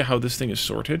have no idea how this thing is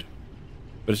sorted,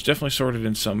 but it's definitely sorted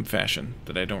in some fashion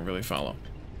that I don't really follow.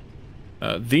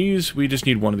 These, we just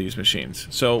need one of these machines.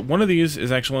 So one of these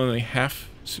is actually only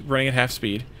running at half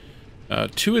speed.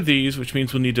 2 of these, which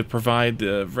means we'll need to provide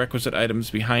the requisite items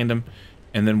behind them,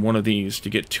 and then one of these to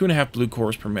get 2.5 blue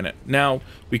cores per minute. Now,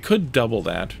 we could double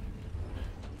that.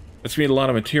 That's going to need a lot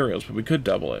of materials, but we could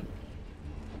double it.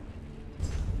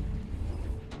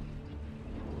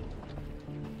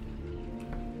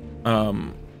 I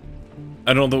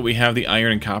don't know that we have the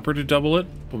iron and copper to double it,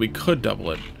 but we could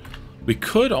double it. We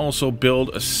could also build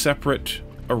a separate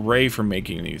array for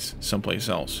making these someplace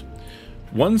else.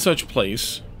 One such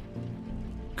place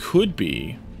could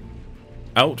be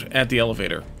out at the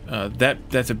elevator.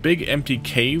 That's a big empty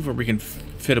cave where we can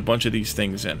fit a bunch of these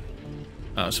things in.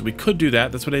 So we could do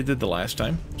that. That's what I did the last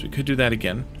time. So we could do that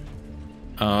again.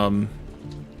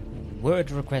 Word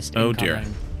request oh incoming. dear.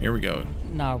 Here we go.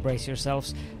 Now brace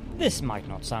yourselves. This might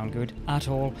not sound good at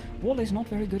all. Wall is not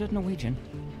very good at Norwegian.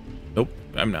 Nope,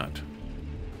 I'm not.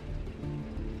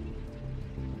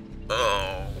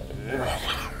 Oh.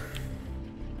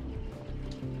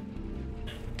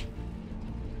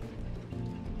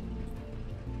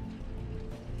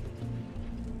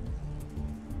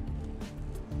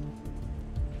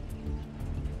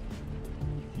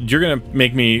 You're gonna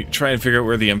make me try and figure out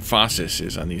where the emphasis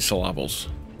is on these syllables.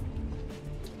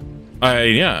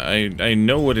 I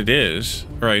know what it is,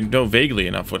 or I know vaguely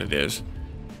enough what it is.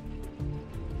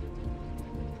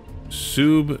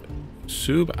 Subatom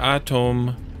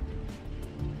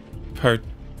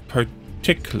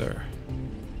particular.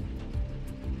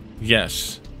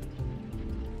 Yes.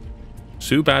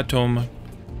 Subatom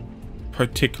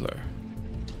particular.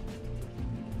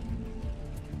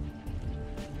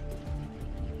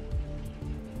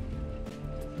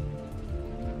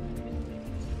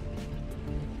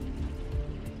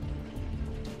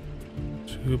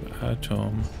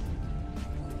 Subatom.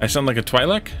 I sound like a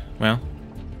Twi'lek? Well.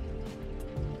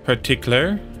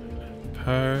 Particular.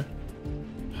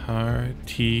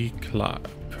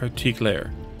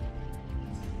 Particular.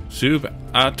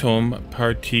 Subatom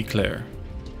particular.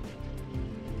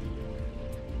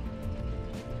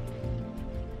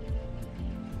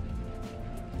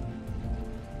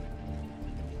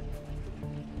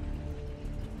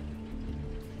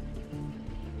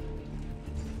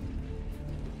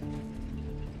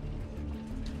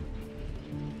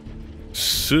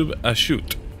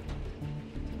 Subashut.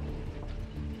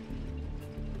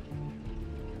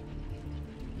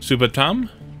 Subatom?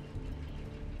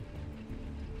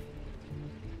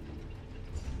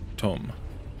 Tom.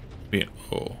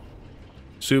 B-O.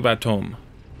 Subatom.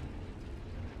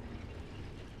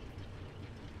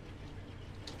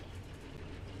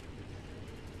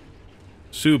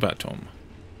 Subatom.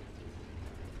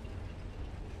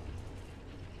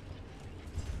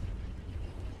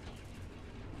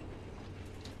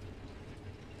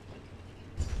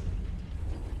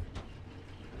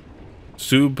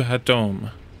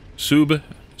 Subatom.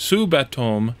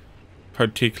 Subatom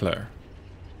particular.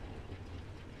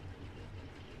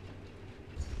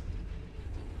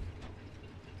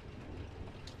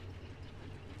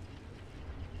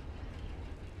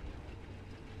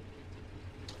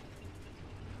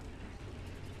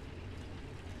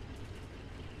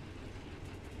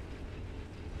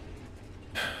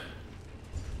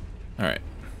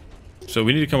 So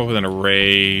we need to come up with an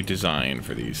array design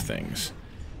for these things.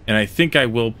 And I think I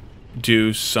will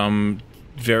do some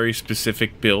very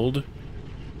specific build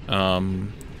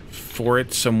for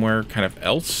it somewhere kind of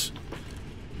else.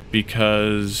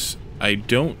 Because I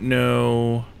don't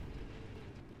know...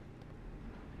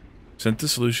 Sent the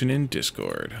solution in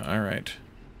Discord. Alright.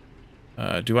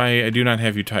 I do not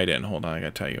have you tied in. Hold on, I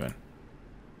gotta tie you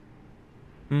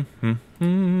in.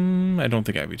 I don't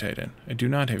think I have you tied in. I do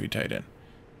not have you tied in.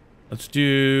 Let's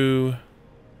do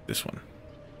this one.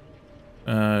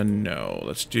 No,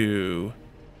 let's do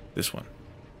this one.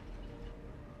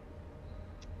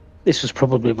 This was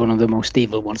probably one of the most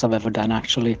evil ones I've ever done,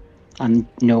 actually. And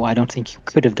no, I don't think you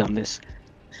could have done this.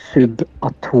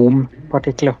 Subatom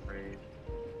particular.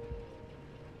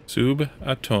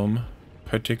 Subatom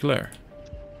particular.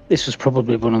 This was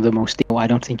probably one of the most... No, I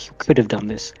don't think you could have done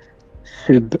this.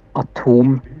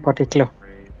 Subatom particular.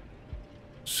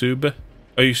 Sub...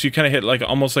 Oh, so you kind of hit like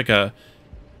almost like a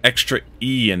extra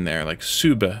E in there, like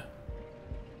sub.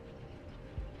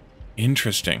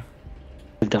 Interesting.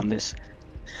 I've done this.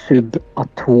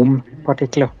 Subatom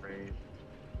particular.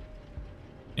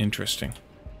 Interesting.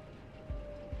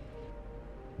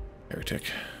 Heretic.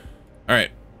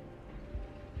 Alright.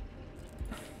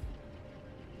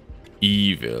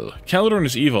 Evil. Calidorn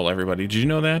is evil, everybody. Did you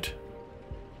know that?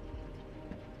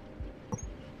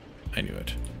 I knew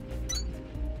it.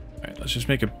 Alright, let's just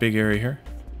make a big area here.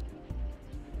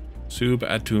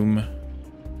 Subatom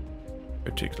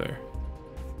particular.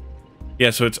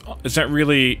 Yeah, so it's not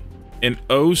really an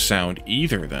O sound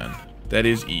either then. That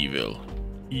is evil.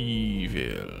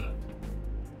 Evil.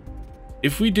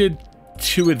 If we did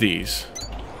 2 of these,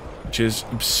 which is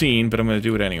obscene, but I'm going to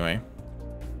do it anyway.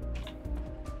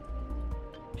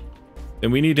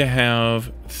 Then we need to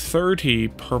have 30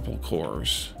 purple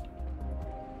cores.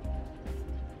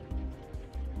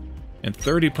 And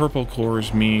 30 purple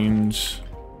cores means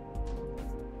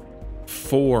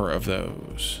 4 of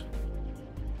those.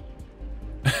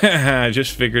 I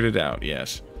just figured it out,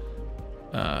 yes.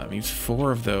 Means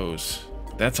 4 of those.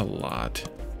 That's a lot.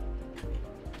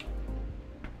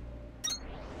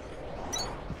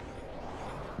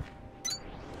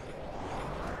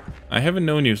 I haven't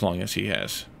known you as long as he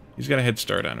has. He's got a head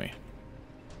start on me.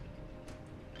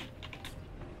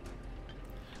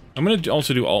 I'm going to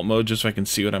also do alt mode just so I can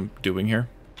see what I'm doing here.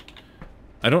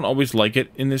 I don't always like it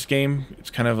in this game. It's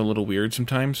kind of a little weird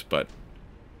sometimes, but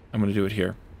I'm going to do it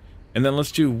here. And then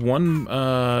let's do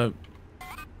 1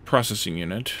 processing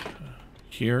unit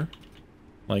here.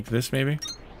 Like this, maybe.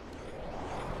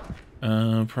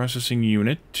 Processing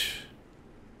unit.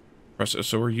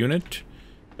 Processor unit.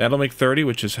 That'll make 30,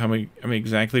 which is how many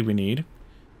exactly we need.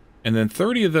 And then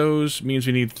 30 of those means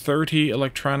we need 30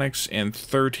 electronics and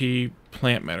 30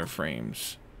 plant matter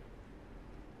frames.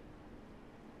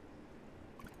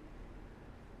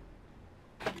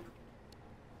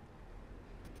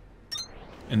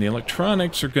 And the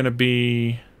electronics are going to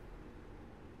be...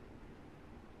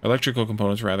 electrical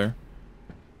components, rather.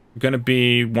 Going to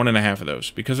be 1.5 of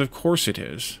those, because of course it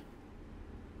is.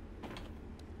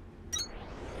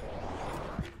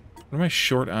 What am I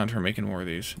short on for making more of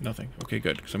these? Nothing. Okay,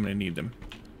 good, because I'm going to need them.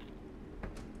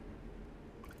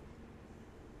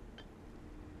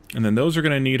 And then those are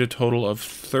going to need a total of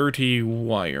 30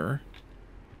 wire.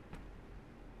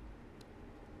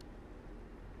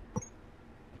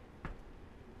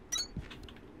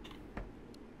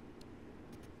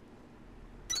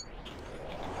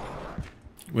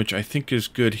 Which I think is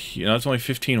good here. No, that's only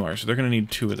 15 wire, so they're going to need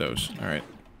 2 of those. Alright.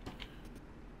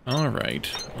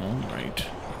 Alright. Alright.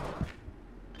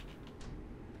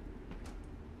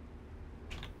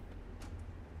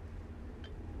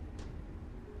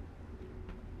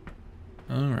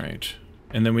 Alright.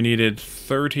 And then we needed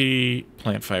 30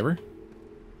 plant fiber.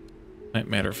 Plant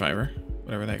matter fiber.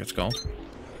 Whatever the heck it's called.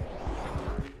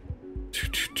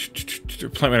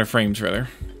 Plant matter frames, rather.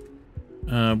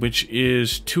 Which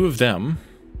is 2 of them.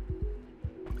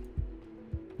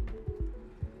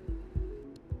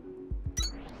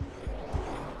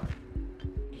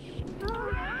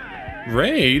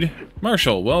 Raid?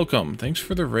 Marshall, welcome. Thanks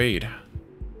for the raid.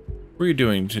 What are you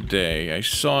doing today? I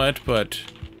saw it, but...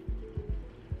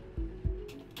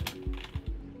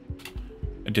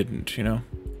 I didn't, you know?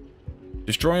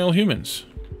 Destroy all humans.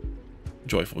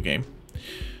 Joyful game.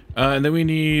 And then we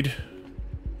need...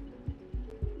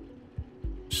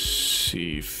 let's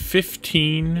see...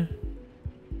 15...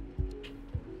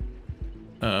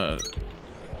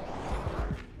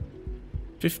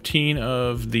 15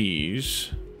 of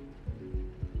these...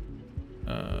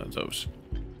 those.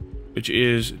 Which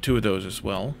is 2 of those as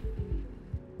well.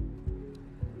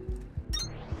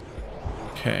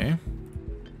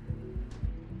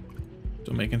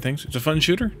 Still making things. It's a fun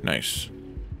shooter. Nice.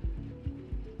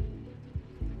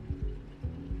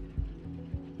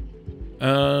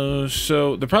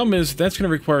 So the problem is that's going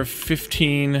to require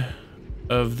 15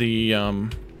 of the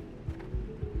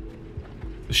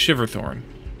Shiverthorn.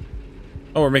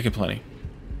 Oh, we're making plenty.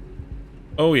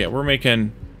 Oh yeah, we're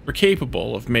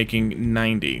capable of making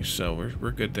 90, so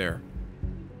we're good there.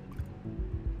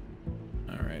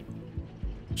 All right.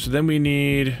 So then we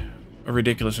need a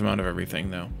ridiculous amount of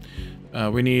everything, though.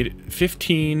 We need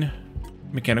 15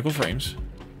 mechanical frames.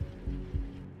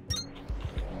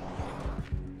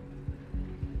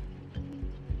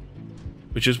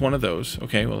 Which is one of those.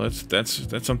 Okay, well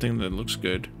that's something that looks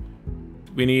good.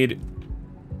 We're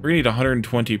gonna need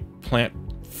 120 plant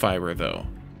fiber though.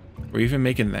 Are we even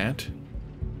making that?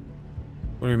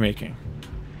 What are we making?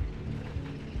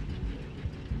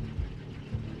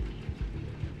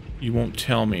 You won't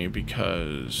tell me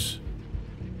because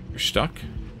you're stuck.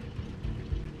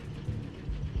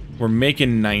 We're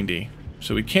making 90,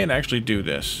 so we can't actually do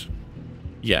this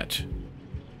yet.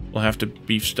 We'll have to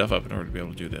beef stuff up in order to be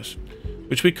able to do this.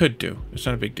 Which we could do. It's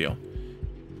not a big deal.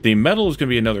 The metal is going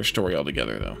to be another story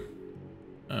altogether, though.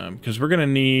 Because we're going to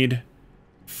need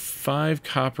 5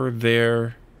 copper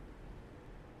there,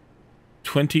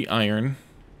 20 iron,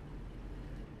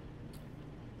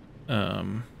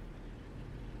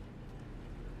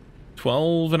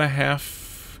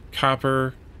 12.5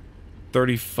 copper,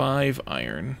 35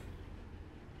 iron.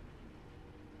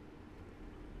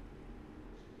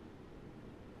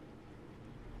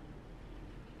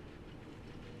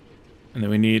 And then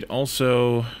we need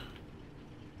also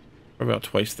about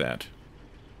twice that.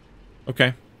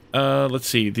 Okay. Let's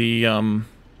see. The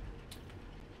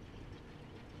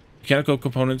mechanical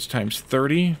components times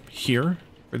 30 here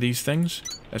for these things.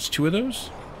 That's 2 of those.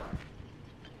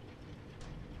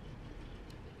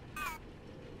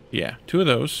 Yeah, 2 of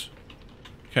those.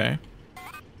 Okay.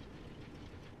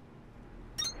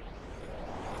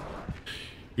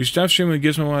 You stop streaming when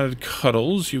Gizmo wanted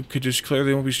cuddles. You could just declare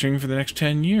they won't be streaming for the next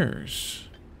 10 years.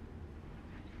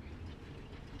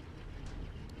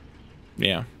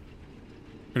 Yeah.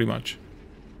 Pretty much.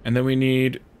 And then we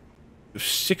need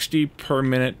 60 per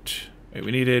minute. Wait,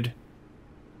 we needed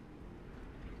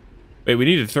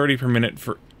 30 per minute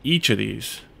for each of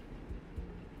these.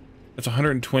 That's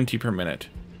 120 per minute.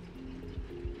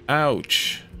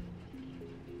 Ouch.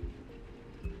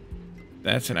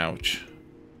 That's an ouch.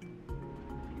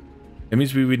 That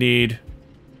means we would need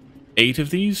 8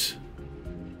 of these.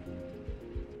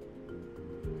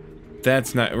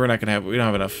 That's not. We don't have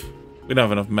enough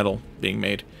metal being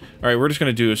made. All right, we're just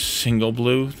gonna do a single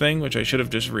blue thing, which I should have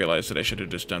just realized that I should have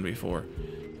just done before.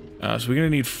 So we're gonna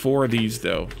need 4 of these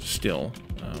though. Still,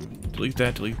 delete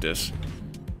that. Delete this.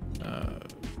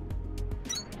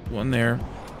 1 there.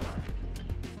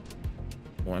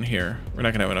 1 here. We're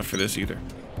not gonna have enough for this either.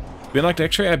 We unlocked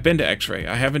X-ray. I've been to X-ray.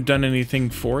 I haven't done anything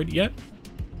for it yet,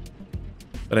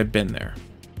 but I've been there.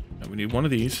 And we need 1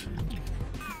 of these.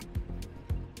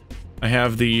 I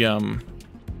have the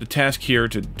task here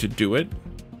to do it.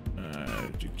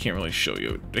 Can't really show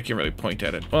you. I can't really point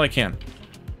at it. Well, I can.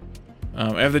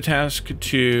 I have the task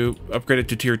to upgrade it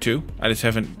to tier 2. I just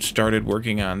haven't started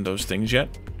working on those things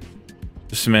yet.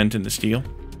 The cement and the steel.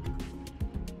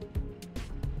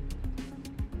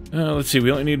 Let's see.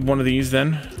 We only need 1 of these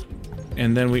then.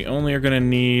 And then we only are going to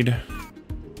need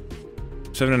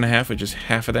 7.5, which is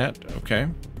half of that. Okay.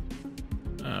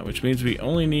 Which means we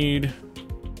only need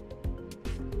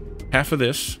half of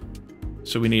this.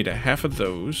 So we need a half of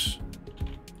those.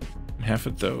 And half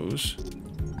of those.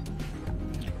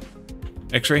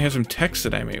 X-ray has some text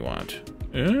that I may want.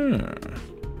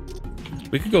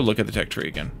 We could go look at the tech tree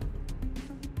again.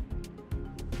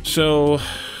 So,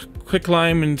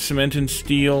 quicklime and cement and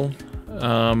steel.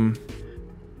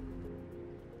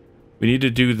 We need to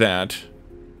do that.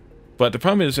 But the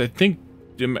problem is, I think,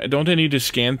 don't I need to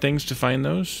scan things to find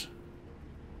those?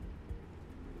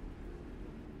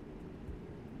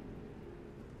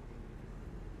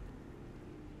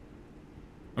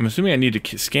 I'm assuming I need to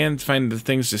find the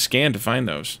things to scan to find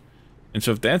those. And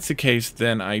so if that's the case,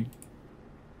 then I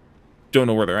don't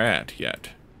know where they're at yet.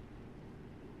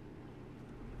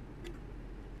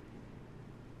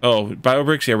 Oh,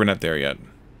 biobricks? Yeah, we're not there yet.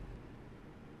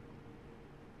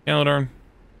 Calidorn.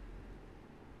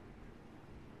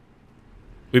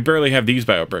 We barely have these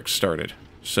biobricks started.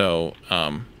 So,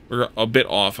 we're a bit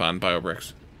off on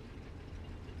biobricks.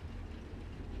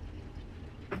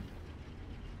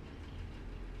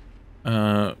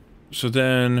 So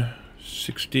then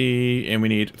 60, and we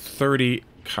need 30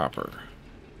 copper.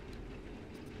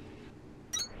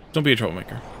 Don't be a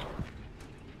troublemaker.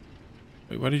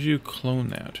 Wait, why did you clone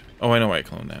that? Oh, I know why I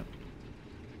cloned that.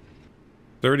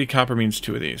 30 copper means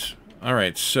 2 of these.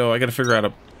 Alright, so I gotta figure out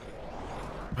a...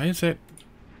 Why is that...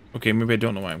 Okay, maybe I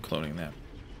don't know why I'm cloning that.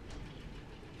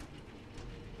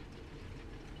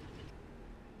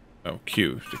 Oh,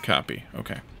 Q to copy.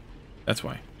 Okay. That's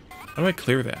why. How do I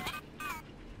clear that?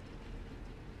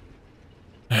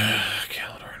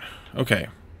 Calidorn. Okay.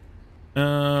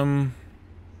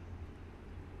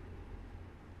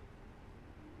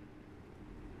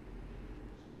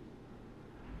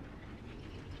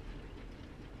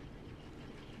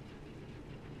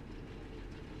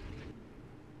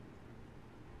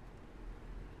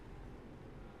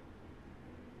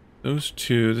 Those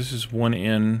two, this is 1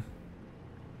 in.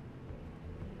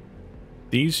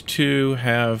 These 2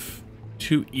 have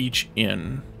 2 each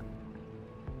in.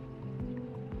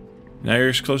 Now you're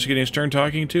as close to getting a stern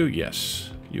talking to? Yes,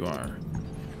 you are.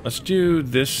 Let's do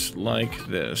this like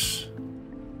this.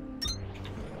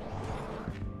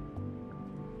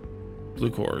 Blue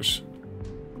cores.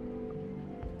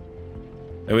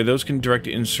 That way those can direct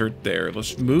insert there.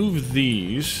 Let's move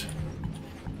these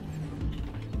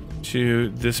to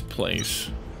this place.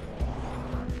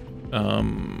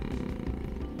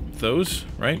 Those,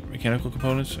 right? Mechanical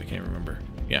components? I can't remember.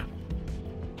 Yeah.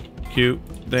 Q,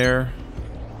 there.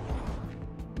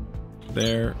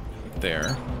 There.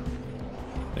 There.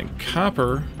 Then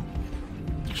copper.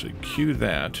 Actually, Q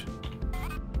that.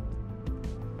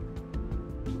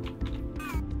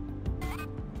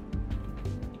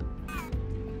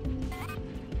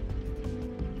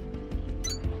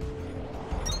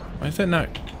 Why is that not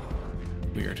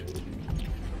weird?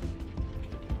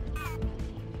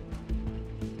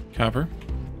 Copper.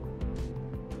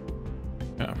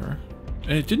 Copper.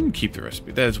 And it didn't keep the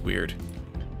recipe. That is weird.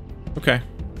 Okay.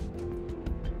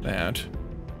 That.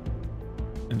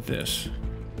 And this.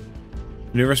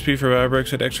 New recipe for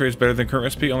biobricks at X-ray is better than current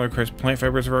recipe. Only requires plant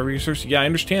fibers of our resource. Yeah, I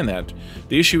understand that.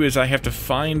 The issue is I have to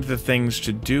find the things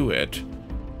to do it.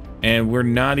 And we're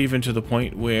not even to the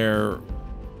point where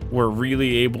we're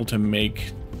really able to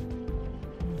make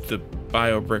the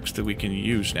biobricks that we can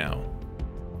use now.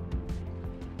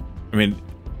 I mean,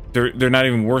 they're not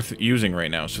even worth using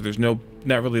right now, so there's not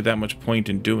really that much point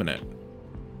in doing it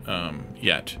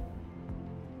yet.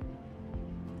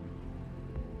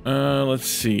 Let's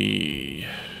see.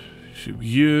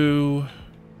 You.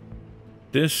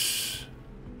 This.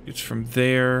 It's from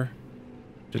there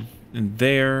to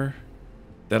there.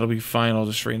 That'll be fine. I'll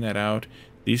just straighten that out.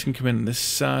 These can come in on this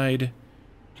side.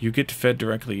 You get fed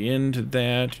directly into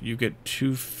that. You get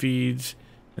 2 feeds,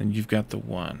 and you've got the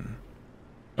 1.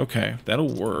 Okay,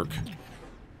 that'll work.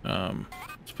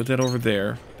 Let's put that over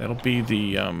there. That'll be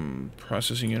the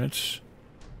processing units.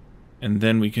 And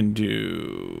then we can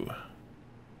do...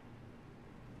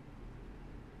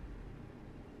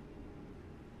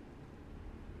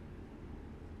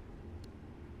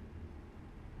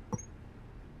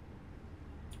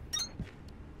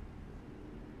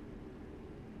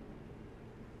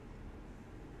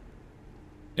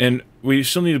 And we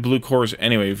still need blue cores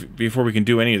anyway before we can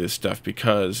do any of this stuff,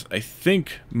 because I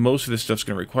think most of this stuff's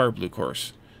going to require blue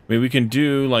cores. I mean, we can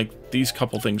do, like, these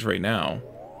couple things right now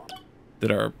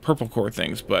that are purple core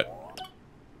things, but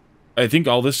I think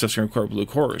all this stuff's going to require blue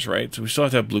cores, right? So we still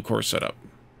have to have blue cores set up.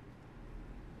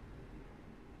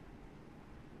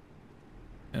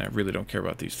 And I really don't care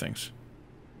about these things.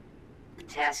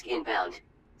 Task inbound.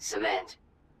 Cement.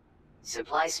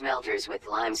 Supply smelters with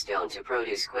limestone to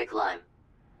produce quicklime.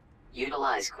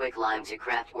 Utilize quicklime to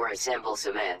craft or assemble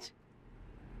cement.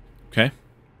 Okay.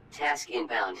 Task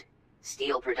inbound.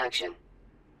 Steel production.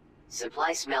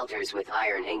 Supply smelters with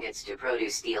iron ingots to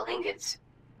produce steel ingots.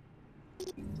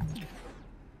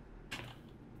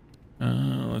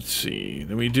 Let's see.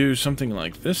 Then we do something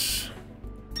like this.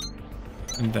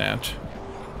 And that.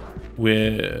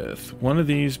 With one of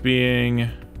these being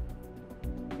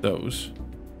those.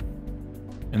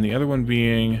 And the other one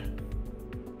being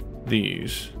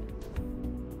these.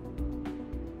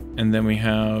 And then we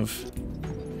have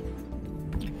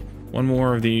one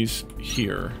more of these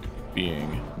here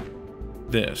being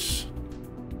this.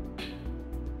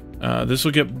 This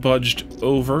will get budged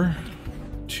over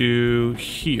to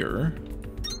here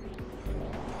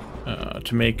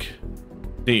to make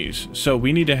these. So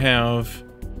we need to have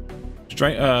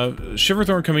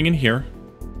Shiverthorn coming in here.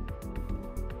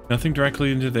 Nothing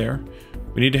directly into there.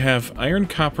 We need to have iron,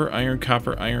 copper, iron,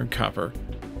 copper, iron, copper.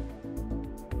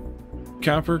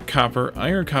 Copper, copper,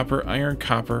 iron, copper, iron,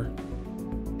 copper,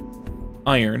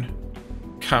 iron,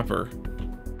 copper,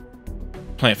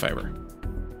 plant fiber.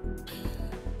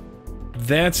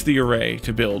 That's the array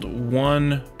to build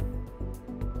one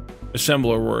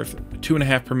assembler worth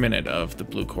 2.5 per minute of the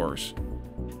blue cores.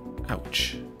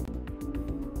 Ouch.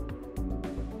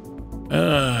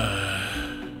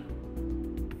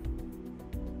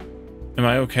 Am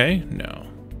I okay? No.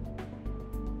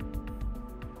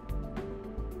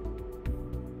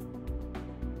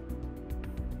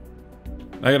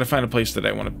 I gotta find a place that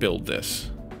I want to build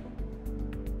this.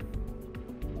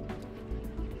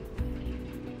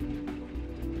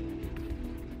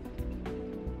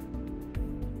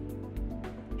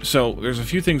 So, there's a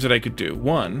few things that I could do.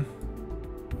 One,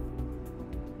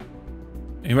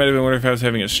 you might have been wondering if I was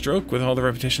having a stroke with all the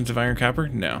repetitions of iron copper.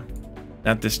 No.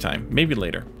 Not this time. Maybe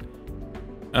later.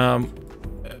 I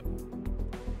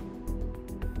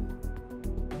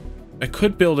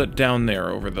could build it down there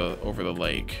over the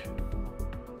lake.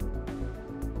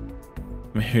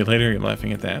 Maybe later. You're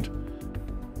laughing at that.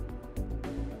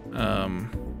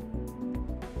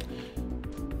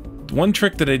 One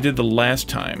trick that I did the last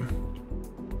time.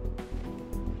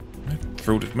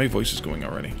 My voice is going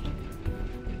already.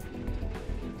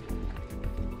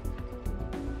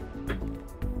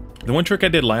 The one trick I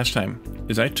did last time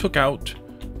is I took out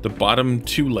the bottom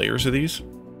 2 layers of these.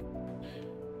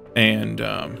 And,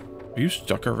 are you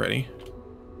stuck already?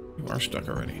 You are stuck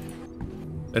already.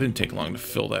 That didn't take long to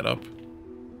fill that up.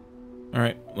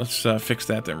 Alright, let's fix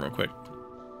that then real quick.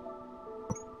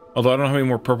 Although I don't know how many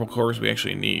more purple cores we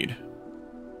actually need.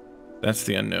 That's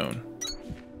the unknown.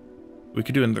 We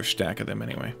could do another stack of them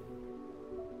anyway.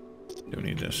 Don't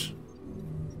need this.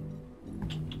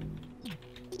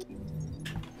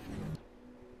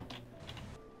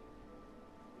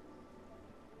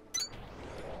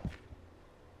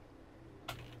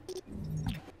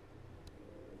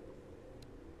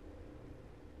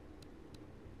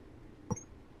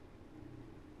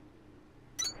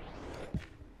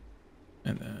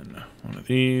 And then one of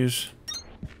these.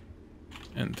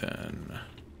 And then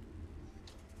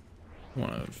one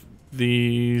of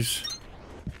these.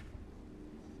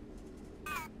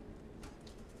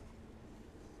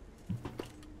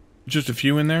 Just a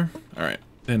few in there? Alright.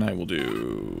 Then I will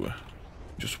do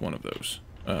just one of those.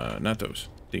 Not those.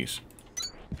 These.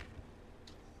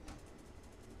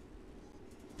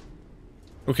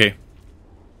 Okay.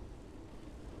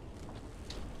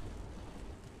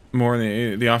 More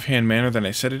in the offhand manner than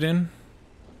I said it in?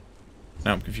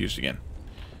 Now I'm confused again.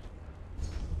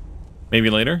 Maybe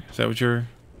later? Is that what you're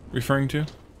referring to?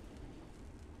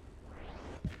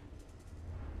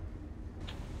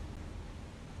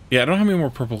 Yeah, I don't know how many more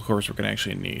purple cores we're going to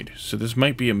actually need. So this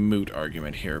might be a moot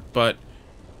argument here. But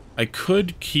I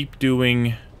could keep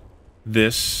doing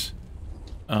this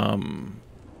to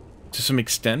some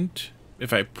extent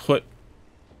if I put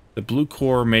the blue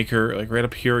core maker like right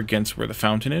up here against where the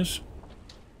fountain is.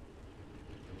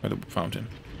 Or the fountain.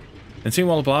 And seeing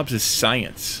all the blobs is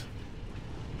science.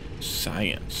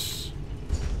 Science.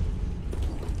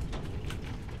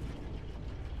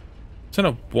 It's not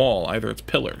a wall either, it's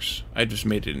pillars. I just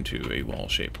made it into a wall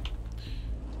shape.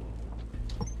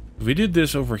 If we did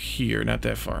this over here, not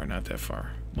that far, not that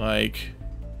far. Like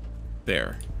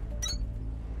there.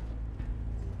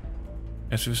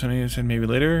 As for something I said maybe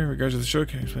later, in regards to the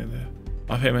stroke, I explained the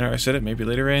offhand manner I said it, maybe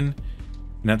later in.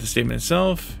 Not the statement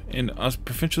itself, and I'm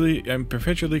perpetually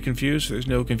confused, so there's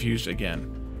no confused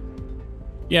again.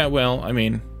 Yeah, well, I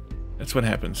mean, that's what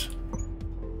happens.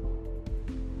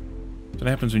 That's what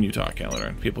happens when you talk,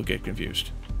 Alaron. People get confused.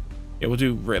 Yeah, we'll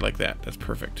do right like that. That's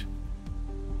perfect.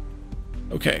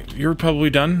 Okay, you're probably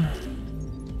done.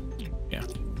 Yeah.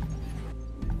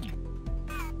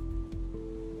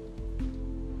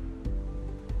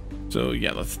 So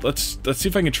yeah, let's see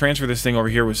if I can transfer this thing over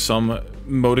here with some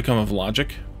modicum of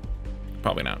logic.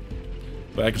 Probably not,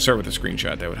 but I can start with a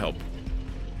screenshot. That would help.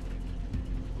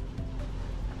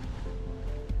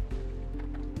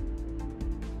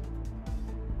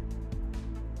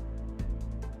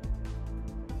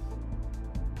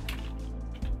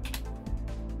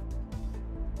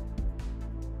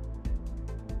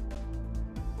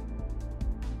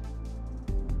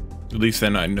 At least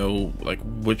then I know, like,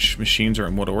 which machines are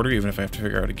in what order, even if I have to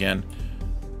figure out again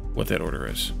what that order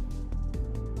is.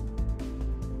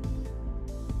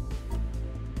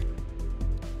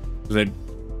 I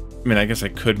mean, I guess I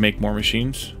could make more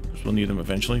machines, because we'll need them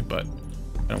eventually, but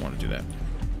I don't want to do that.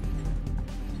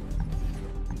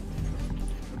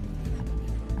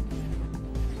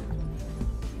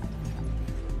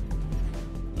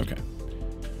 Okay.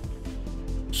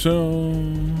 So...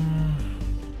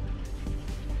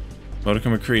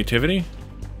 modicum of creativity?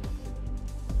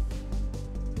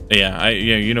 Yeah,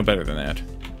 yeah, you know better than that.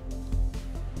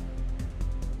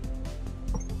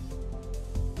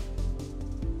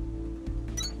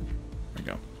 There we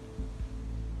go.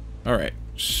 Alright.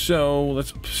 So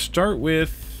let's start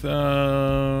with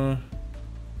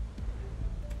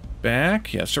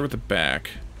back. Yeah, start with the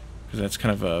back, because that's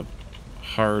kind of a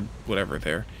hard whatever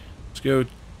there. Let's go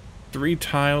 3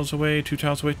 tiles away, 2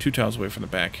 tiles away, 2 tiles away from the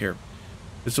back here.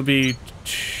 This will be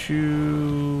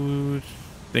 2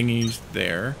 thingies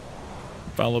there,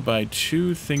 followed by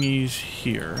 2 thingies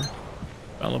here,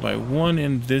 followed by 1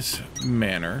 in this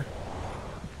manner.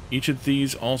 Each of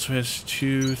these also has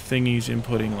 2 thingies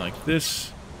inputting like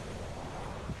this,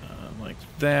 like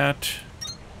that.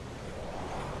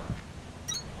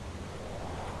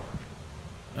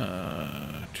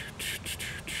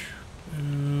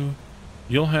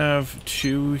 You'll have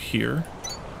 2 here,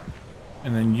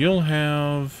 and then you'll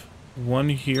have 1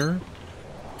 here,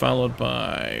 followed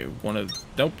by 1 of,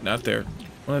 nope, not there,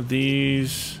 1 of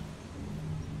these,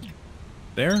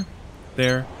 there,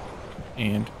 there,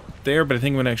 and there, but I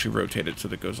think I'm going to actually rotate it so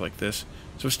that it goes like this,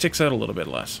 so it sticks out a little bit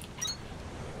less.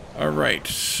 Alright,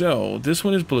 so this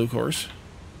one is blue cores.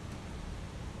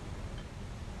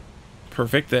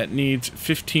 Perfect, that needs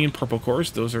 15 purple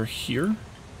cores, those are here.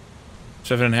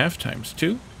 7.5 times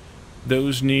 2.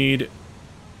 Those need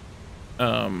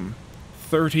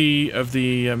 30 of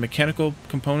the mechanical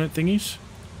component thingies.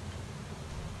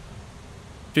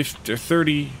 50 or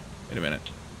 30. Wait a minute.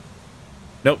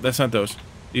 Nope, that's not those.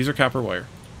 These are copper wire.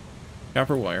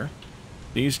 Copper wire.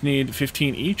 These need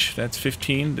 15 each. That's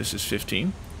 15. This is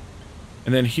 15.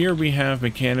 And then here we have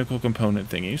mechanical component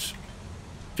thingies.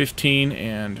 15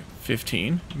 and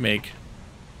 15 make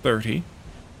 30.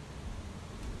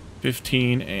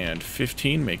 15 and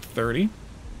 15 make 30.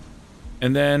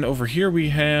 And then over here we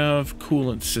have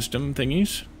coolant system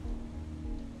thingies.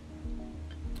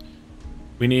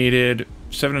 We needed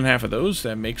 7.5 of those.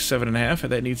 That makes 7.5.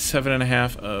 And that needs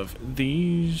 7.5 of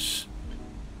these,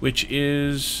 which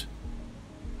is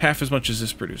half as much as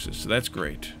this produces. So that's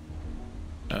great.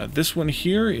 This one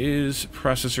here is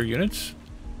processor units.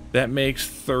 That makes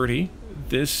 30.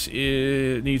 This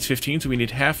needs 15, so we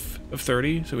need half of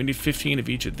 30, so we need 15 of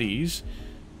each of these.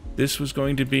 This was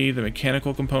going to be the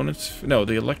mechanical components, no,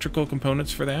 the electrical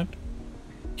components for that,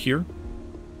 here.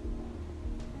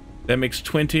 That makes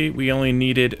 20, we only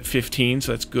needed 15,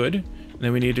 so that's good. And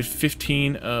then we needed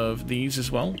 15 of these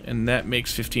as well, and that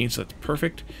makes 15, so that's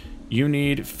perfect. You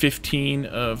need 15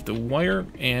 of the wire,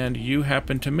 and you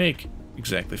happen to make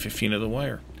exactly 15 of the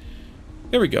wire.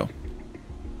 There we go.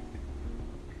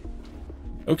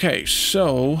 Okay,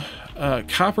 so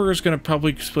copper is going to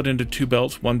probably split into 2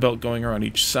 belts, 1 belt going around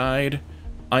each side.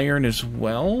 Iron as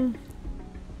well.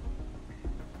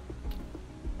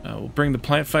 We'll bring the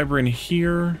plant fiber in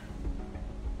here.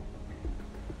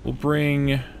 We'll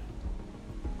bring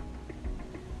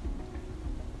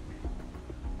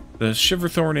the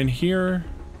shiverthorn in here,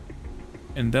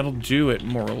 and that'll do it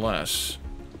more or less.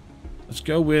 Let's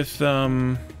go with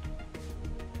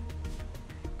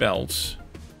belts.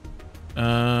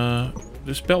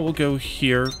 This belt will go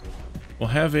here. We'll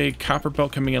have a copper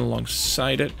belt coming in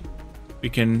alongside it. We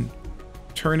can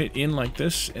turn it in like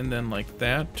this and then like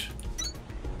that.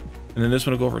 And then this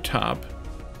one will go over top.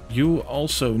 You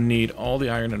also need all the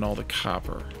iron and all the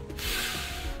copper.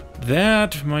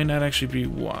 That might not actually be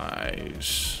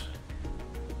wise.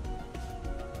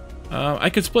 I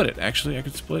could split it, actually. I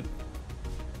could split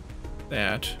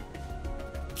that.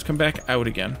 Let's come back out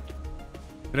again.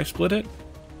 Did I split it?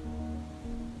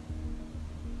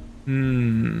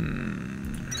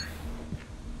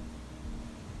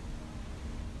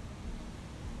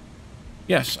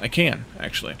 Yes, I can,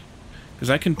 actually. Because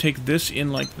I can take this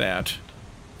in like that.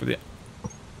 For the,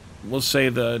 we'll say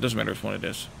it doesn't matter which one it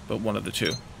is, but one of the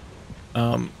two.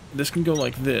 This can go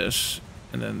like this,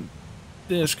 and then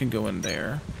this can go in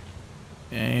there.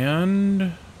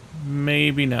 And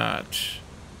maybe not.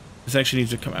 This actually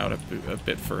needs to come out a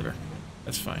bit further.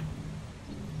 That's fine.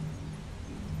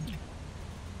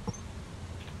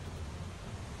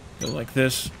 Go like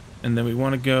this, and then we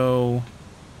want to go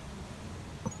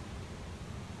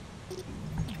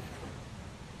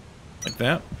like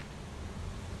that.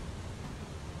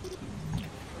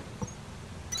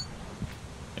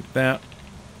 Like that.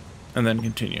 And then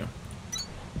continue.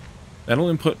 That'll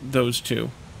input those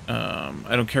two.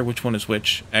 I don't care which one is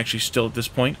which, actually still at this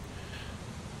point.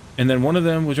 And then one of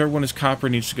them, whichever one is copper,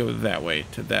 needs to go that way,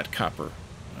 to that copper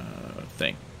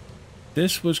thing.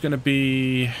 This was going to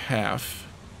be half.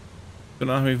 Don't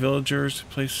know how many villagers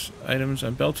place items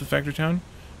on belts at Factory Town,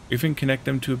 or even connect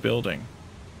them to a building.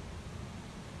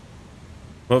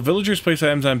 Well, villagers place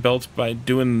items on belts by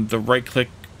doing the right-click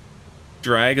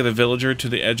drag of the villager to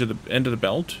the edge of the end of the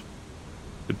belt.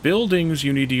 The buildings,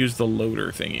 you need to use the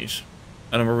loader thingies.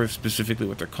 I don't remember specifically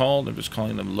what they're called. I'm just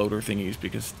calling them loader thingies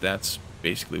because that's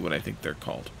basically what I think they're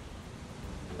called.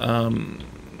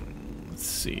 Let's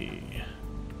see.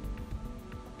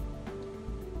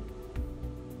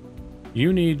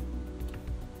 You need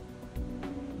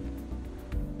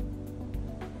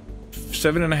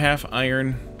 7.5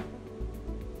 iron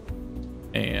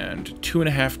and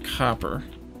 2.5 copper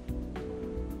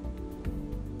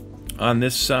on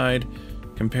this side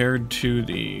compared to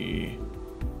the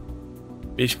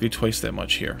basically twice that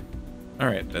much here.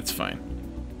 Alright, that's fine.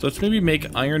 So let's maybe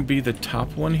make iron be the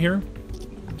top one here.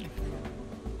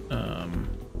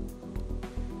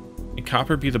 And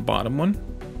copper be the bottom one.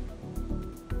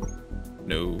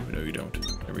 No, you don't.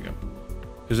 There we go.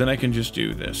 Because then I can just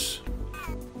do this.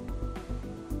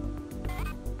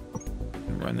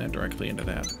 And run that directly into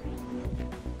that.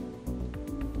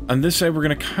 On this side, we're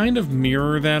going to kind of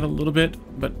mirror that a little bit,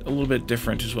 but a little bit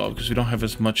different as well, because we don't have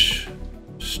as much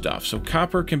stuff. So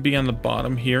copper can be on the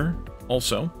bottom here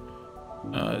also.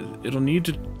 It'll need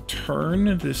to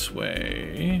turn this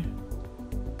way.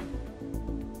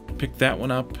 Pick that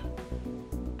one up.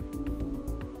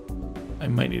 I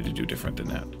might need to do different than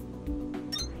that.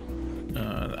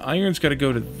 The iron's got to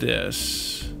go to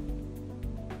this.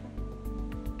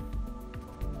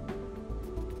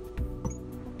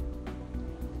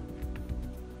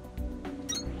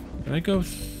 Did I go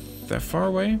that far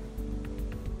away?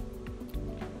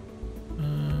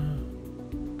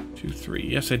 2, 3.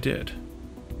 Yes, I did.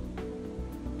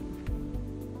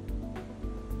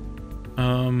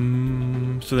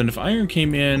 So then if iron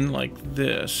came in like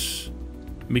this,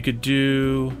 we could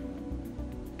do...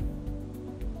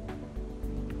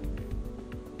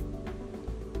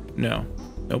 No.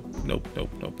 Nope.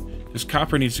 Because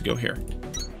copper needs to go here.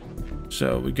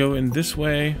 So we go in this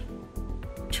way,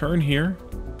 turn here.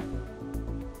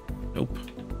 Nope.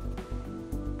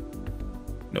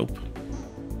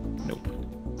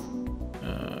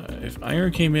 If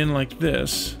iron came in like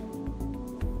this...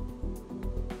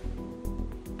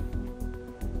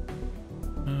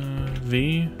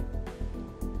 V?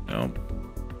 No.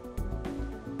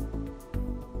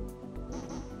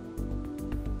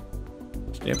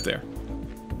 Stay up there.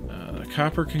 The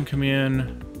copper can come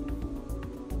in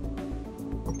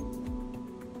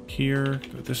here,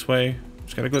 go this way.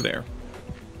 Just gotta go there.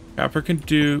 Copper can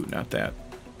do, not that,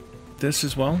 this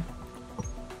as well.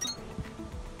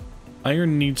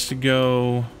 Iron needs to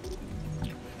go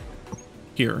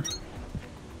here.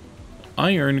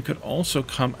 Iron could also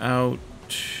come out.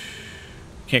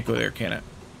 Can't go there, can it?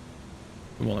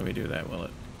 It won't let me do that, will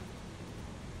it?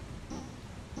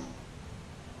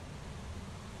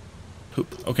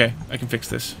 Poop. Okay, I can fix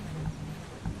this.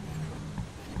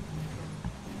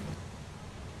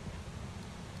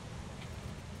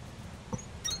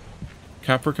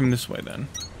 Copper come this way then.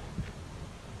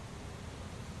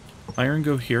 Iron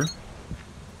go here.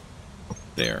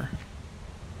 There.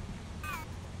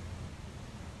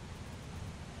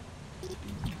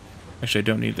 Actually, I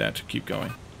don't need that to keep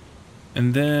going.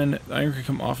 And then the iron can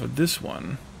come off of this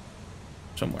one.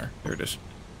 Somewhere. There it is.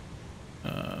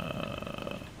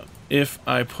 If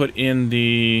I put in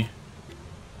the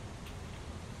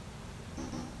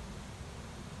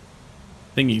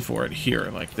thingy for it here,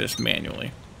 like this,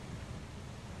 manually.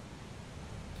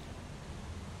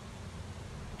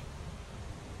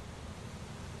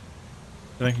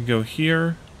 Then I can go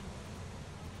here.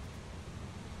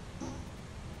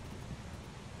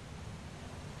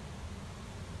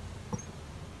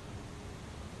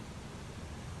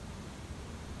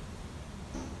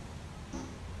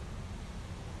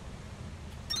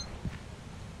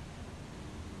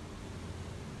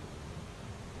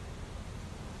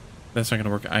 That's not going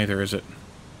to work either, is it?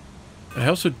 I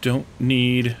also don't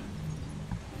need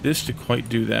this to quite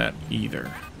do that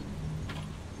either.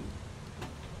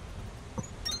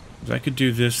 I could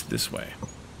do this way.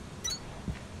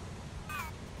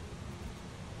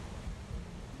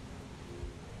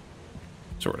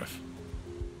 Sort of.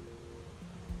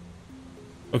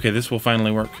 Okay, this will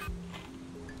finally work.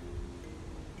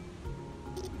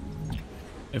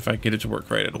 If I get it to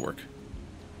work right, it'll work.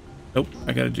 Nope,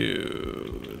 I gotta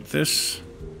do this.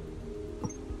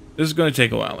 This is going to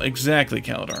take a while. Exactly,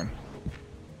 Caladarn.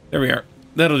 There we are.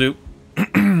 That'll do.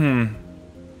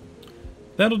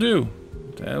 That'll do.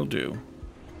 That'll do.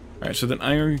 Alright, so then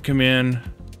iron can come in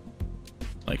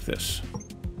like this.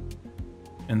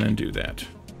 And then do that.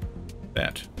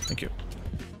 That. Thank you.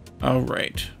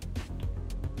 Alright.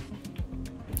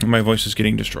 My voice is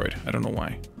getting destroyed. I don't know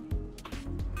why.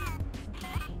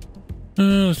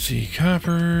 Let's see.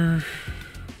 Copper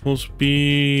will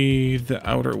be the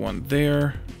outer one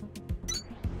there.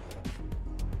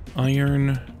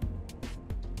 Iron.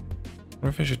 wonder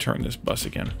if I should turn this bus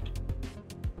again.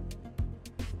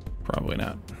 Probably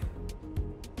not.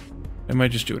 I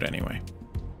might just do it anyway.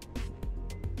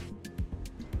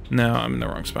 No, I'm in the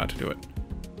wrong spot to do it.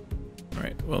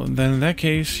 Alright, well then in that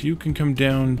case, you can come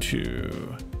down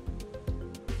to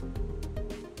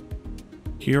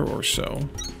here or so.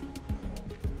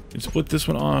 And split this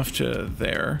one off to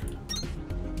there.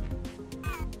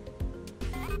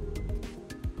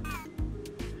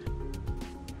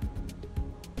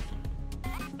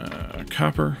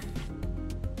 Copper.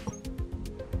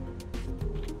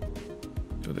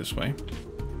 Go this way.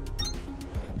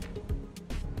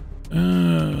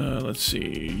 Let's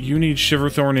see. You need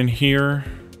Shiverthorn in here,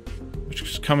 which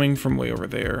is coming from way over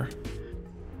there.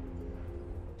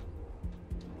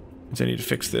 I need to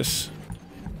fix this.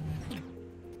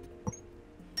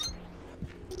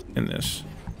 And this.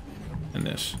 And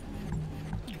this.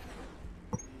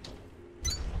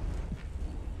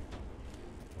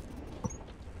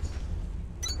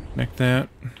 Connect that.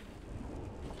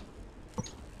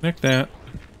 Connect that.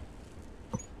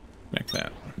 Connect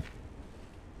that.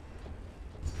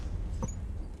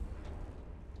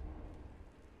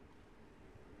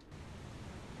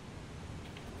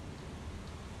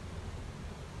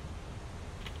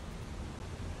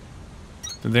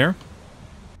 There.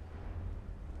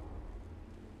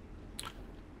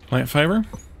 Plant fiber.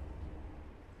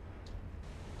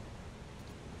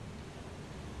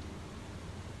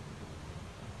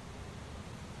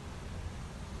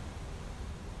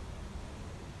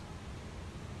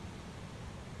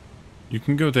 You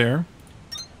can go there.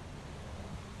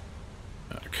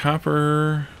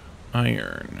 Copper,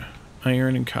 iron.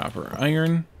 Iron and copper.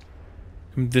 Iron,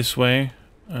 come this way.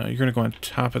 You're going to go on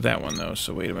top of that one, though,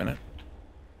 so wait a minute.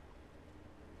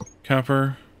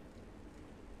 Copper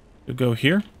will go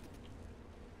here.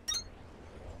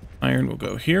 Iron will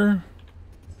go here.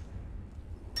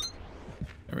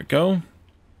 There we go.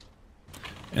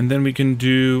 And then we can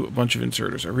do a bunch of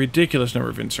inserters, a ridiculous number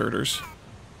of inserters.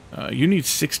 You need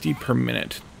 60 per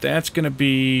minute. That's going to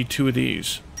be 2 of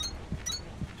these.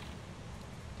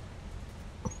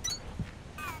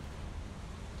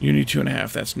 You need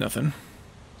 2.5. That's nothing.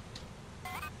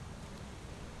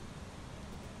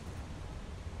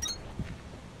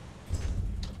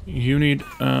 You need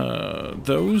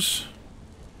those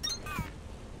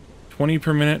 20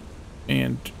 per minute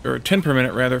and or 10 per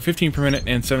minute rather, 15 per minute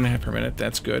and 7.5 per minute.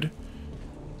 That's good.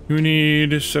 You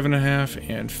need 7.5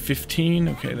 and 15.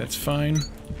 Okay, that's fine.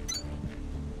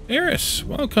 Eris,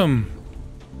 welcome.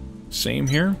 Same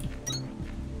here.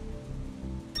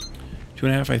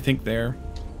 2.5, I think there.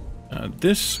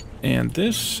 This and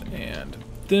this and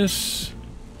this.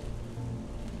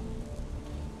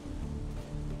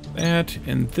 That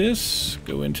and this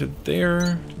go into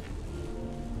there.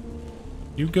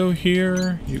 You go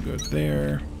here. You go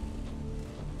there.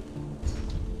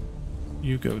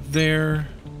 You go there.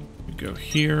 You go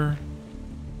here.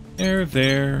 There,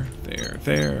 there, there,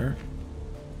 there.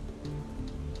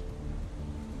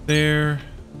 There,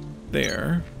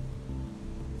 there.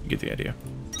 You get the idea.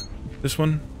 This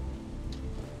one.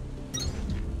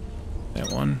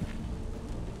 That one.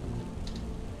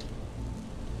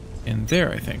 And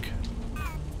there, I think.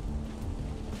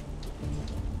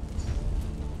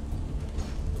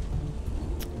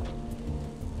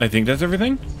 I think that's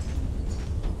everything.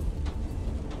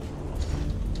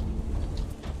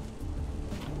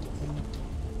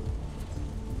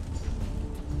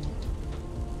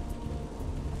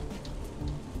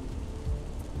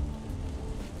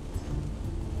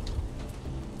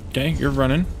 Okay, you're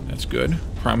running. That's good.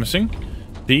 Promising.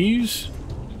 These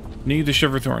need the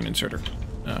Shiverthorn inserter.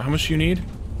 How much do you need?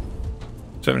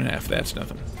 7.5. That's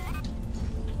nothing.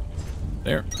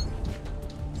 There.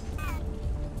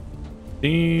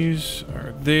 These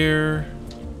are there.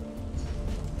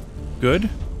 Good.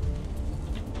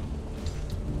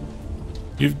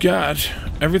 You've got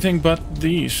everything but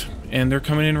these, and they're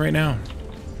coming in right now.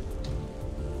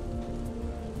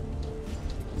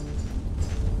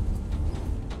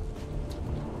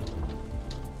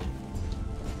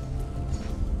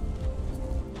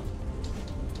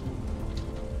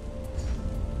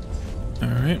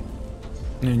 Alright.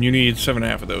 And you need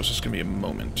 7.5 of those. It's going to be a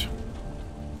moment.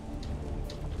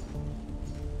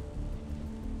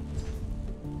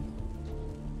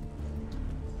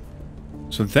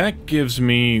 So that gives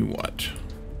me what?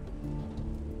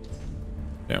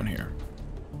 Down here.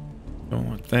 Don't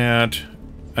want that.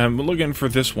 I'm looking for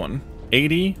this one.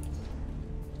 80.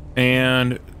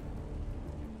 And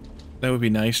that would be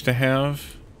nice to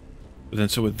have. But then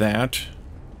so with that.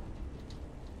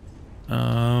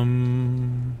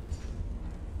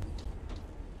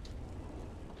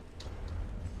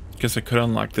 Guess I could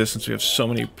unlock this since we have so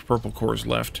many purple cores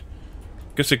left.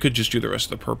 Guess I could just do the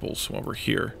rest of the purples while we're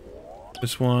here.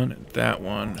 This one, that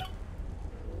one,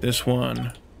 this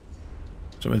one.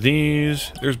 Some of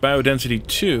these. There's biodensity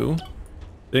 2.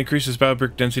 That increases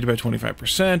biobrick density by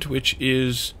 25%, which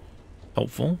is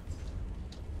helpful.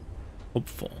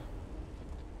 Hopeful.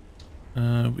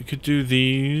 We could do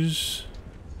these.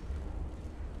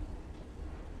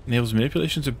 Enables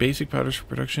manipulations of basic powders for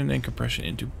production and compression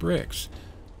into bricks.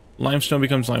 Limestone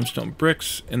becomes limestone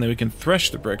bricks, and then we can thresh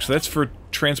the bricks. So that's for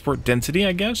transport density,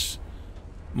 I guess.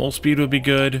 Mole speed would be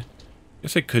good.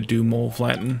 Guess I could do mole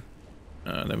flatten.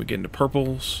 Then we get into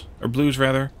purples, or blues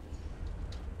rather.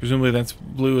 Presumably that's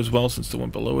blue as well, since the one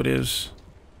below it is.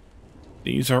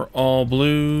 These are all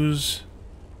blues.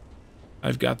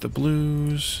 I've got the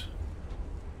blues.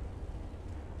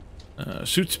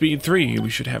 Suit speed 3, we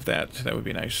should have that. That would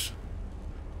be nice.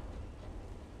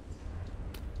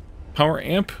 Power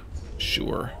amp?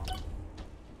 Sure.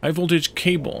 High voltage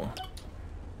cable.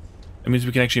 That means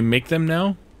we can actually make them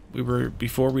now.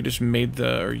 Before we just made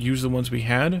or used the ones we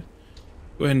had.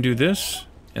 Go ahead and do this,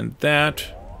 and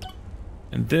that,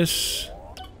 and this,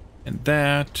 and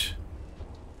that.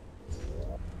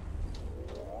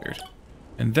 Weird.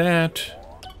 And that,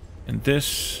 and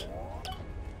this.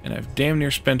 And I've damn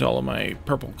near spent all of my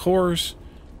purple cores.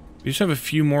 We just have a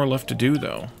few more left to do,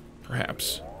 though.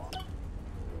 Perhaps.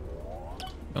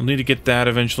 I'll need to get that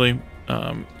eventually.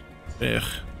 Yeah,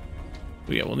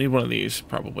 we'll need one of these,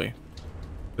 probably.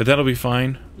 But that'll be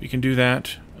fine. We can do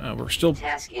that. We're still...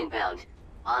 Task inbound.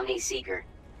 Omni Seeker.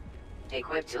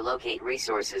 Equipped to locate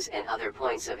resources and other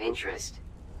points of interest.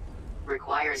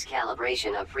 Requires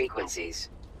calibration of frequencies.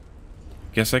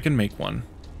 Guess I can make one.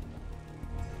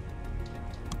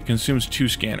 It consumes 2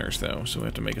 scanners, though, so we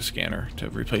have to make a scanner to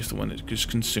replace the one that just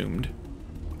consumed.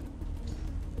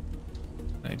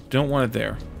 I don't want it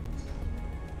there.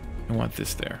 I want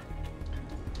this there.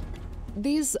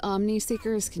 These Omni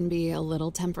Seekers can be a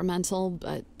little temperamental,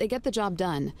 but they get the job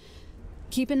done.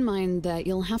 Keep in mind that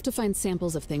you'll have to find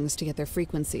samples of things to get their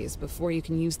frequencies before you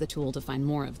can use the tool to find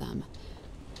more of them.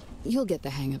 You'll get the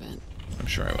hang of it. I'm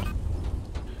sure I will.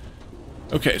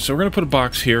 Okay, so we're going to put a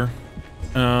box here.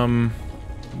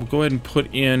 We'll go ahead and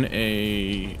put in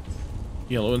a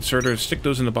yellow inserter, stick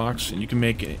those in the box, and you can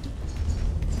make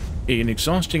an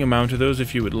exhausting amount of those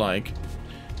if you would like.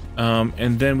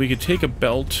 And then we could take a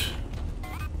belt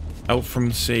out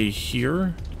from, say,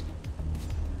 here.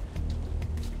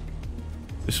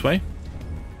 This way.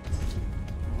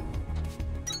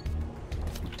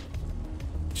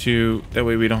 That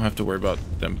way we don't have to worry about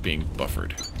them being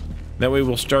buffered. That way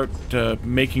we'll start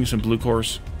making some blue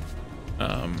cores.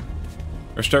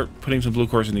 Or start putting some blue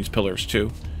cores in these pillars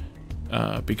too.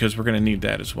 Because we're going to need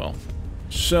that as well.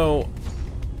 So,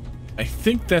 I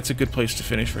think that's a good place to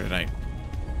finish for tonight.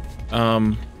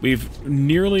 We've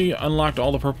nearly unlocked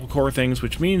all the purple core things,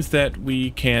 which means that we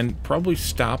can probably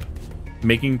stop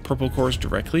making purple cores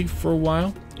directly for a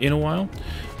while.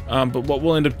 But what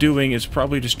we'll end up doing is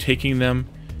probably just taking them,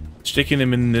 sticking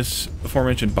them in this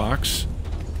aforementioned box,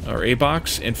 or a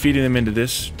box, and feeding them into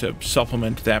this to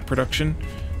supplement that production,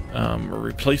 or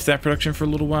replace that production for a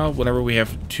little while, whenever we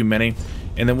have too many,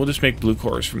 and then we'll just make blue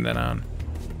cores from then on.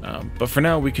 But for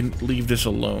now, we can leave this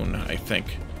alone, I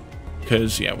think.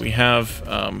 Because, yeah, we have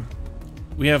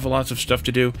lots of stuff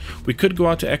to do. We could go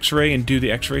out to X-ray and do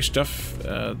the X-ray stuff,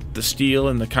 the steel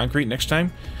and the concrete next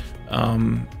time.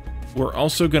 We're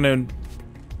also going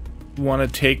to want to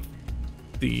take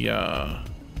the... yeah,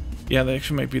 that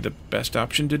actually might be the best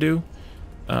option to do.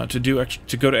 To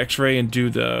go to X-ray and do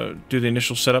the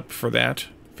initial setup for that,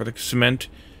 for the cement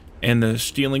and the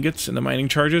steel ingots and the mining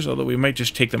charges, although we might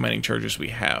just take the mining charges we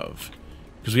have.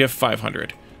 Because we have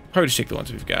 500. Probably just take the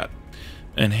ones we've got.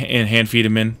 And hand feed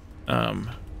them in.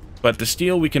 But the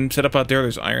steel we can set up out there.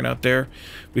 There's iron out there.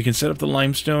 We can set up the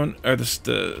limestone, or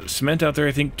the cement out there,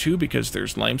 I think, too, because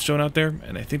there's limestone out there.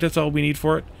 And I think that's all we need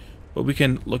for it. But we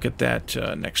can look at that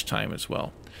next time as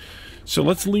well. So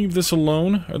let's leave this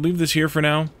alone, or leave this here for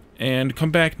now, and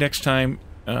come back next time,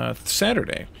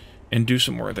 Saturday, and do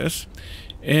some more of this.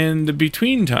 In the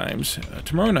between times,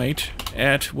 tomorrow night,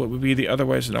 at what would be the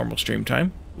otherwise normal stream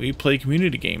time, we play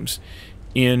community games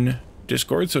in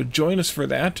Discord, so join us for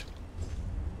that.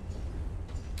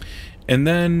 And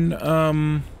then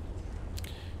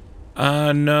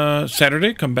on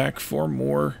Saturday, come back for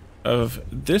more of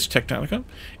this Techtonica,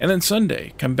 and then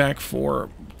Sunday, come back for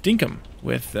Dinkum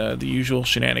with the usual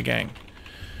shenanigang.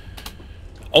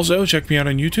 Also, check me out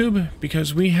on YouTube,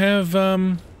 because we have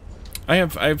I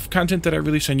have content that I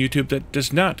release on YouTube that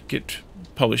does not get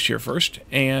published here first,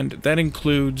 and that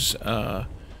includes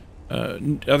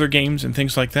other games and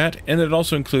things like that. And it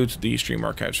also includes the stream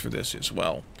archives for this as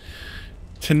well.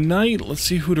 Tonight, let's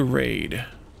see who to raid.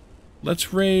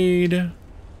 Let's raid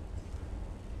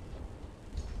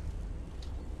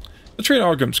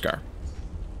Argumscar.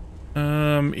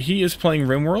 He is playing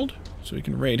RimWorld, so we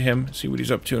can raid him, see what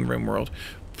he's up to in RimWorld.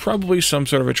 Probably some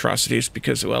sort of atrocities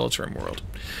because, well, it's RimWorld.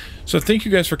 So thank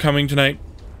you guys for coming tonight,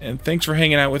 and thanks for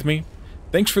hanging out with me.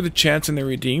 Thanks for the chats and the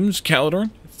redeems.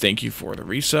 Calidorn, thank you for the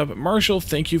resub. Marshall,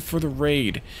 thank you for the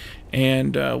raid.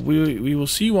 And we will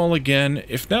see you all again,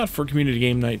 if not for Community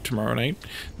Game Night tomorrow night,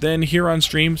 then here on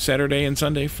stream Saturday and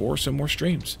Sunday for some more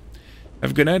streams.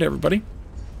 Have a good night, everybody.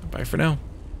 Bye for now.